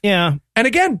rough. Yeah. And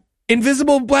again,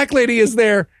 invisible black lady is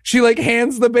there. She like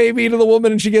hands the baby to the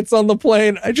woman and she gets on the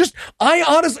plane. I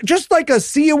honestly, just like a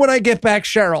see you when I get back,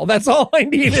 Cheryl. That's all I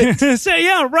needed.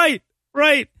 Yeah,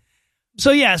 right.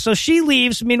 So she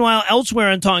leaves. Meanwhile,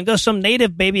 elsewhere in Tonga, some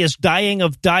native baby is dying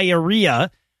of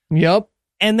diarrhea. Yep.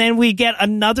 And then we get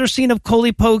another scene of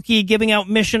Kolipoki giving out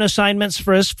mission assignments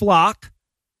for his flock.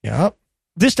 Yep.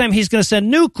 This time he's going to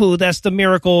send Nuku, that's the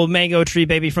miracle mango tree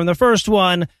baby from the first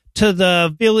one, to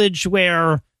the village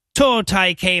where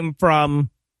Tootai came from,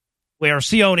 where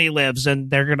Sione lives, and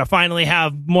they're going to finally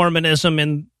have Mormonism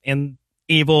in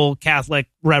evil Catholic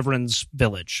Reverend's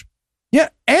village. Yeah,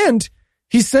 and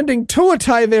he's sending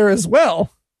Tootai there as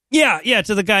well. Yeah,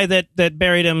 to the guy that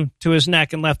buried him to his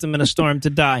neck and left him in a storm to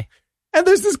die. And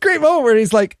there's this great moment where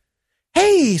he's like,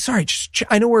 hey, sorry,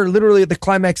 I know we're literally at the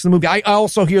climax of the movie. I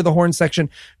also hear the horn section.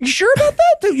 You sure about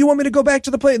that? You want me to go back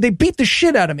to the plane? They beat the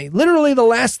shit out of me. Literally the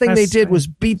last thing they did was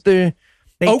beat the...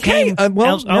 Now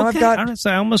I've got...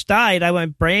 Honestly, I almost died. I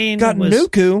went brain. Got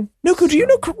Nuku. Nuku, do you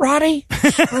know karate?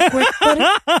 Real quick, buddy.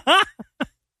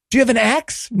 Do you have an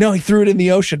axe? No, he threw it in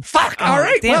the ocean. Fuck. All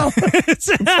right. Well, let's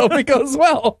hope it goes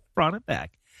well. Brought it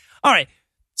back. All right.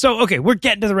 So, okay, we're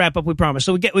getting to the wrap up, we promise.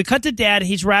 So we cut to Dad.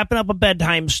 He's wrapping up a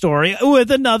bedtime story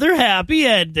with another happy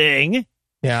ending.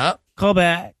 Yeah. Call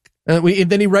back.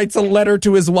 Then he writes a letter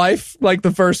to his wife, like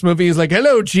the first movie. He's like,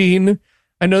 hello, Jean.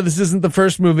 I know this isn't the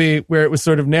first movie where it was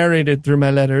sort of narrated through my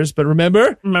letters, but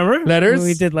remember? Letters? When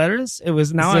we did letters? It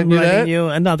was now I'm writing you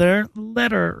another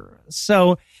letter.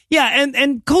 So, yeah,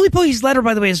 and Kolipoki's letter,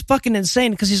 by the way, is fucking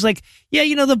insane because he's like, yeah,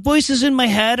 the voices in my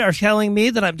head are telling me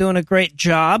that I'm doing a great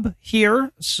job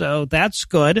here, so that's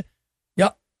good.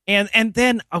 Yep. And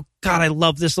then, oh, God, I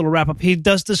love this little wrap-up. He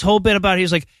does this whole bit about,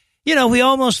 he's like, we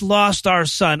almost lost our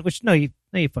son, which, no, you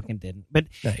fucking didn't. But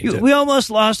we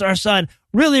almost lost our son.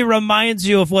 Really reminds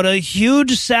you of what a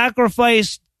huge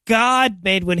sacrifice God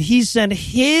made when he sent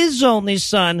his only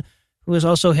son, who is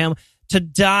also him, to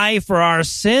die for our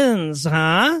sins,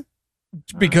 huh?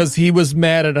 Because he was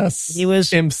mad at us. He was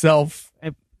himself.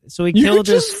 So he killed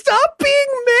us. Just stop being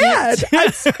mad.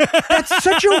 That's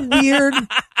such a weird...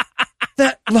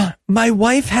 Look, my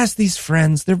wife has these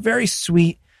friends. They're very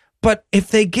sweet. But if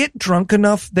they get drunk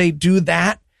enough, they do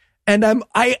that. And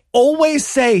I always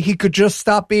say he could just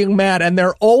stop being mad. And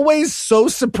they're always so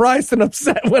surprised and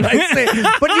upset when I say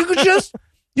it. But you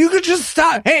could just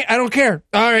stop. Hey, I don't care.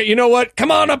 All right, you know what?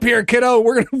 Come on up here, kiddo.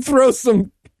 We're going to throw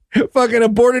some fucking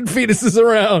aborted fetuses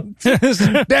around.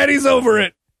 Daddy's over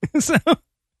it.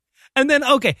 And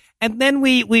then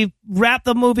we wrap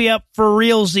the movie up for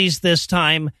realsies this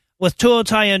time with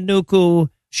Tootai and Nuku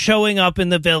showing up in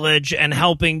the village and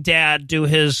helping Dad do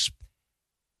his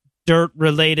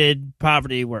dirt-related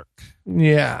poverty work.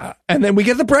 Yeah. And then we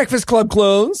get the Breakfast Club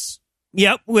clothes.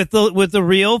 Yep, with the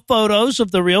real photos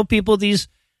of the real people these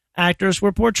actors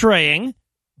were portraying.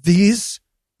 These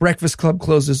Breakfast Club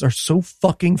clothes are so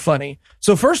fucking funny.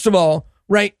 So first of all,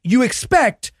 right, you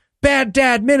expect bad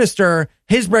dad minister,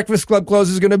 his Breakfast Club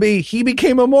clothes is going to be, he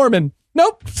became a Mormon.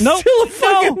 Nope. Still a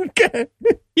fucking guy.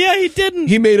 Yeah, he didn't.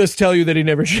 He made us tell you that he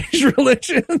never changed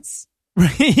religions.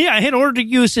 Yeah, in order to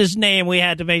use his name, we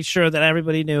had to make sure that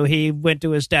everybody knew he went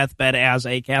to his deathbed as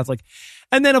a Catholic.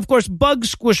 And then, of course, Bug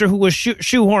Squisher, who was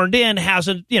shoehorned in,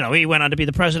 hasn't, he went on to be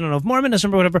the president of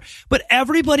Mormonism or whatever. But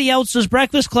everybody else's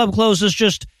Breakfast Club clothes is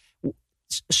just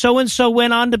so-and-so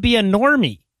went on to be a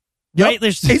normie. Yep. Right?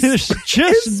 There's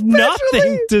just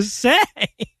nothing to say.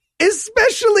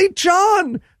 Especially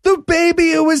John, the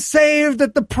baby who was saved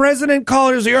that the president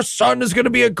called us, your son is going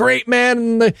to be a great man.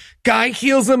 And the guy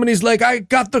heals him and he's like, I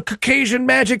got the Caucasian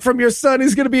magic from your son.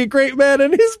 He's going to be a great man.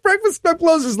 And his Breakfast Club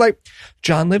clothes is like,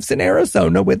 John lives in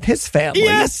Arizona with his family.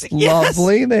 Yes, it's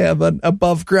lovely. They have an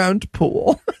above ground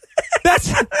pool.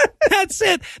 That's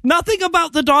it. Nothing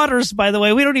about the daughters, by the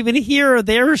way. We don't even hear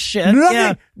their shit.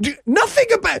 Nothing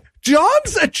about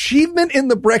John's achievement in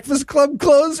the Breakfast Club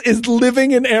clothes is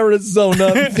living in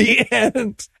Arizona. The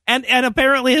end. And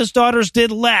apparently his daughters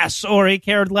did less, or he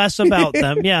cared less about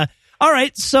them. Yeah. All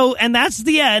right. So, and that's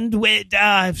the end.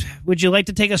 Would you like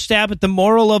to take a stab at the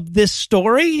moral of this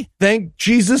story? Thank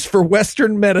Jesus for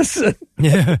Western medicine.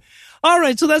 Yeah. All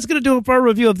right, so that's going to do it for our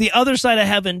review of The Other Side of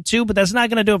Heaven 2, but that's not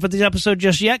going to do it for this episode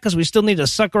just yet because we still need to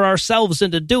sucker ourselves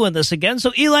into doing this again.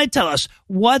 So, Eli, tell us,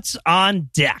 what's on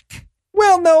deck?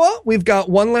 Well, Noah, we've got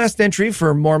one last entry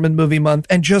for Mormon Movie Month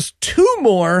and just 2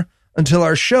 more until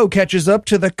our show catches up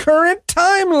to the current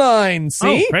timeline.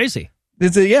 See? Oh, crazy.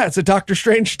 It's a Doctor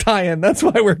Strange tie-in. That's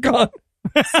why we're gone.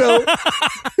 So,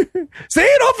 see,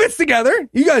 it all fits together.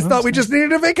 You guys thought we just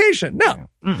needed a vacation. No.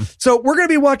 So we're going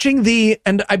to be watching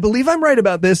and I believe I'm right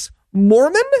about this,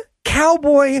 Mormon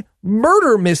cowboy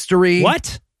murder mystery.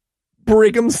 What?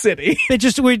 Brigham City. We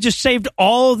just saved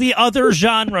all the other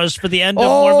genres for the end of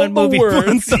All Mormon the Movie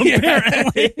words, Month,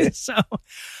 apparently. yeah. So,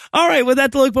 all right, with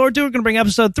that to look forward to, we're going to bring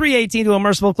episode 318 to a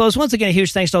merciful close. Once again, a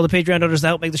huge thanks to all the Patreon donors that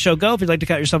help make the show go. If you'd like to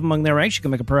count yourself among their ranks, you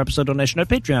can make a per episode donation at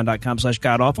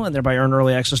patreon.com/godawful and thereby earn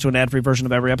early access to an ad-free version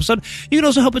of every episode. You can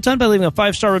also help a ton by leaving a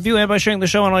 5-star review and by sharing the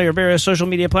show on all your various social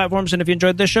media platforms. And if you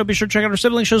enjoyed this show, be sure to check out our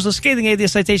sibling shows, The Scathing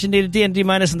Atheist, Citation Needed, D&D-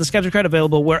 and The Skeptic Card,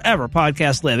 available wherever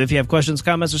podcasts live. If you have questions,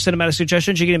 comments, or cinematic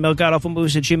suggestions, you can email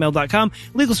godawfulmovies@gmail.com.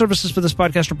 Legal services for this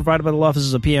podcast are provided by the law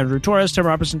offices of P. Andrew Torres. Tim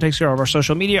Robertson takes care of our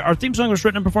social media. Our theme song was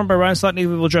written and performed by Ryan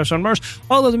Slotnick. Dress on Mars.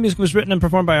 All other music was written and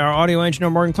performed by our audio engineer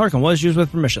Morgan Clark and was used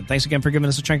with permission. Thanks again for giving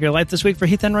us a chunk of your life this week. For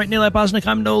Heath Enright, Neil Bosnick,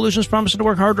 I'm No Illusions, promising to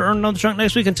work hard to earn another chunk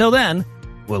next week. Until then,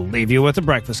 we'll leave you with the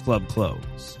Breakfast Club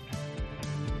close.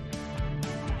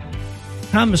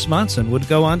 Thomas Monson would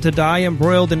go on to die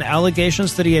embroiled in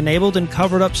allegations that he enabled and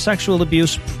covered up sexual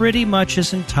abuse pretty much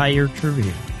his entire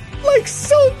career. Like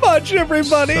so much,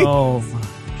 everybody. So much.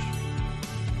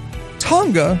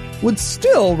 Tonga would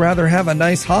still rather have a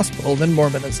nice hospital than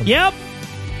Mormonism. Yep.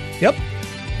 Yep.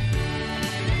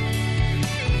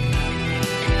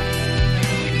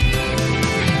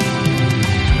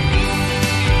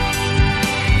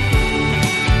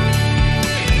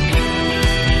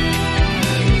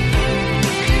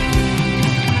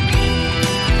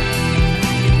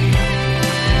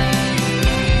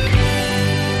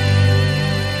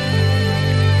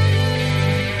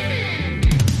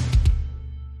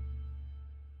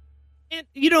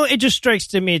 It just strikes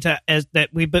to me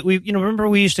remember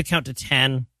we used to count to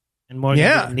 10 and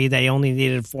Morgan they only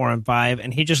needed 4 and 5,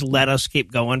 and he just let us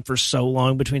keep going for so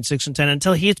long between 6 and 10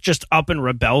 until he just up and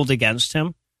rebelled against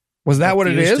him. Was that what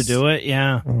it is? To do it,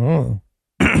 yeah. Oh.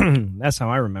 That's how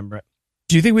I remember it.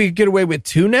 Do you think we could get away with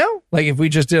 2 now? Like if we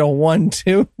just did a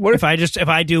 1-2? What if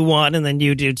I do 1 and then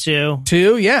you do 2?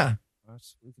 2, yeah.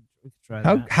 We could try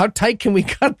that. How tight can we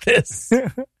cut this?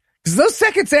 Because those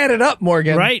seconds added up,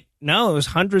 Morgan. Right. No, it was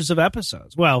hundreds of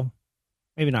episodes. Well,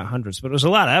 maybe not hundreds, but it was a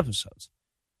lot of episodes.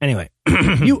 Anyway.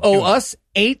 You owe us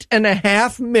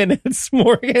 8.5 minutes,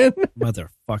 Morgan.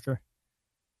 Motherfucker.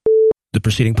 The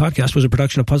preceding podcast was a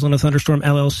production of Puzzle and a Thunderstorm,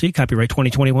 LLC. Copyright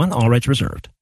 2021. All rights reserved.